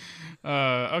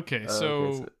 Okay, so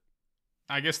Okay,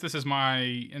 I guess this is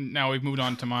and now we've moved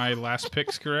on to my last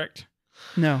picks, correct?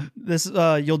 No, this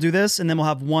you'll do this, and then we'll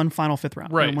have one final fifth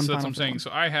round. Right, One so that's what final I'm fifth saying. round.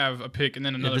 So I have a pick and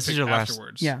then another this is pick your last-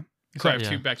 afterwards. Yeah, So I have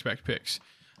correct. two back-to-back picks.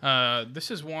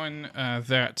 This is one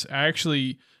that I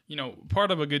actually,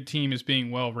 part of a good team is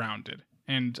being well-rounded.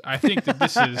 And I think that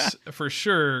this is for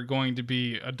sure going to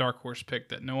be a dark horse pick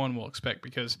that no one will expect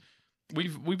because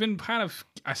we've been kind of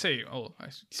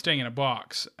staying in a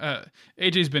box.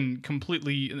 AJ's been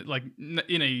completely like in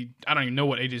a I don't even know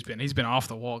what AJ's been. He's been off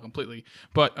the wall completely.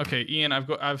 But okay, Ian, I've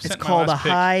It's sent my called a last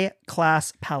pick. high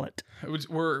class palette.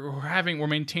 We're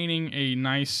maintaining a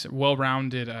nice,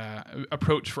 well-rounded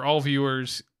approach for all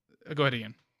viewers. Go ahead,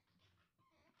 Ian.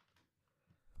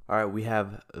 All right, we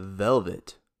have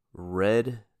velvet,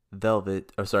 red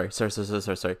velvet. Oh, sorry.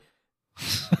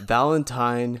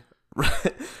 Valentine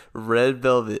red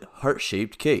velvet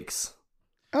heart-shaped cakes.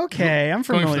 Okay, I'm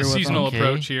Going familiar for the with seasonal them. Okay.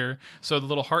 approach here. So the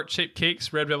little heart-shaped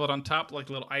cakes, red velvet on top, like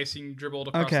little icing dribbled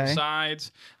across the Okay.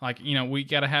 sides. Like, we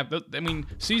gotta have.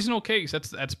 Seasonal cakes.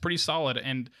 That's pretty solid.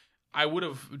 And I would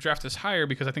have drafted this higher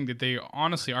because I think that they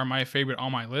honestly are my favorite on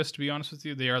my list. To be honest with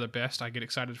you, they are the best. I get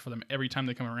excited for them every time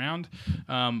they come around.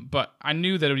 But I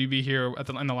knew that it would be here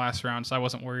in the last round, so I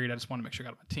wasn't worried. I just wanted to make sure I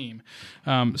got my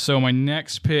team. So my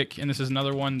next pick, and this is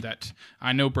another one that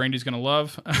I know Brandy's gonna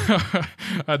love.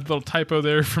 A little typo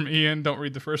there from Ian. Don't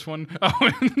read the first one.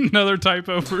 Oh, another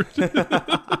typo.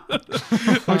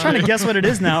 I'm trying to guess what it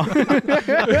is now.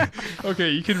 Okay,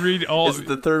 you can read all. Is it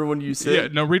the third one you said? Yeah,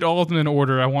 no, read all of them in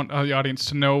order. I want the audience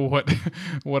to know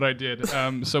what I did.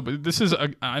 But this is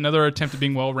another attempt at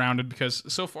being well-rounded because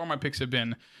so far my picks have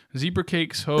been zebra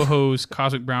cakes, ho-hos,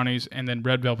 cosmic brownies, and then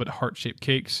red velvet heart-shaped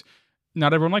cakes.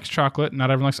 Not everyone likes chocolate. Not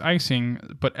everyone likes icing,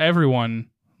 but everyone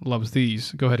loves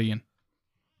these. Go ahead, Ian.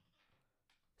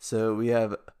 So we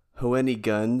have Hoeni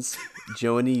Guns,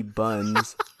 Joanie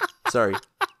Buns. Sorry,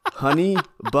 Honey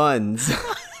Buns.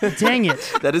 Dang it.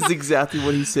 That is exactly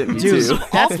what he sent me Dude, to.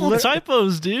 that's Awful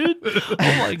typos, dude. Oh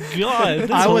my god,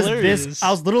 that's I was hilarious.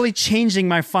 I was literally changing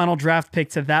my final draft pick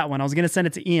to that one. I was gonna send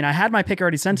it to Ian. I had my pick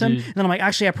already sent him, Dude. and then I'm like,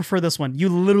 actually, I prefer this one. You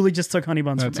literally just took honey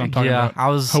buns That's from what I'm me. talking Yeah, about. I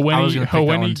was gonna pick that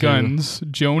one Hoeni too. Guns,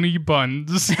 Joni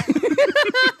Buns.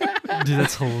 Dude,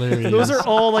 that's hilarious. Those are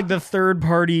all like the third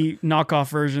party knockoff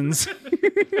versions.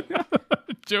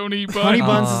 Joni Buns. Honey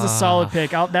buns is a Ah. solid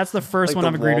pick. That's the first Like one the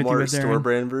I've agreed with you Walmart with, store Darren.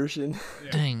 brand version.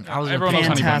 Dang, I was Everyone gonna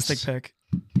knows pick Honey Fantastic Buns. pick.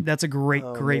 That's a great,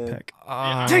 Oh, great man. pick.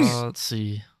 Dang it. Let's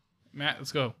see. Matt,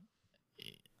 let's go.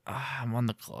 I'm on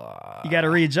the clock. You got to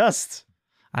readjust.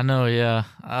 I know, yeah.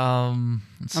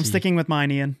 Let's I'm see. sticking with mine,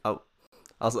 Ian. I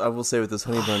will say with those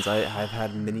honey buns, I've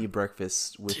had many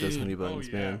breakfasts with those honey buns,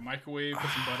 Oh yeah, man. microwave, put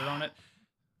some butter on it.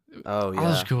 Oh I'll yeah.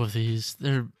 just go with these.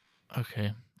 They're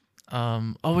okay.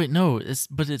 Oh wait, no. It's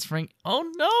Frank. Oh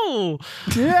no.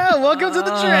 Yeah, welcome to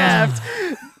the draft.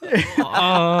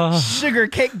 Uh, Sugar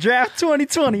Cake Draft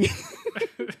 2020.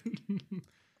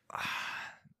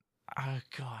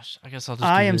 gosh. I guess I'll just.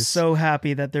 I do am this. so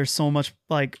happy that there's so much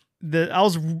like I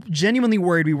was genuinely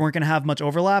worried we weren't going to have much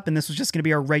overlap, and this was just going to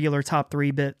be our regular top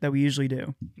 3 bit that we usually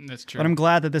do. That's true. But I'm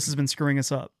glad that this has been screwing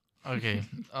us up. Okay.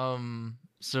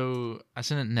 So I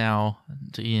sent it now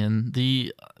to Ian.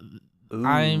 Ooh,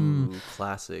 I'm-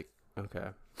 classic. Okay.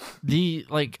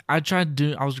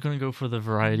 I was gonna go for the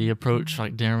variety approach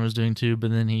like Darren was doing too, but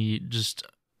then he just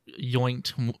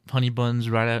yoinked honey buns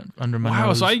right out under my Wow,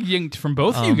 nose. so I yanked from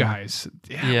both of you Um, guys.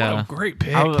 Yeah, yeah. what a great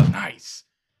pick. Nice.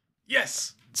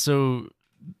 Yes. So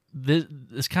this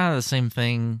it's kind of the same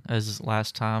thing as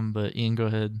last time, but Ian, go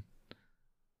ahead.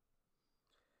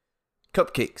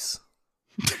 Cupcakes.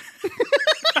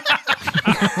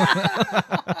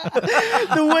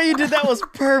 The way you did that was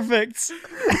perfect.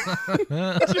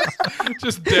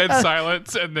 Just dead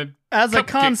silence and then As a cupcakes.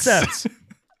 concept.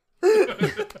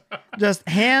 Just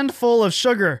handful of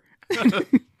sugar.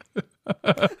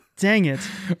 Dang it.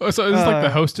 Oh, so is this like the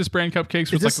Hostess brand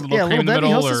cupcakes with like a little cream in the Debbie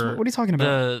middle? Hostess? Or What are you talking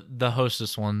about? The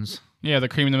hostess ones. yeah, the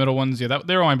cream in the middle ones. Yeah,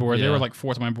 they were on my board. They Yeah. were like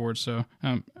 4th on my board. So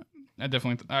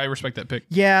I respect that pick.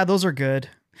 Yeah, those are good.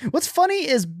 What's funny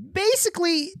is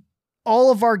basically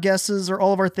all of our guesses or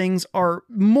all of our things are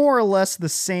more or less the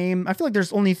same. I feel like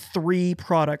there's only 3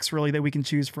 products really that we can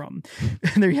choose from.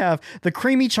 There you have the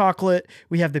creamy chocolate,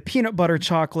 we have the peanut butter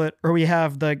chocolate, or we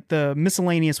have the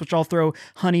miscellaneous, which I'll throw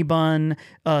honey bun,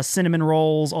 cinnamon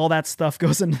rolls, all that stuff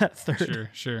goes into that third.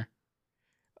 Sure.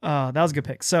 That was a good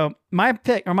pick. So my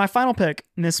final pick,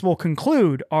 and this will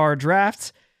conclude our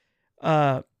draft.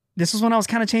 This is one I was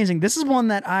kind of changing. This is one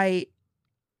that I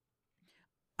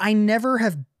never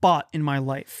have bought in my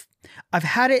life. I've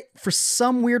had it for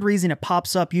some weird reason. It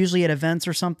pops up usually at events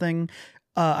or something.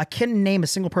 I can't name a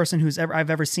single person I've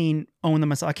ever seen own them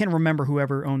myself. I can't remember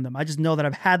whoever owned them. I just know that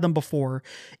I've had them before.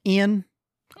 Ian,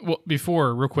 Well,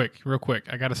 real quick,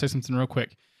 I got to say something real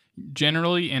quick.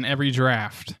 Generally, in every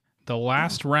draft, the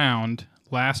last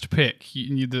pick,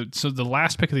 so the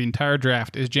last pick of the entire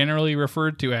draft is generally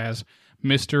referred to as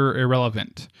Mr.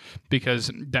 Irrelevant,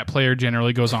 because that player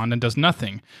generally goes on and does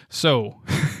nothing. So,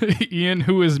 Ian,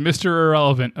 who is Mr.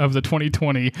 Irrelevant of the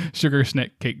 2020 Sugar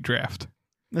Snack Cake Draft?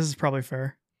 This is probably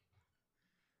fair.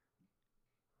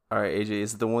 All right, AJ,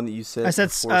 is it the one that you said? I said,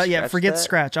 before forget that?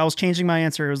 Scratch. I was changing my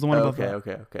answer. It was the one above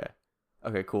that.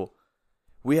 Okay, cool.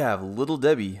 We have Little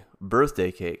Debbie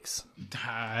birthday cakes.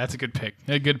 That's a good pick.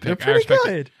 A good They're pick. I pretty respect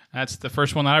good. it. That's the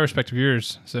first one that I respect of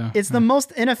yours. So It's the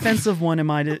most inoffensive one in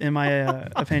my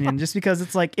opinion, just because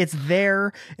it's like it's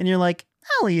there and you're like,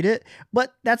 I'll eat it,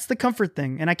 but that's the comfort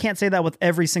thing, and I can't say that with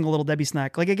every single Little Debbie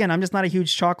snack. Like again, I'm just not a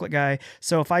huge chocolate guy,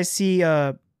 so if I see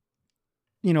a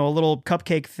little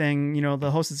cupcake thing,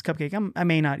 the Hostess cupcake, I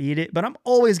may not eat it, but I'm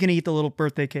always gonna eat the little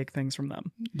birthday cake things from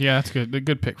them. yeah, that's good. A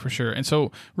good pick for sure. And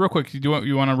so, real quick, you want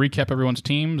to recap everyone's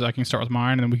teams? I can start with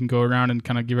mine, and then we can go around and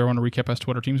kind of give everyone a recap as to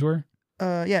what our teams were.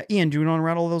 Yeah, Ian, do you want to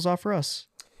rattle those off for us?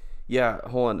 Yeah,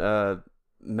 hold on.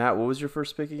 Matt, what was your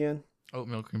first pick again?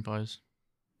 Oatmeal cream pies.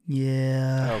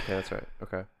 Yeah. Oh, okay, that's right.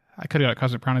 Okay. I could have got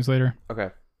cosmic brownies later. Okay.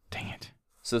 Dang it.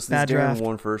 So since Bad Darren draft.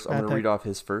 won first, I'm Bad going to pick. read off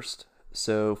his first.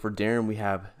 So for Darren, we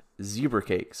have zebra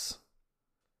cakes,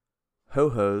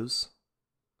 ho-hos,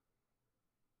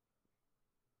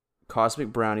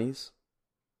 cosmic brownies,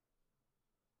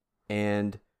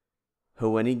 and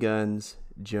Hoenny guns,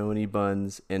 Joanie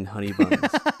buns, and honey buns.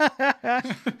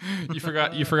 You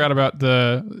forgot about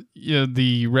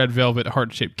the red velvet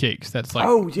heart-shaped cakes. That's like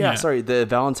Sorry, the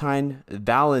Valentine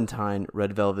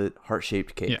red velvet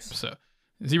heart-shaped cakes. Yeah, so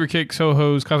zebra cakes,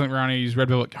 ho-hos, cosmic brownies, red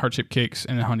velvet heart-shaped cakes,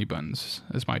 and honey buns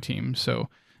is my team. So,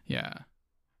 yeah.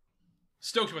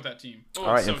 Stoked with that team. Oh,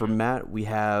 All right, so and for good. Matt, we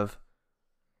have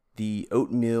the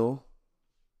oatmeal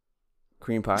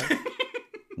cream pie,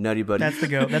 Nutty Buddy. That's the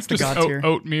go. That's the Just god tier.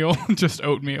 oatmeal. Just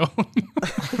oatmeal.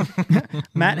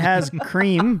 Matt has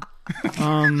cream.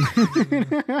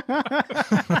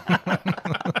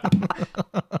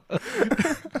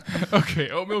 Okay,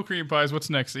 oatmeal cream pies. What's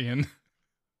next, Ian?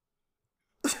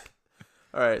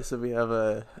 All right, so we have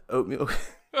a oatmeal.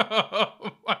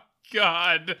 Oh my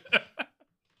god.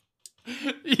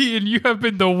 Ian, you have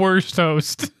been the worst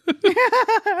host.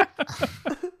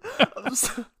 I'm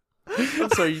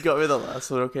sorry, you got me the last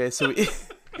one. Okay, so we.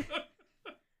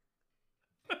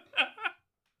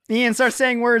 Ian, start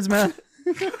saying words, man.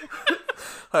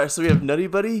 All right, so we have Nutty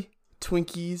Buddy,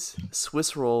 Twinkies,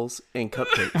 Swiss rolls, and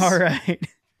cupcakes. All right.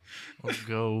 Let's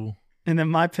go. And then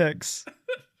my picks.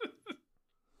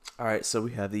 All right, so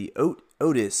we have the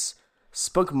Otis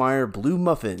Spunkmeyer Blue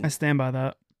Muffin, I stand by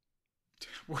that.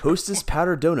 Hostess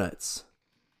Powder Donuts,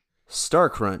 Star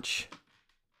Crunch,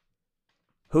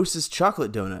 Hostess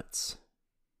Chocolate Donuts,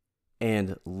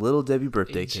 and Little Debbie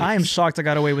Birthday Cake. I am shocked I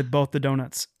got away with both the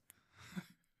donuts.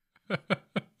 I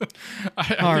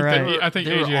think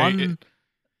They were AJ.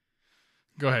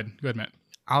 Go ahead, Matt.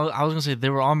 I was gonna say they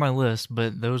were on my list,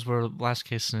 but those were last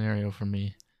case scenario for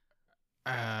me.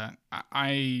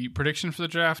 I prediction for the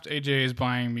draft. AJ is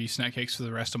buying me snack cakes for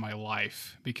the rest of my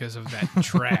life because of that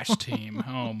trash team.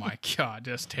 Oh my god,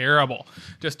 just terrible.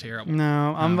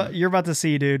 No, you're about to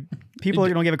see, dude. People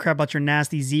don't give a crap about your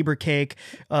nasty zebra cake,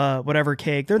 whatever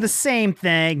cake. They're the same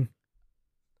thing.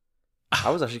 I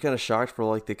was actually kind of shocked for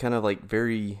like the kind of like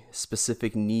very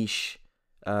specific niche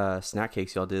snack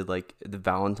cakes y'all did, like the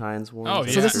Valentine's one. Oh,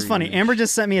 So yeah. this is funny. Amber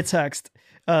just sent me a text.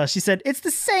 She said it's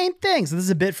the same thing. So this is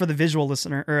a bit for the visual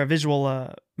listener or a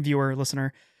visual viewer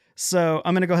listener. So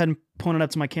I'm gonna go ahead and point it up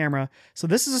to my camera. So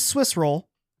this is a Swiss roll.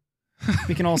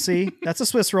 We can all see that's a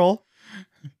Swiss roll.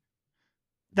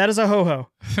 That is a ho ho.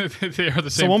 They are the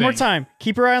same. So one more thing. time,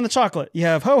 keep your eye on the chocolate. You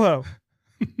have ho ho.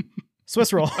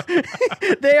 Swiss roll.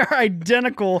 They are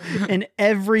identical in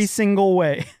every single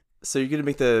way. So you're gonna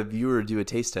make the viewer do a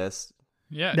taste test.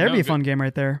 Yeah, That'd no, be a good. fun game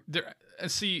right there.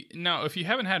 See, now if you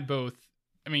haven't had both,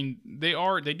 I mean, they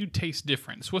do taste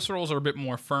different. Swiss rolls are a bit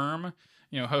more firm.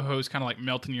 Ho-hos kind of like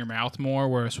melt in your mouth more,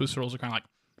 whereas Swiss rolls are kind of like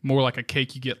more like a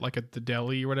cake you get like at the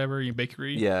deli or whatever, your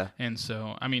bakery. Yeah. And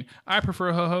so, I mean, I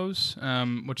prefer ho-hos,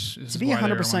 which is To be why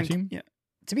they're on my 100%, team. yeah.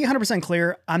 To be 100%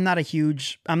 clear, I'm not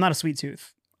a sweet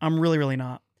tooth. I'm really, really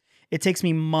not. It takes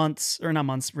me not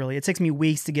months, really. It takes me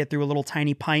weeks to get through a little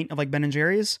tiny pint of like Ben and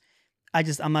Jerry's.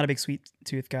 I'm not a big sweet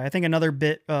tooth guy. I think another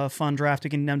bit fun draft we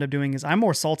can end up doing is I'm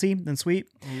more salty than sweet.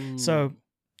 So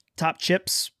top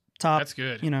chips, That's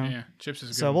good. You know. Yeah, chips is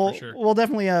a good So one for sure. we'll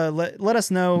definitely let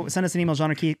us know. Send us an email,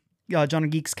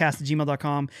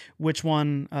 genregeekscast@gmail.com,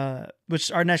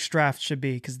 which our next draft should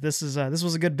be, because this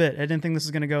was a good bit. I didn't think this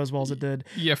was going to go as well as it did.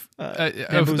 Yeah,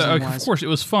 Bamboozling of wise. course, it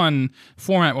was fun.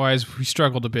 Format wise, we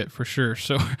struggled a bit for sure.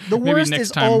 So The maybe worst next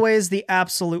is time, always the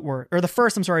absolute worst, or the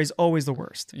first. I'm sorry, is always the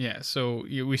worst. yeah. So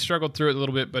we struggled through it a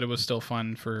little bit, but it was still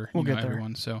fun for We'll get there.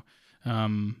 everyone. So,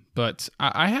 but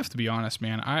I have to be honest,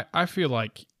 man. I feel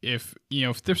like if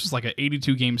this was like an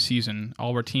 82 game season, all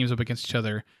of our teams up against each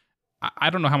other,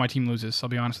 I don't know how my team loses. I'll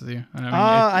be honest with you. I mean,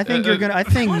 I think you're gonna. I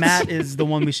think Matt is the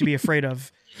one we should be afraid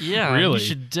of. Yeah, Really? you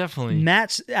should definitely.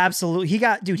 Matt, absolutely. He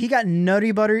got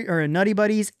Nutty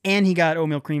Buddies, and he got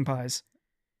oatmeal cream pies.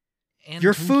 And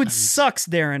Your food Twinkies. sucks,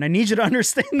 Darren. I need you to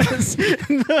understand this.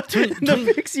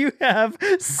 The picks you have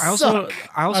suck.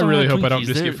 I also really have hope I don't Twinkies.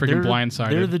 just get freaking They're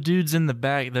blindsided. the dudes in the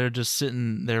back that are just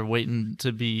sitting there waiting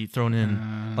to be thrown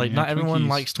in. Like, Yeah, not everyone Twinkies.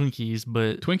 likes Twinkies,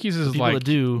 but Twinkies the is people like that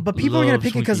do. But people are gonna love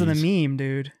pick it because of the Twinkies. meme,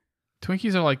 dude.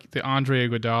 Twinkies are like the Andre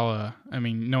Iguodala. I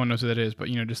mean, no one knows who that is, but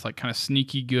just like kind of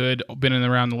sneaky good. Been in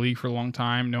around the league for a long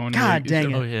time. No one. God really,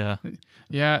 dang it. Oh yeah,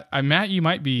 Yeah, I Matt, you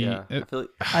might be. Yeah, I feel like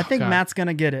I think God. Matt's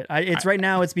gonna get it. It's right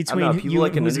now. It's I don't between know, people you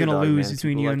like and an who's gonna underdog, lose man.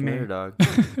 between People you like and an me. underdog.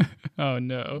 Oh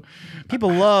no. People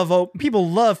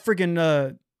love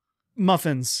freaking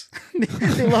muffins.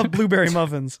 They love blueberry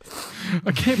muffins.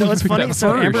 I can't No, believe it's you picked funny. that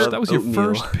So first. Amber- that was your Oatmeal.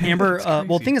 first pick. Amber, That's well,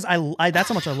 crazy. thing is, I that's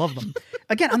how much I love them.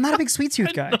 Again, I'm not a big sweet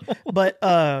tooth guy, but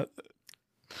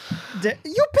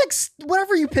you pick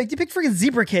whatever you picked. You picked freaking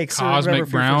zebra cakes or Cosmic whatever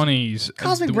for your first- brownies.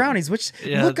 Cosmic The- brownies, which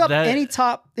Yeah, look up that- any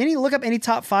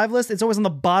top 5 list. It's always on the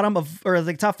bottom of, or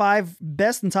like top 5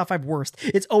 best and top 5 worst.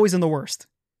 It's always in the worst.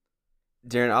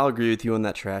 Darren, I'll agree with you on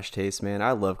that trash taste, man.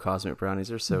 I love cosmic brownies;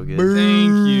 they're so good. Boo.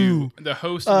 Thank you. The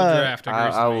host of the draft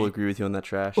agrees I with will me. agree with you on that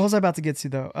trash. What was I about to get to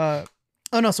though?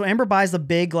 Oh no, so Amber buys the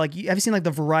big, like, have you seen like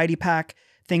the variety pack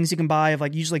things you can buy of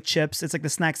like usually like chips? It's like the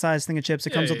snack size thing of chips.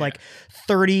 It comes with like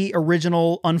 30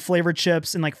 original unflavored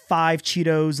chips and like 5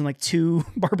 Cheetos and like 2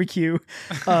 barbecue.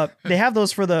 They have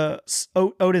those for the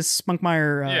Otis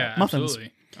Spunkmeyer Yeah, muffins.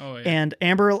 absolutely. Oh yeah. And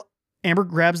Amber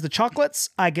grabs the chocolates.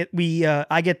 I get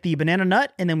the banana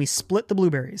nut, and then we split the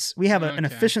blueberries. We have an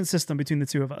Okay. efficient system between the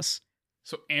two of us.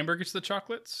 So Amber gets the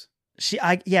chocolates. She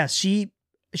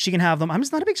can have them. I'm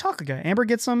just not a big chocolate guy. Amber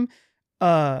gets them.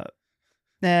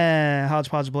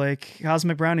 Hodgepodge Blake.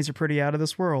 Cosmic brownies are pretty out of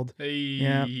this world. Hey.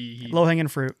 Yeah. Low hanging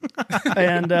fruit.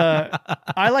 And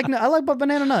I like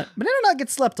banana nut. Banana nut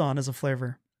gets slept on as a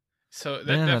flavor. So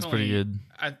yeah, that's pretty good.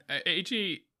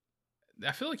 AG,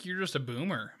 I feel like you're just a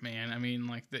boomer, man. I mean,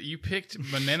 like that you picked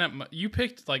you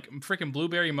picked like freaking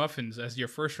blueberry muffins as your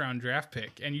first round draft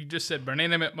pick, and you just said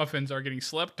banana muffins are getting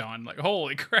slept on. Like,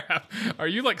 holy crap! Are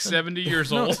you like 70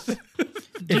 years old?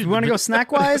 If you want to go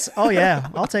snack wise, oh yeah,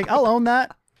 I'll own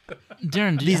that.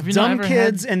 Darren, These have you not dumb ever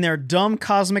kids Had, and their dumb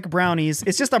cosmic brownies.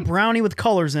 It's just a brownie with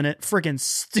colors in it. Freaking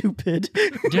stupid.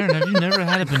 Darren, have you never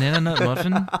had a banana nut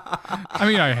muffin? I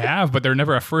mean, I have, but they're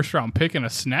never a first round pick in a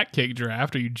snack cake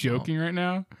draft. Are you joking right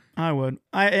now? I would.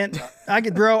 I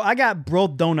got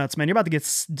broiled donuts, man. You're about to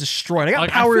get destroyed. I got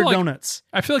Like, I powdered feel like- donuts.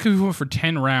 I feel like if we went for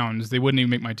 10 rounds, they wouldn't even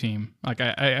make my team. Like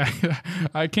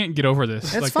I can't get over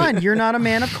this. It's Like, fine. You're not a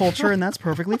man of culture, and that's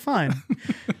perfectly fine.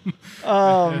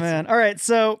 Oh man. All right.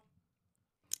 So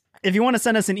if you want to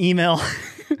send us an email,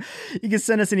 you can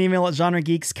send us an email at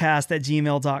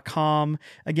genregeekscast@gmail.com.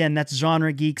 Again, that's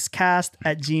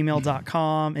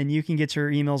genregeekscast@gmail.com, and you can get your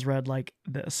emails read like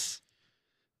this.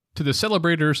 To the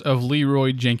celebrators of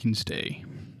Leroy Jenkins Day,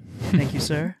 Thank you,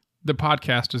 sir. the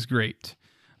podcast is great.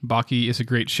 Baki is a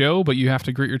great show, but you have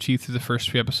to grit your teeth through the first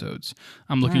few episodes.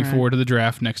 I'm looking All right. forward to the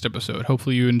draft next episode.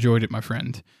 Hopefully you enjoyed it, my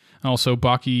friend. Also,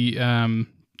 Baki,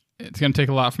 it's going to take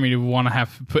a lot for me to want to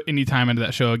have put any time into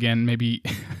that show again. Maybe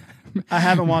I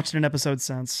haven't watched an episode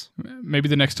since. maybe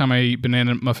the next time I eat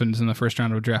banana muffins in the first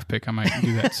round of a draft pick, I might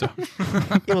do that. So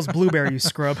It was blueberry, you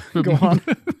scrub. Go on.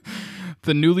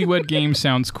 the Newlywed Game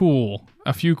sounds cool.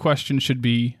 A few questions should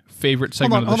be favorite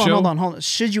segment of the show. Hold on.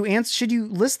 Should you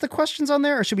list the questions on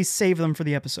there, or should we save them for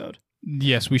the episode?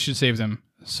 Yes, we should save them.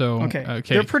 So Okay.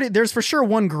 They're pretty. There's for sure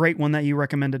one great one that you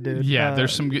recommended, dude. Yeah,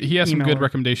 there's some. He has some good emailer.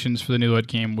 recommendations for the Newlywed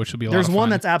Game, which will be a lot There's of one fun.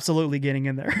 that's absolutely getting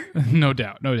in there. no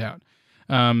doubt.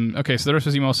 Okay, so the rest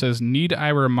of his email says, need I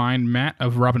remind Matt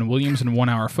of Robin Williams in 1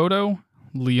 Hour Photo,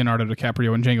 Leonardo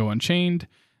DiCaprio in Django Unchained,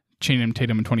 Channing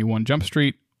Tatum in 21 Jump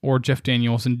Street, or Jeff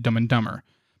Daniels in Dumb and Dumber?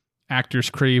 Actors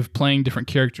crave playing different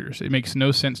characters. It makes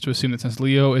no sense to assume that since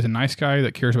Leo is a nice guy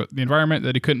that cares about the environment,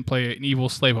 that he couldn't play an evil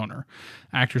slave owner.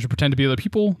 Actors who pretend to be other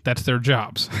people, that's their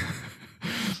jobs.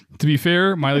 To be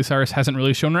fair, Miley Cyrus hasn't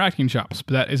really shown her acting chops,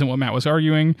 but that isn't what Matt was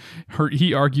arguing.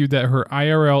 He argued that her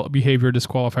IRL behavior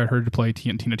disqualified her to play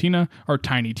Tina Tina or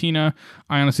Tiny Tina.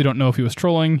 I honestly don't know if he was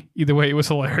trolling. Either way, it was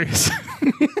hilarious.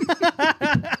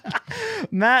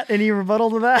 Matt, any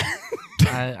rebuttal to that?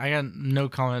 I got no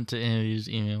comment to any of these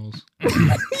emails.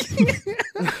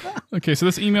 Okay, so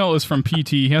this email is from PT.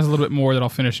 He has a little bit more that I'll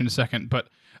finish in a second, but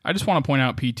I just want to point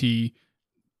out, PT,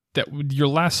 that your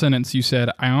last sentence you said,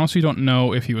 I honestly don't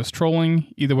know if he was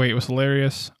trolling. Either way, it was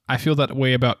hilarious. I feel that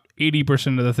way about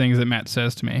 80% of the things that Matt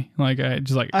says to me. I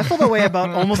feel that way about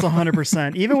almost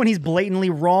 100%. Even when he's blatantly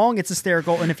wrong, it's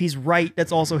hysterical. And if he's right,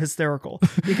 it's also hysterical.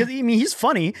 Because, I mean, he's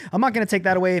funny. I'm not going to take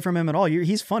that away from him at all.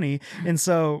 He's funny. And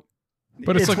so...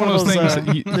 But it's like one of those things that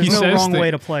there's he no says wrong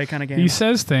way to play kind of game. He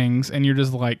says things, and you're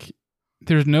just like,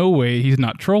 there's no way he's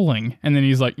not trolling. And then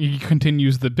he's like, he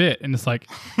continues the bit, and it's like,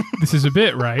 this is a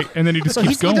bit, right? And then he just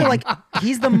keeps going.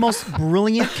 He's the most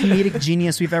brilliant comedic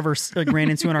genius we've ever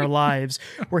ran into in our lives,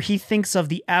 where he thinks of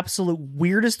the absolute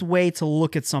weirdest way to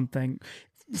look at something.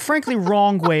 Frankly,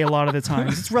 wrong way a lot of the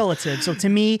times. It's relative. So to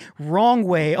me, wrong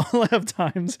way a lot of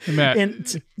times. Matt,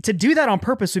 and to do that on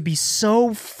purpose would be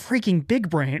so freaking big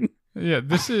brain. Yeah,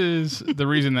 this is the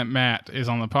reason that Matt is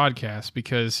on the podcast,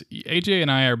 because AJ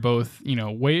and I are both,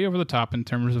 way over the top in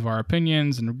terms of our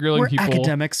opinions and grilling people. We're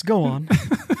academics. Go on.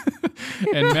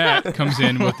 And Matt comes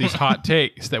in with these hot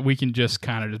takes that we can just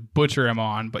kind of just butcher him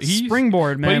on. But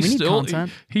springboard, man. We need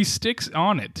content. He sticks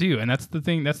on it too, and that's the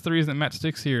thing. That's the reason that Matt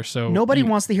sticks here. So nobody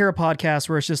wants to hear a podcast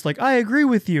where it's just like, I agree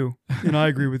with you, and I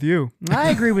agree with you. I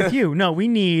agree with you. No, we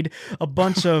need a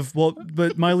bunch of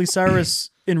but Miley Cyrus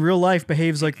in real life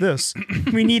behaves like this.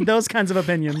 We need those kinds of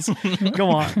opinions. Go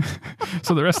on.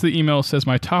 So the rest of the email says,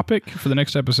 my topic for the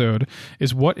next episode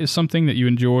is, what is something that you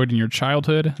enjoyed in your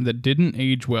childhood that didn't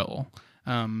age well?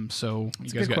 So you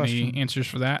guys got any answers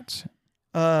for that?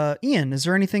 Ian, is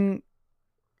there anything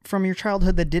from your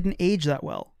childhood that didn't age that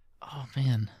well? Oh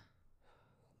man.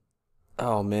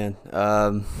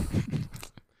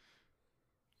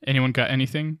 Anyone got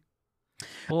anything?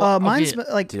 Well, mine's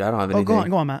like, dude, I don't have anything.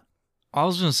 Go on, Matt. I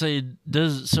was gonna say,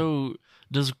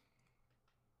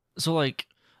 like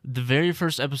the very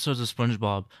first episodes of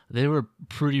SpongeBob, they were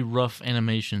pretty rough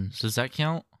animations. Does that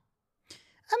count?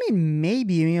 I mean,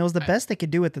 maybe. It was the best they could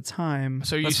do at the time.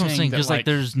 So that's what I'm saying, because like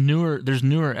there's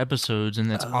newer episodes, and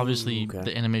it's obviously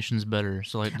the animation's better.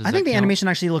 So like, I think the animation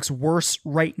actually looks worse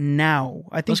right now.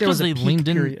 I think there was a peak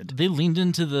period. They leaned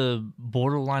into the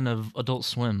borderline of Adult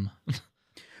Swim.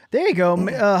 There you go.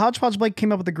 Hodgepodge Blake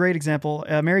came up with a great example.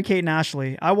 Mary-Kate and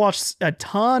Ashley. I watched a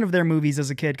ton of their movies as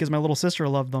a kid because my little sister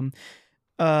loved them.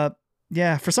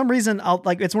 Yeah, for some reason,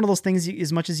 it's one of those things.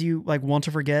 As much as you want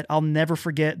to forget, I'll never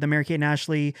forget the Mary-Kate and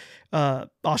Ashley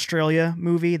Australia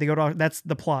movie. They go to that's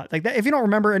the plot. Like that, if you don't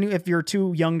remember, and if you're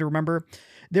too young to remember,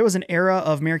 there was an era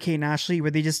of Mary-Kate and Ashley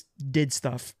where they just did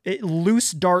stuff.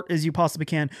 Loose dart as you possibly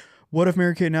can. What if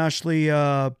Mary-Kate and Ashley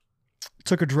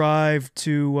took a drive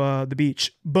to the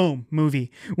beach? Boom,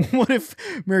 movie. What if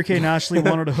Mary-Kate and Ashley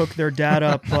wanted to hook their dad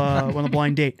up on a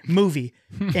blind date? Movie.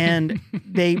 And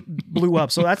they blew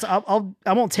up. So that's I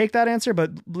won't take that answer,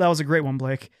 but that was a great one,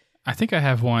 Blake. I think I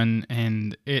have one,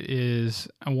 and it is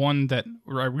one that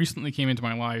recently came into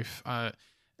my life.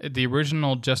 The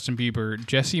original Justin Bieber,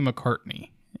 Jesse McCartney.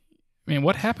 I mean,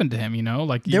 what happened to him?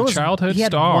 Your childhood he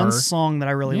had star. One song that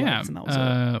I really liked, and that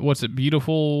was it. What's it?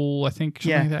 Beautiful, I think.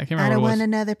 Something like that. I can't remember. I don't what it was. want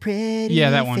another pretty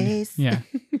that one. face. Yeah.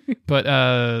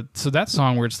 But so that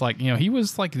song where it's like, he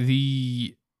was like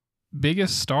the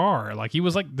biggest star. Like he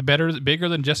was like bigger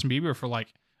than Justin Bieber for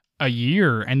like a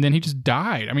year, and then he just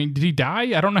died. I mean, did he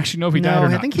die? I don't actually know if he died or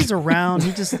not. No, I think he's around.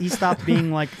 He stopped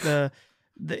being like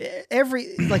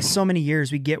every so many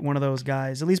years we get one of those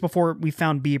guys. At least before we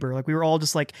found Bieber, like we were all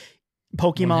just like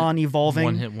Pokemon evolving.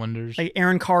 One-hit wonders. Like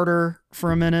Aaron Carter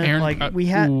for a minute. We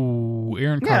had...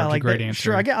 Aaron Carter's a great answer.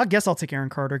 Sure, I guess I'll take Aaron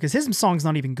Carter because his song's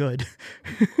not even good.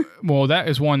 Well, that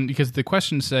is one, because the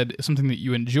question said something that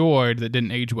you enjoyed that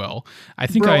didn't age well. I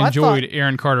think I enjoyed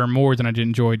Aaron Carter more than I did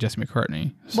enjoy Jesse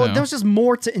McCartney. So. Well, there was just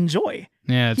more to enjoy.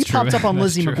 Yeah, he popped up on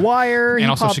Lizzie McGuire. And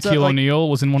also Shaquille O'Neal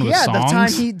was in one of the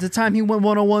songs. Yeah, the time he went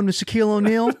 101 with Shaquille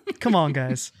O'Neal. Come on,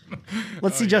 guys.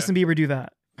 Let's see Justin Bieber do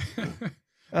that.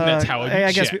 That's how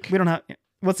I guess we don't have...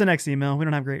 What's the next email? We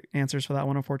don't have great answers for that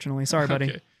one, unfortunately. Sorry, buddy.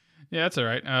 Okay. Yeah, that's all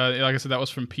right. Like I said, that was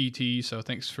from PT, so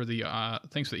thanks for the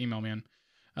email, man.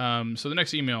 So the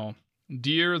next email,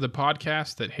 dear the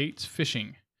podcast that hates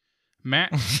fishing,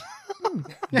 Matt.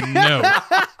 No,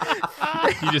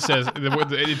 he just says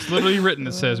it's literally written.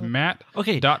 It says Matt.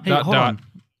 Okay. Dot. Hold on.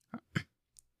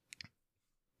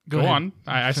 Go ahead. on.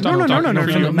 I No, stopped no, talking. no,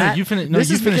 over no, you. no, Matt, you finish. this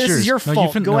is your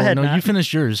fault. Go ahead, No, Matt. you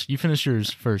finish yours. You finish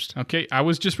yours first. Okay, I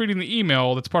was just reading the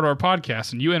email that's part of our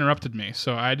podcast, and you interrupted me.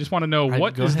 So I just want to know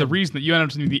what go is the ahead. reason that you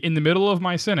interrupted me in the middle of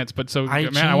my sentence. But so, I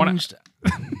man, I want changed.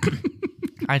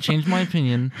 I changed my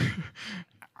opinion.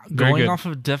 Very Going good. off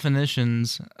of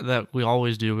definitions that we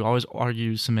always do, we always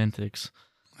argue semantics.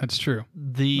 That's true.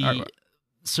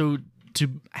 So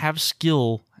to have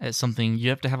skill at something, you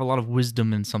have to have a lot of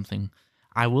wisdom in something.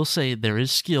 I will say there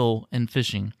is skill in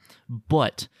fishing,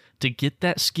 but to get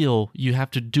that skill, you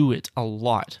have to do it a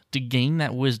lot to gain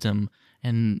that wisdom,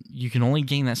 and you can only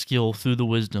gain that skill through the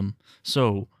wisdom.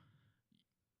 So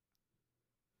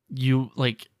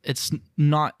it's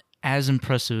not as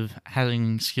impressive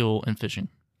having skill in fishing.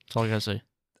 That's all I gotta say.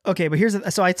 Okay, but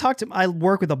I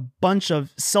work with a bunch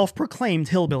of self-proclaimed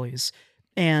hillbillies,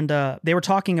 and they were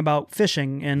talking about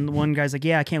fishing, and one guy's like,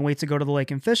 yeah, I can't wait to go to the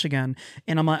lake and fish again.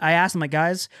 And I asked him, like,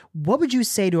 guys, what would you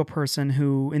say to a person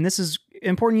who, and this is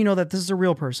important, you know, that this is a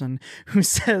real person, who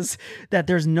says that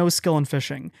there's no skill in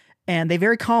fishing? And they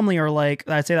very calmly are like,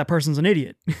 I'd say that person's an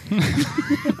idiot.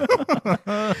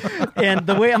 And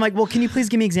the way I'm like, well, can you please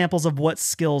give me examples of what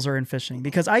skills are in fishing?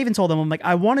 Because I even told them, I'm like,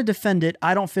 I want to defend it.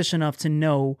 I don't fish enough to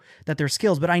know that there's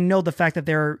skills, but I know the fact that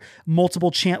there are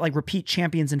multiple repeat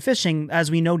champions in fishing, as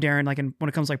we know, Darren, like when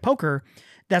it comes to like poker,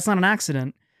 that's not an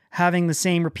accident. Having the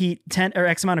same repeat 10 or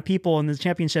X amount of people in the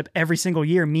championship every single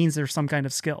year means there's some kind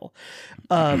of skill.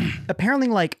 Apparently,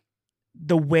 like,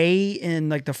 the way in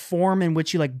like the form in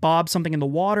which you like bob something in the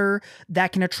water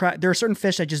that can attract, there are certain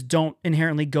fish that just don't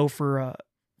inherently go for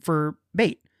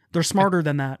bait. They're smarter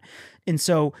than that. And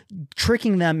so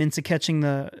tricking them into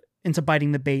into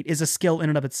biting the bait is a skill in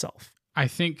and of itself. I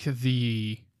think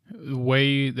the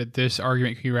way that this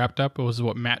argument could be wrapped up was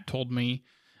what Matt told me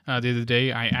the other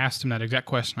day. I asked him that exact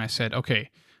question. I said, okay,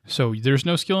 so there's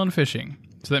no skill in fishing.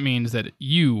 So that means that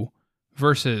you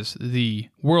versus the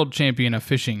world champion of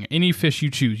fishing, any fish you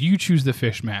choose the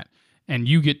fish, Matt, and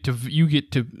you get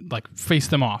to like face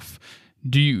them off.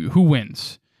 Who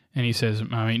wins? And he says,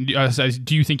 I said,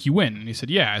 do you think you win? And he said,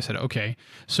 yeah. I said, okay.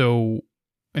 So,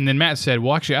 and then Matt said,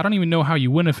 well, actually, I don't even know how you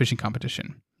win a fishing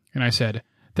competition. And I said,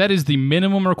 that is the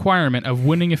minimum requirement of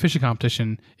winning a fishing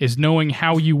competition, is knowing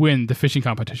how you win the fishing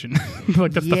competition.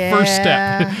 Like, that's the first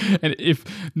step. And if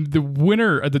the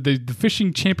winner, the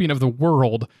fishing champion of the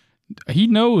world, he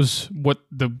knows what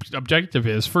the objective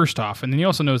is first off, and then he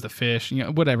also knows the fish,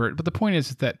 whatever. But the point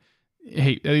is that,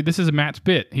 hey, this is a Matt's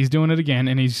bit. He's doing it again,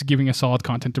 and he's giving us solid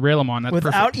content to rail him on. That's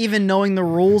without perfect. even knowing the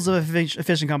rules of a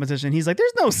fishing competition. He's like,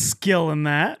 there's no skill in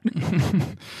that.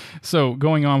 So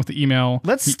going on with the email.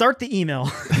 Let's start the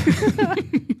email.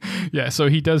 Yeah, so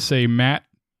he does say, Matt,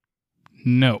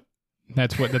 no.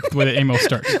 That's the way the email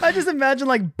starts. I just imagine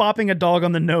like bopping a dog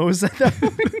on the nose.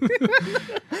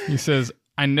 He says,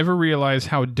 I never realize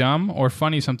how dumb or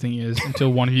funny something is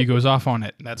until one of you goes off on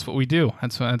it. That's what we do.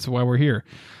 That's why we're here.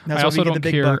 That's I why also we get don't the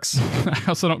big care. bucks. I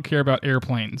also don't care about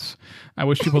airplanes. I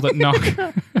wish people that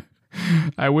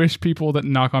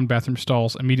knock on bathroom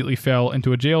stalls immediately fell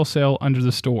into a jail cell under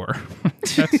the store.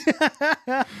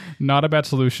 That's not a bad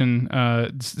solution.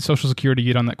 Social Security,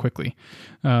 get on that quickly.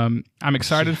 I'm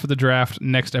excited for the draft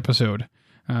next episode.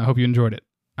 Hope you enjoyed it.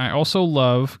 I also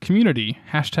love Community.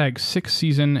 # 6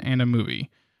 season and a movie.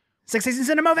 6 seasons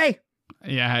in a movie.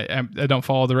 Yeah, I don't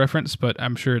follow the reference, but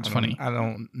I'm sure it's funny. I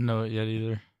don't know it yet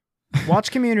either.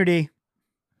 Watch Community.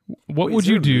 What would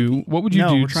you do? What would you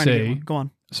do to say? Go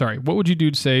on. Sorry. What would you do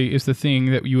to say is the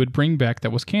thing that you would bring back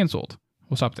that was canceled?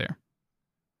 We'll stop there.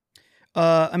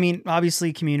 I mean,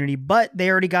 obviously Community, but they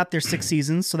already got their 6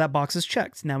 seasons, so that box is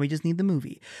checked. Now we just need the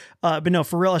movie. But no,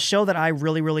 for real, a show that I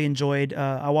really, really enjoyed,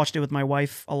 I watched it with my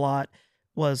wife a lot,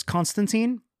 was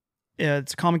Constantine.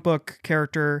 It's a comic book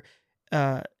character.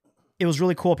 It was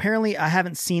really cool. Apparently, I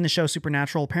haven't seen the show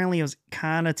Supernatural. Apparently, it was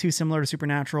kind of too similar to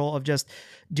Supernatural, of just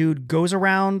dude goes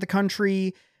around the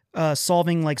country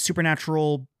solving like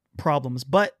supernatural problems.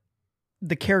 But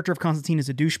the character of Constantine is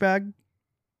a douchebag.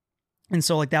 And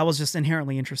so like that was just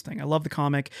inherently interesting. I love the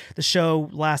comic. The show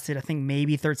lasted, I think,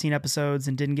 maybe 13 episodes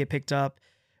and didn't get picked up.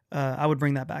 I would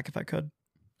bring that back if I could.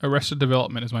 Arrested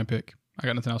Development is my pick. I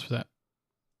got nothing else for that.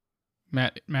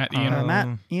 Matt,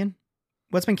 Ian. Ian?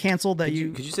 What's been canceled that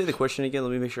Could you say the question again?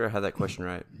 Let me make sure I have that question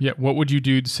right. Yeah, what would you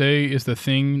do to say is the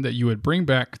thing that you would bring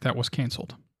back that was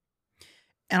canceled?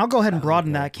 And I'll go ahead and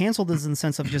broaden that. Canceled is in the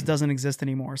sense of just doesn't exist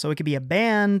anymore. So it could be a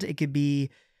band. It could be,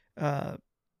 a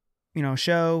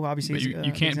show. Obviously, but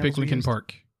you can't pick Linkin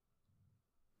Park.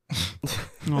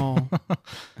 Oh,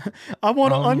 I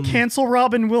want to uncancel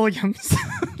Robin Williams.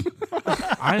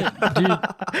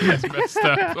 That's messed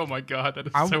up. Oh my god, that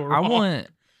is so wrong.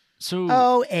 So,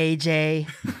 Oh, AJ.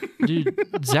 dude,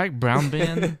 Zach Brown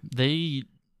Band, they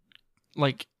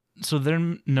like, so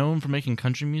they're known for making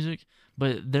country music,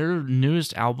 but their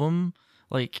newest album,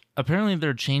 like, apparently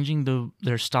they're changing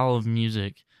their style of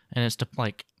music, and it's to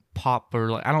like pop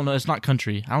or like, I don't know, it's not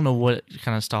country. I don't know what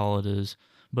kind of style it is,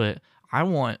 but I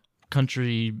want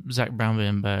country Zach Brown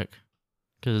Band back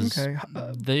because Okay.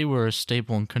 they were a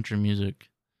staple in country music.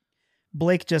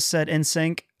 Blake just said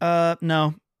NSYNC.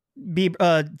 No.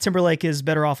 Timberlake is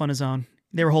better off on his own.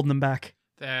 They were holding him back.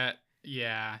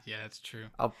 Yeah, that's true.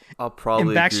 I'll probably.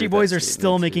 And agree Backstreet with Boys that are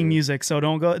still statement, making too. music, so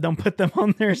don't put them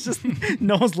on there. It's just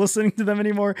no one's listening to them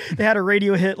anymore. They had a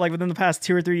radio hit like within the past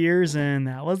 2 or 3 years, and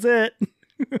that was it.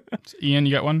 Ian,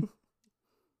 you got one?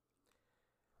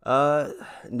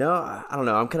 No, I don't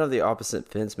know. I'm kind of the opposite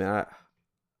fence, man.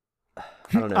 I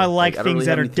don't know. I like I don't things really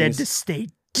that have are anything dead to stay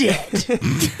dead.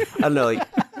 I don't know. Like,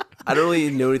 I don't really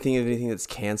know anything that's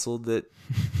canceled that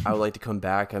I would like to come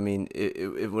back. I mean,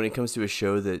 when it comes to a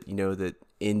show that that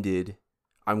ended,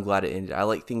 I'm glad it ended. I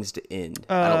like things to end.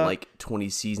 I don't like 20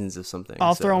 seasons of something.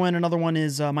 I'll throw in another one.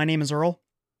 Is My Name Is Earl.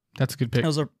 That's a good pick. It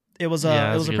was a Yeah,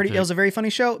 that's a good it was a very funny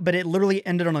show, but it literally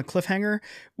ended on a cliffhanger,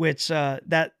 which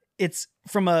that it's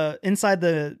from a inside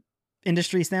the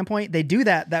industry standpoint, they do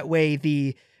that way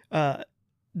the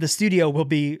studio will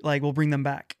be like, we'll bring them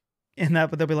back. And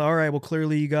but they'll be like, all right, well,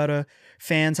 clearly you gotta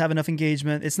fans have enough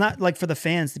engagement. It's not like for the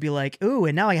fans to be like, ooh,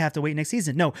 and now I have to wait next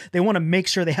season. No, they want to make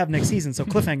sure they have next season. So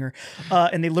cliffhanger.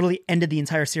 And they literally ended the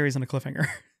entire series on a cliffhanger.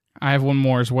 I have one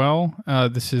more as well.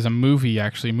 This is a movie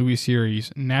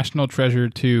series, National Treasure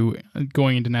 2,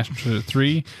 going into National Treasure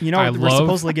 3. We're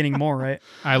supposedly getting more, right?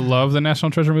 I love the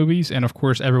National Treasure movies, and of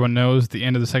course, everyone knows the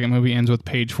end of the second movie ends with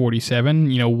page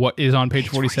 47. What is on page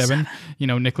 47?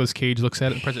 Nicolas Cage looks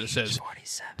at it. The president says,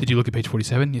 47. "Did you look at page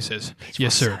 47?" He says,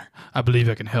 "Yes, sir. I believe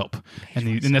I can help."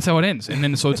 And that's how it ends. And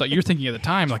then so it's like you're thinking at the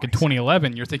time, like in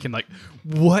 2011, you're thinking like,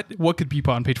 what could be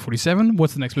on page 47?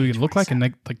 What's the next movie gonna look like in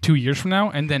like 2 years from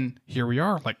now? And then here we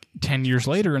are, like 10 years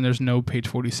later, and there's no page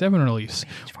 47 release.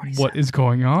 What is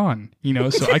going on?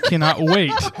 So I cannot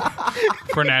wait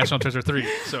for National Treasure 3.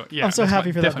 So yeah, I'm so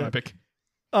happy for that. Definitely my pick.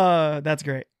 That's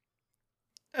great.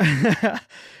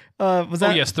 Was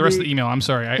that? Oh yes, the rest of the email. I'm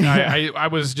sorry. I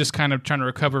was just kind of trying to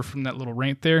recover from that little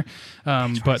rant there.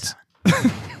 But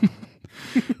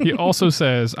he also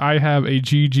says, I have a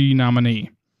GG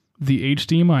nominee, the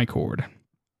HDMI cord.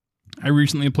 I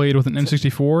recently played with an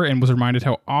N64 and was reminded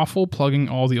how awful plugging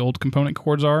all the old component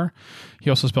cords are. He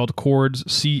also spelled cords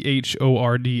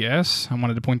CHORDS. I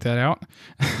wanted to point that out.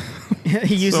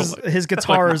 He uses his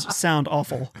guitars sound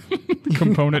awful.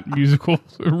 Component musical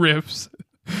riffs.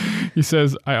 He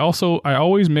says, I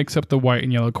always mix up the white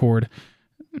and yellow cord.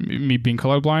 Me being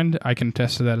colorblind, I can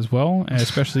attest to that as well, and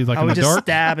especially like I in would the just dark.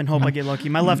 stab and hope I get lucky.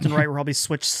 My left and right were probably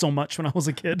switched so much when I was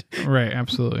a kid. Right,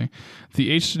 absolutely. The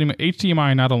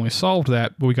HDMI not only solved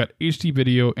that, but we got HD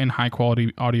video and high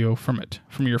quality audio from it.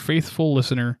 From your faithful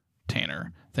listener,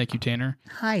 Tanner. Thank you, Tanner.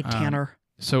 Hi, Tanner.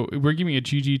 So we're giving a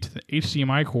GG to the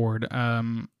HDMI cord.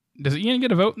 Does Ian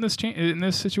get a vote in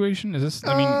this situation? Is this?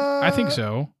 I mean, I think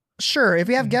so. Sure. If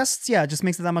we have guests, yeah, it just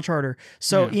makes it that much harder.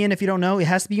 So, Yeah. Ian, if you don't know, it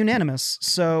has to be unanimous.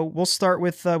 So we'll start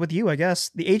with you, I guess.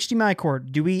 The HDMI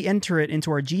cord. Do we enter it into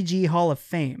our GG Hall of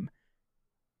Fame?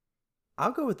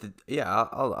 I'll go with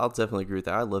I'll definitely agree with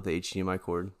that. I love the HDMI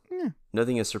cord. Yeah.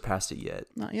 Nothing has surpassed it yet.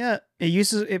 Not yet. It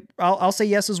uses it. I'll say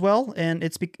yes as well. And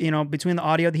it's between the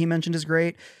audio that he mentioned is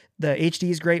great. The HD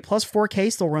is great. Plus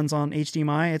 4K still runs on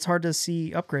HDMI. It's hard to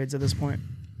see upgrades at this point.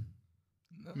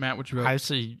 Matt, what you vote?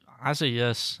 I say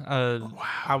yes.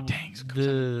 Wow, dang, so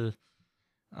the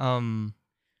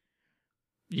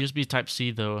USB Type C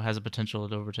though has a potential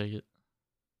to overtake it.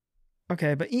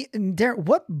 Okay, but Darren,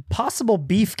 what possible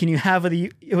beef can you have with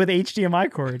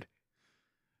HDMI cord?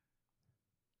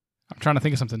 I'm trying to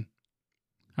think of something.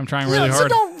 I'm trying really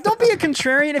hard. So don't be a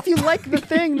contrarian. If you like the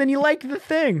thing, then you like the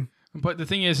thing. But the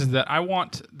thing is that I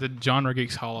want the Genre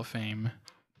Geeks Hall of Fame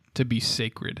to be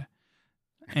sacred.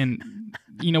 And,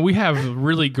 we have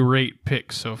really great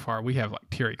picks so far. We have like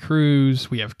Terry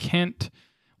Crews. We have Kent.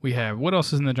 We have, what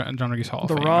else is in the Genre Geeks Hall of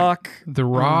The Fame? Rock. The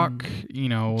Rock,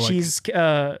 Cheese,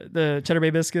 the Cheddar Bay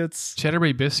Biscuits. Cheddar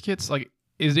Bay Biscuits. Like,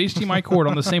 is HDMI cord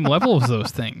on the same level as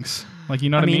those things? Like, you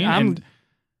know what I mean?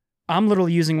 I'm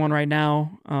literally using one right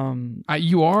now.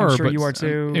 You are. I'm sure but, you are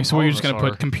too. So All we're of just us going to are.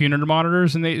 put computer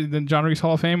monitors in the John Reese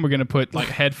Hall of Fame. We're going to put like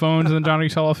headphones in the John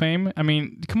Reese Hall of Fame. I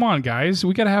mean, come on, guys.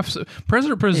 We got to have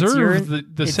preserve It's your the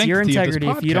it's sanctity your of this integrity.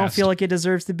 If you don't podcast. feel like it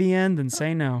deserves to be in, then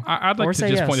say no. I'd like Or to say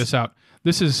just yes. point this out.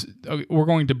 This is we're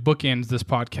going to bookend this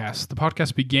podcast. The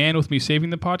podcast began with me saving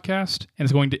the podcast, and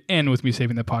it's going to end with me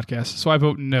saving the podcast. So I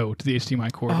vote no to the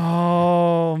HDMI cord.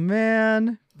 Oh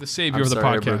man. The savior I'm of the sorry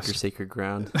I broke your podcast. sacred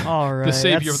ground. All right.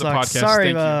 savior that of the sucks. podcast.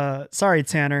 Sorry, Thank you. sorry,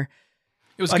 Tanner.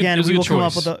 It was Again, good, we will come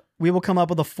up choice.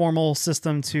 with a formal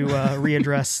system to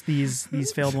readdress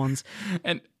these failed ones.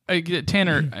 And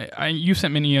Tanner, you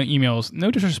sent many emails.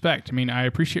 No disrespect. I mean, I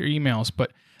appreciate your emails,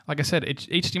 but like I said,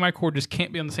 HDMI cord just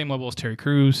can't be on the same level as Terry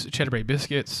Crews, Cheddar Bay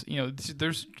Biscuits. You know,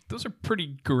 those are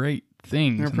pretty great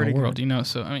things They're in pretty the world. good. You know,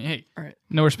 so I mean, hey, All right.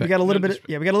 no respect. We got a little No bit.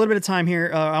 We got a little bit of time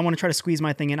here. I want to try to squeeze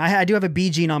my thing in. I do have a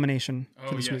BG nomination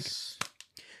for this week.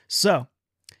 So,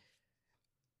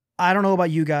 I don't know about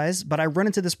you guys, but I run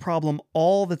into this problem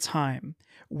all the time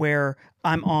where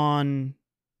I'm on,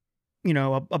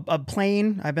 a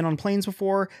plane. I've been on planes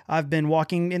before. I've been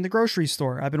walking in the grocery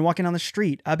store. I've been walking on the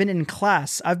street. I've been in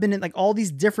class. I've been in like all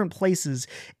these different places.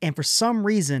 And for some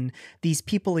reason, these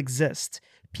people exist.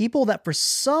 People that for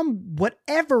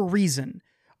whatever reason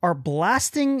are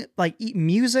blasting like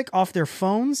music off their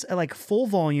phones at like full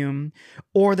volume,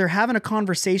 or they're having a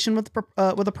conversation with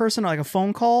a person, like a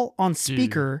phone call on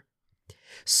speaker.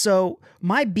 So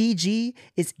my BG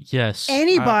is Yes.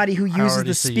 anybody who I uses already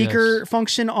the say speaker yes.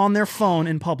 function on their phone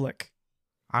in public.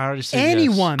 I already said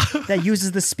Anyone that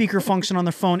uses the speaker function on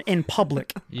their phone in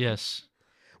public. Yes.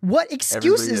 What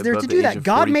excuse Everybody is there to above do the that? age of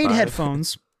God made 45.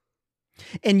 headphones.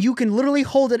 And you can literally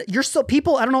hold it. You're still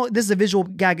people. I don't know. This is a visual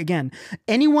gag again.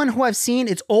 Anyone who I've seen,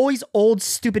 it's always old,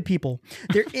 stupid people.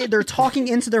 They're talking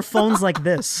into their phones like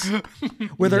this,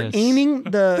 where they're Yes. aiming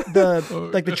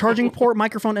the charging port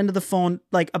microphone into the phone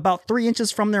like about 3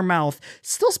 inches from their mouth,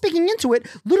 still speaking into it.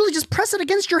 Literally, just press it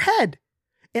against your head,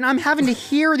 and I'm having to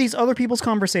hear these other people's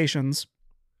conversations.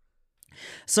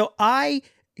 So I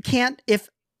can't.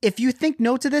 If you think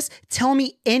no to this, tell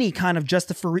me any kind of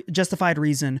justified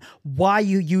reason why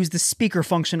you use the speaker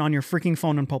function on your freaking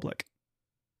phone in public.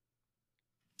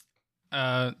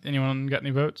 Anyone got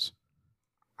any votes?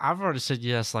 I've already said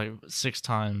yes like 6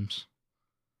 times.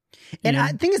 And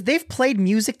Yeah. the thing is, they've played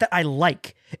music that I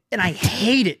like, and I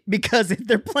hate it because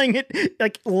they're playing it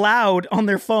like loud on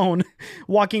their phone,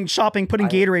 walking, shopping, putting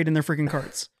Gatorade in their freaking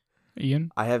carts.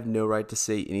 Ian? I have no right to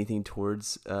say anything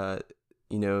towards,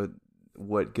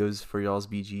 what goes for y'all's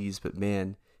BGs, but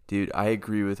man, dude, I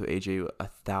agree with AJ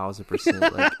 1,000%.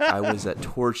 Like, I was at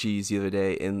Torchy's the other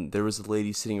day, and there was a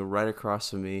lady sitting right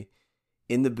across from me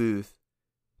in the booth,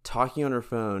 talking on her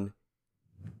phone,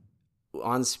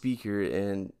 on speaker,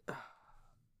 and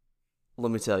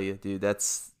let me tell you, dude,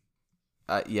 that's,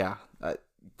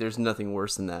 there's nothing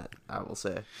worse than that, I will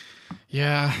say.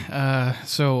 Yeah.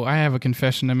 So I have a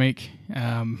confession to make.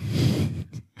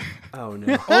 Oh,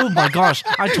 no. Oh my gosh,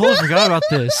 I totally forgot about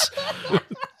this.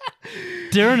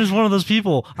 Darren is one of those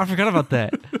people. I forgot about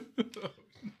that.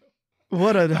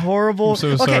 What a horrible. I'm so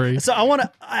okay, sorry. so I want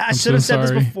to. I I'm should have so said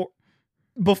sorry. this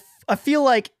before. I feel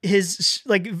like his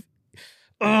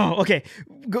Oh, okay.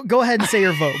 Go ahead and say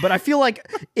your vote. But I feel like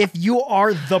if you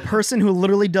are the person who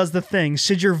literally does the thing,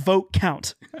 should your vote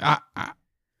count? I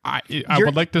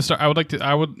would like to start.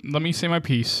 Let me say my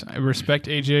piece. I respect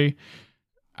AJ.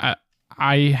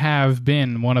 I have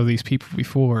been one of these people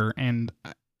before, and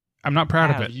I'm not proud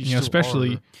of Have, it. you You know, still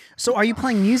especially. are. So are you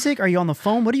playing music? Are you on the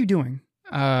phone? What are you doing?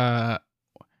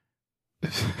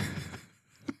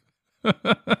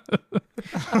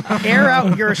 Air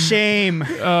out your shame.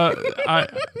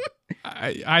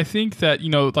 I think that,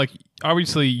 like,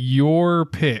 obviously your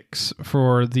picks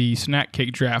for the snack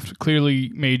cake draft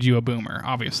clearly made you a boomer.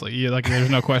 Obviously, like, there's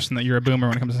no question that you're a boomer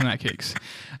when it comes to snack cakes.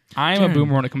 I'm a Darren,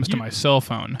 boomer when it comes to my cell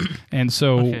phone, and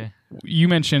so Okay. you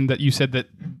mentioned that you said that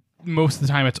most of the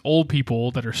time it's old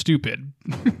people that are stupid.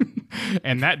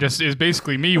 And that just is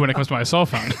basically me when it comes to my cell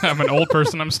phone. I'm an old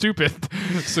person, I'm stupid.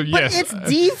 So But yes. it's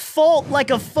default like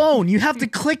a phone. You have to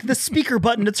click the speaker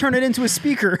button to turn it into a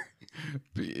speaker.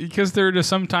 Because there are just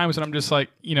some times when I'm just like,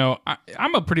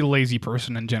 I'm a pretty lazy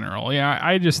person in general. Yeah,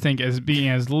 I just think as being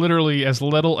as literally as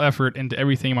little effort into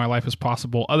everything in my life as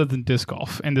possible, other than disc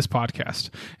golf and this podcast.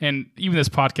 And even this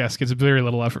podcast gets very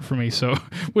little effort from me. So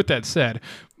with that said,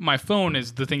 my phone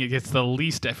is the thing that gets the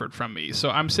least effort from me.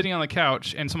 So I'm sitting on the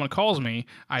couch and someone calls me.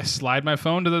 I slide my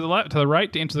phone to the left, to the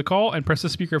right to answer the call and press the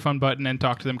speakerphone button and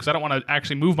talk to them because I don't want to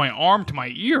actually move my arm to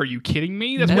my ear. Are you kidding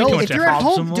me? That's way No, too if much you're effort. at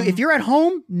home, if you're at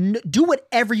home, do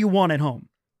whatever you want at home.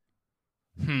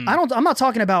 I'm not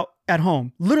talking about at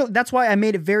home. Literally, that's why I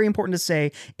made it very important to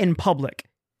say in public.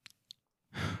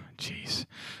 Jeez.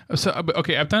 So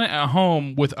okay, I've done it at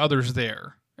home with others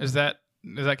there. Does that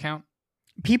count?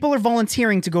 People are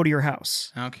volunteering to go to your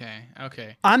house.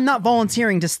 Okay. I'm not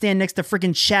volunteering to stand next to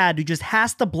freaking Chad, who just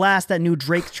has to blast that new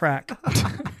Drake track.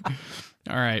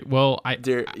 All right. Well, I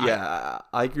agree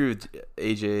with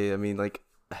AJ. I mean, like,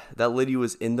 that lady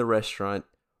was in the restaurant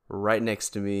right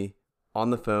next to me on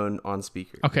the phone on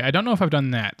speaker. Okay, I don't know if I've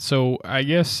done that. So I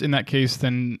guess in that case,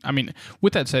 then, I mean,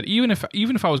 with that said, even if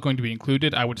I was going to be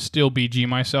included, I would still BG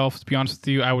myself. To be honest with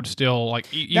you, I would still like.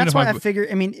 That's why I figure.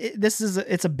 I mean,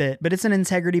 it's a bit, but it's an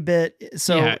integrity bit.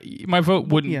 So yeah, my vote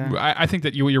wouldn't. Yeah. I think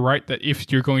that you're right that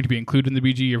if you're going to be included in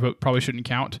the BG, your vote probably shouldn't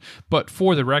count. But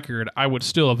for the record, I would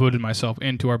still have voted myself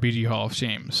into our BG Hall of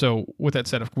Shame. So with that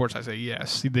said, of course, I say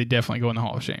yes. They definitely go in the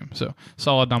Hall of Shame. So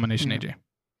solid nomination, AJ.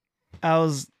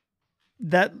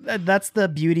 That's the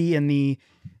beauty and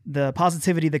the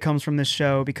positivity that comes from this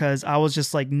show, because I was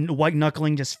just like white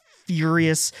knuckling, just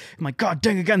furious. I'm like, God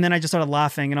dang it. And then I just started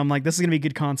laughing and I'm like, this is going to be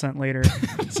good content later.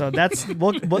 So that's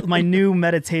what my new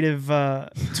meditative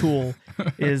tool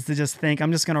is, to just think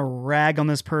I'm just going to rag on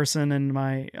this person and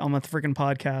on my freaking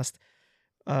podcast.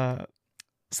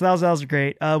 So that was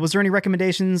great. Was there any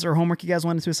recommendations or homework you guys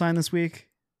wanted to assign this week?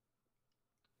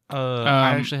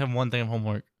 I actually have one thing of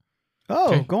homework.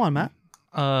 Oh, okay. Go on, Matt.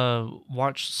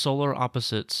 Watch Solar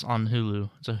Opposites on Hulu.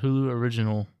 It's a Hulu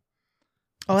original.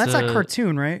 Oh, that's that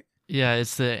cartoon, right? Yeah,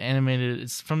 it's the animated.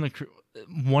 It's from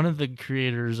one of the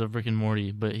creators of Rick and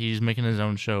Morty, but he's making his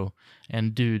own show.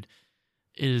 And dude,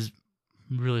 it is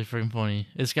really freaking funny.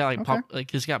 It's got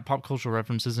it's got pop cultural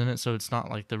references in it, so it's not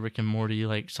like the Rick and Morty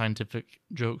like scientific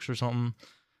jokes or something.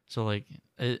 So like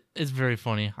it's very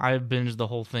funny. I binged the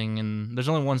whole thing, and there's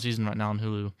only one season right now on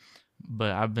Hulu.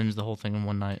 But I binged the whole thing in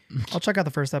one night. I'll check out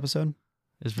the first episode.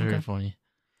 It's very funny.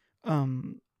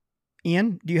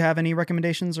 Ian, do you have any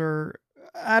recommendations? Or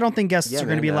I don't think guests are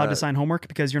going to be allowed to sign homework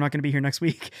because you're not going to be here next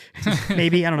week.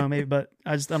 Maybe, I don't know, maybe, but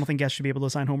I don't think guests should be able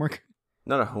to sign homework.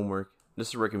 Not a homework,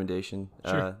 just a recommendation.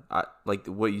 Sure. I like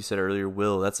what you said earlier,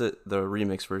 Will. That's it. The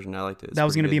remix version. I liked it. That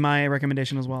was going to be my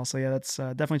recommendation as well. So yeah, that's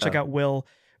definitely check out Will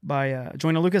by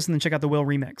Joyner Lucas, and then check out the Will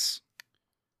remix.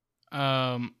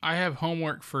 I have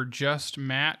homework for just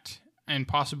Matt and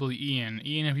possibly Ian.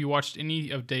 Ian, have you watched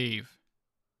any of Dave?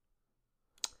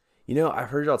 You know, I've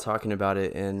heard y'all talking about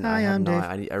it, and I have not.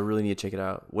 I really need to check it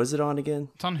out. Was it on again?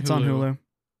 It's on Hulu. It's on Hulu.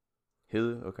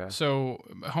 Hulu? Okay. So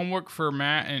homework for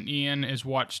Matt and Ian is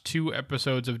watch 2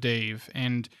 episodes of Dave.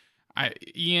 And I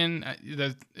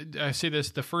say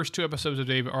this: the first 2 episodes of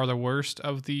Dave are the worst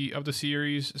of the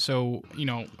series. So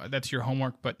that's your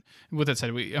homework. But with that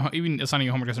said, even assigning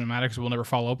you homework doesn't matter because we'll never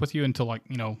follow up with you until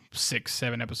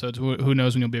 6-7 episodes. Who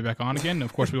knows when you'll be back on again?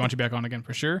 Of course, we want you back on again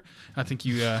for sure. I think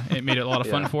it made it a lot of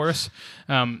fun for us.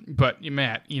 But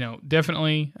Matt,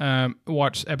 definitely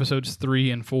watch episodes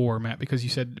 3 and 4, Matt, because you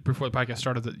said before the podcast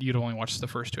started that you'd only watch the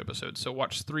first 2 episodes. So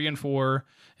watch 3 and 4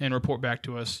 and report back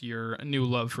to us your new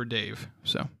love for Dave.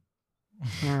 So,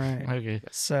 all right. Okay.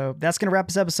 So that's going to wrap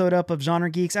this episode up of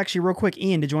Genre Geeks. Actually, real quick,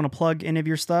 Ian, did you want to plug any of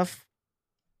your stuff?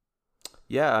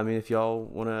 Yeah, I mean, if y'all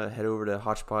want to head over to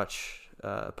Hodgepodge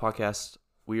Podcast,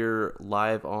 we're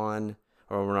live on,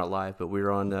 or we're not live, but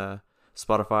we're on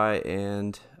Spotify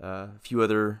and a few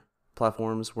other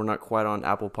platforms. We're not quite on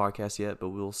Apple Podcasts yet, but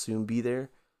we'll soon be there.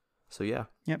 So yeah.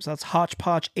 Yep. So that's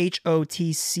Hodgepodge,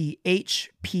 HOTCHPOTCH,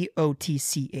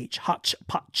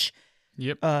 Hodgepodge.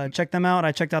 Yep. Check them out.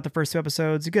 I checked out the first 2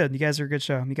 episodes. Good. You guys are a good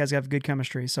show. You guys have good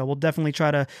chemistry. So we'll definitely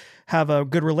try to have a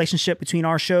good relationship between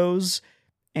our shows.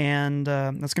 And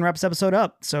that's going to wrap this episode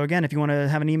up. So again, if you want to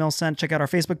have an email sent, check out our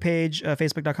Facebook page,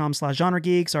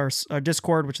 facebook.com/genregeeks, our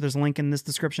Discord, which there's a link in this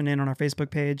description on our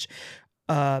Facebook page.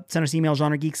 Send us email,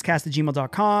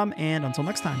 genregeekscast@gmail.com. And until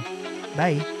next time,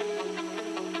 bye.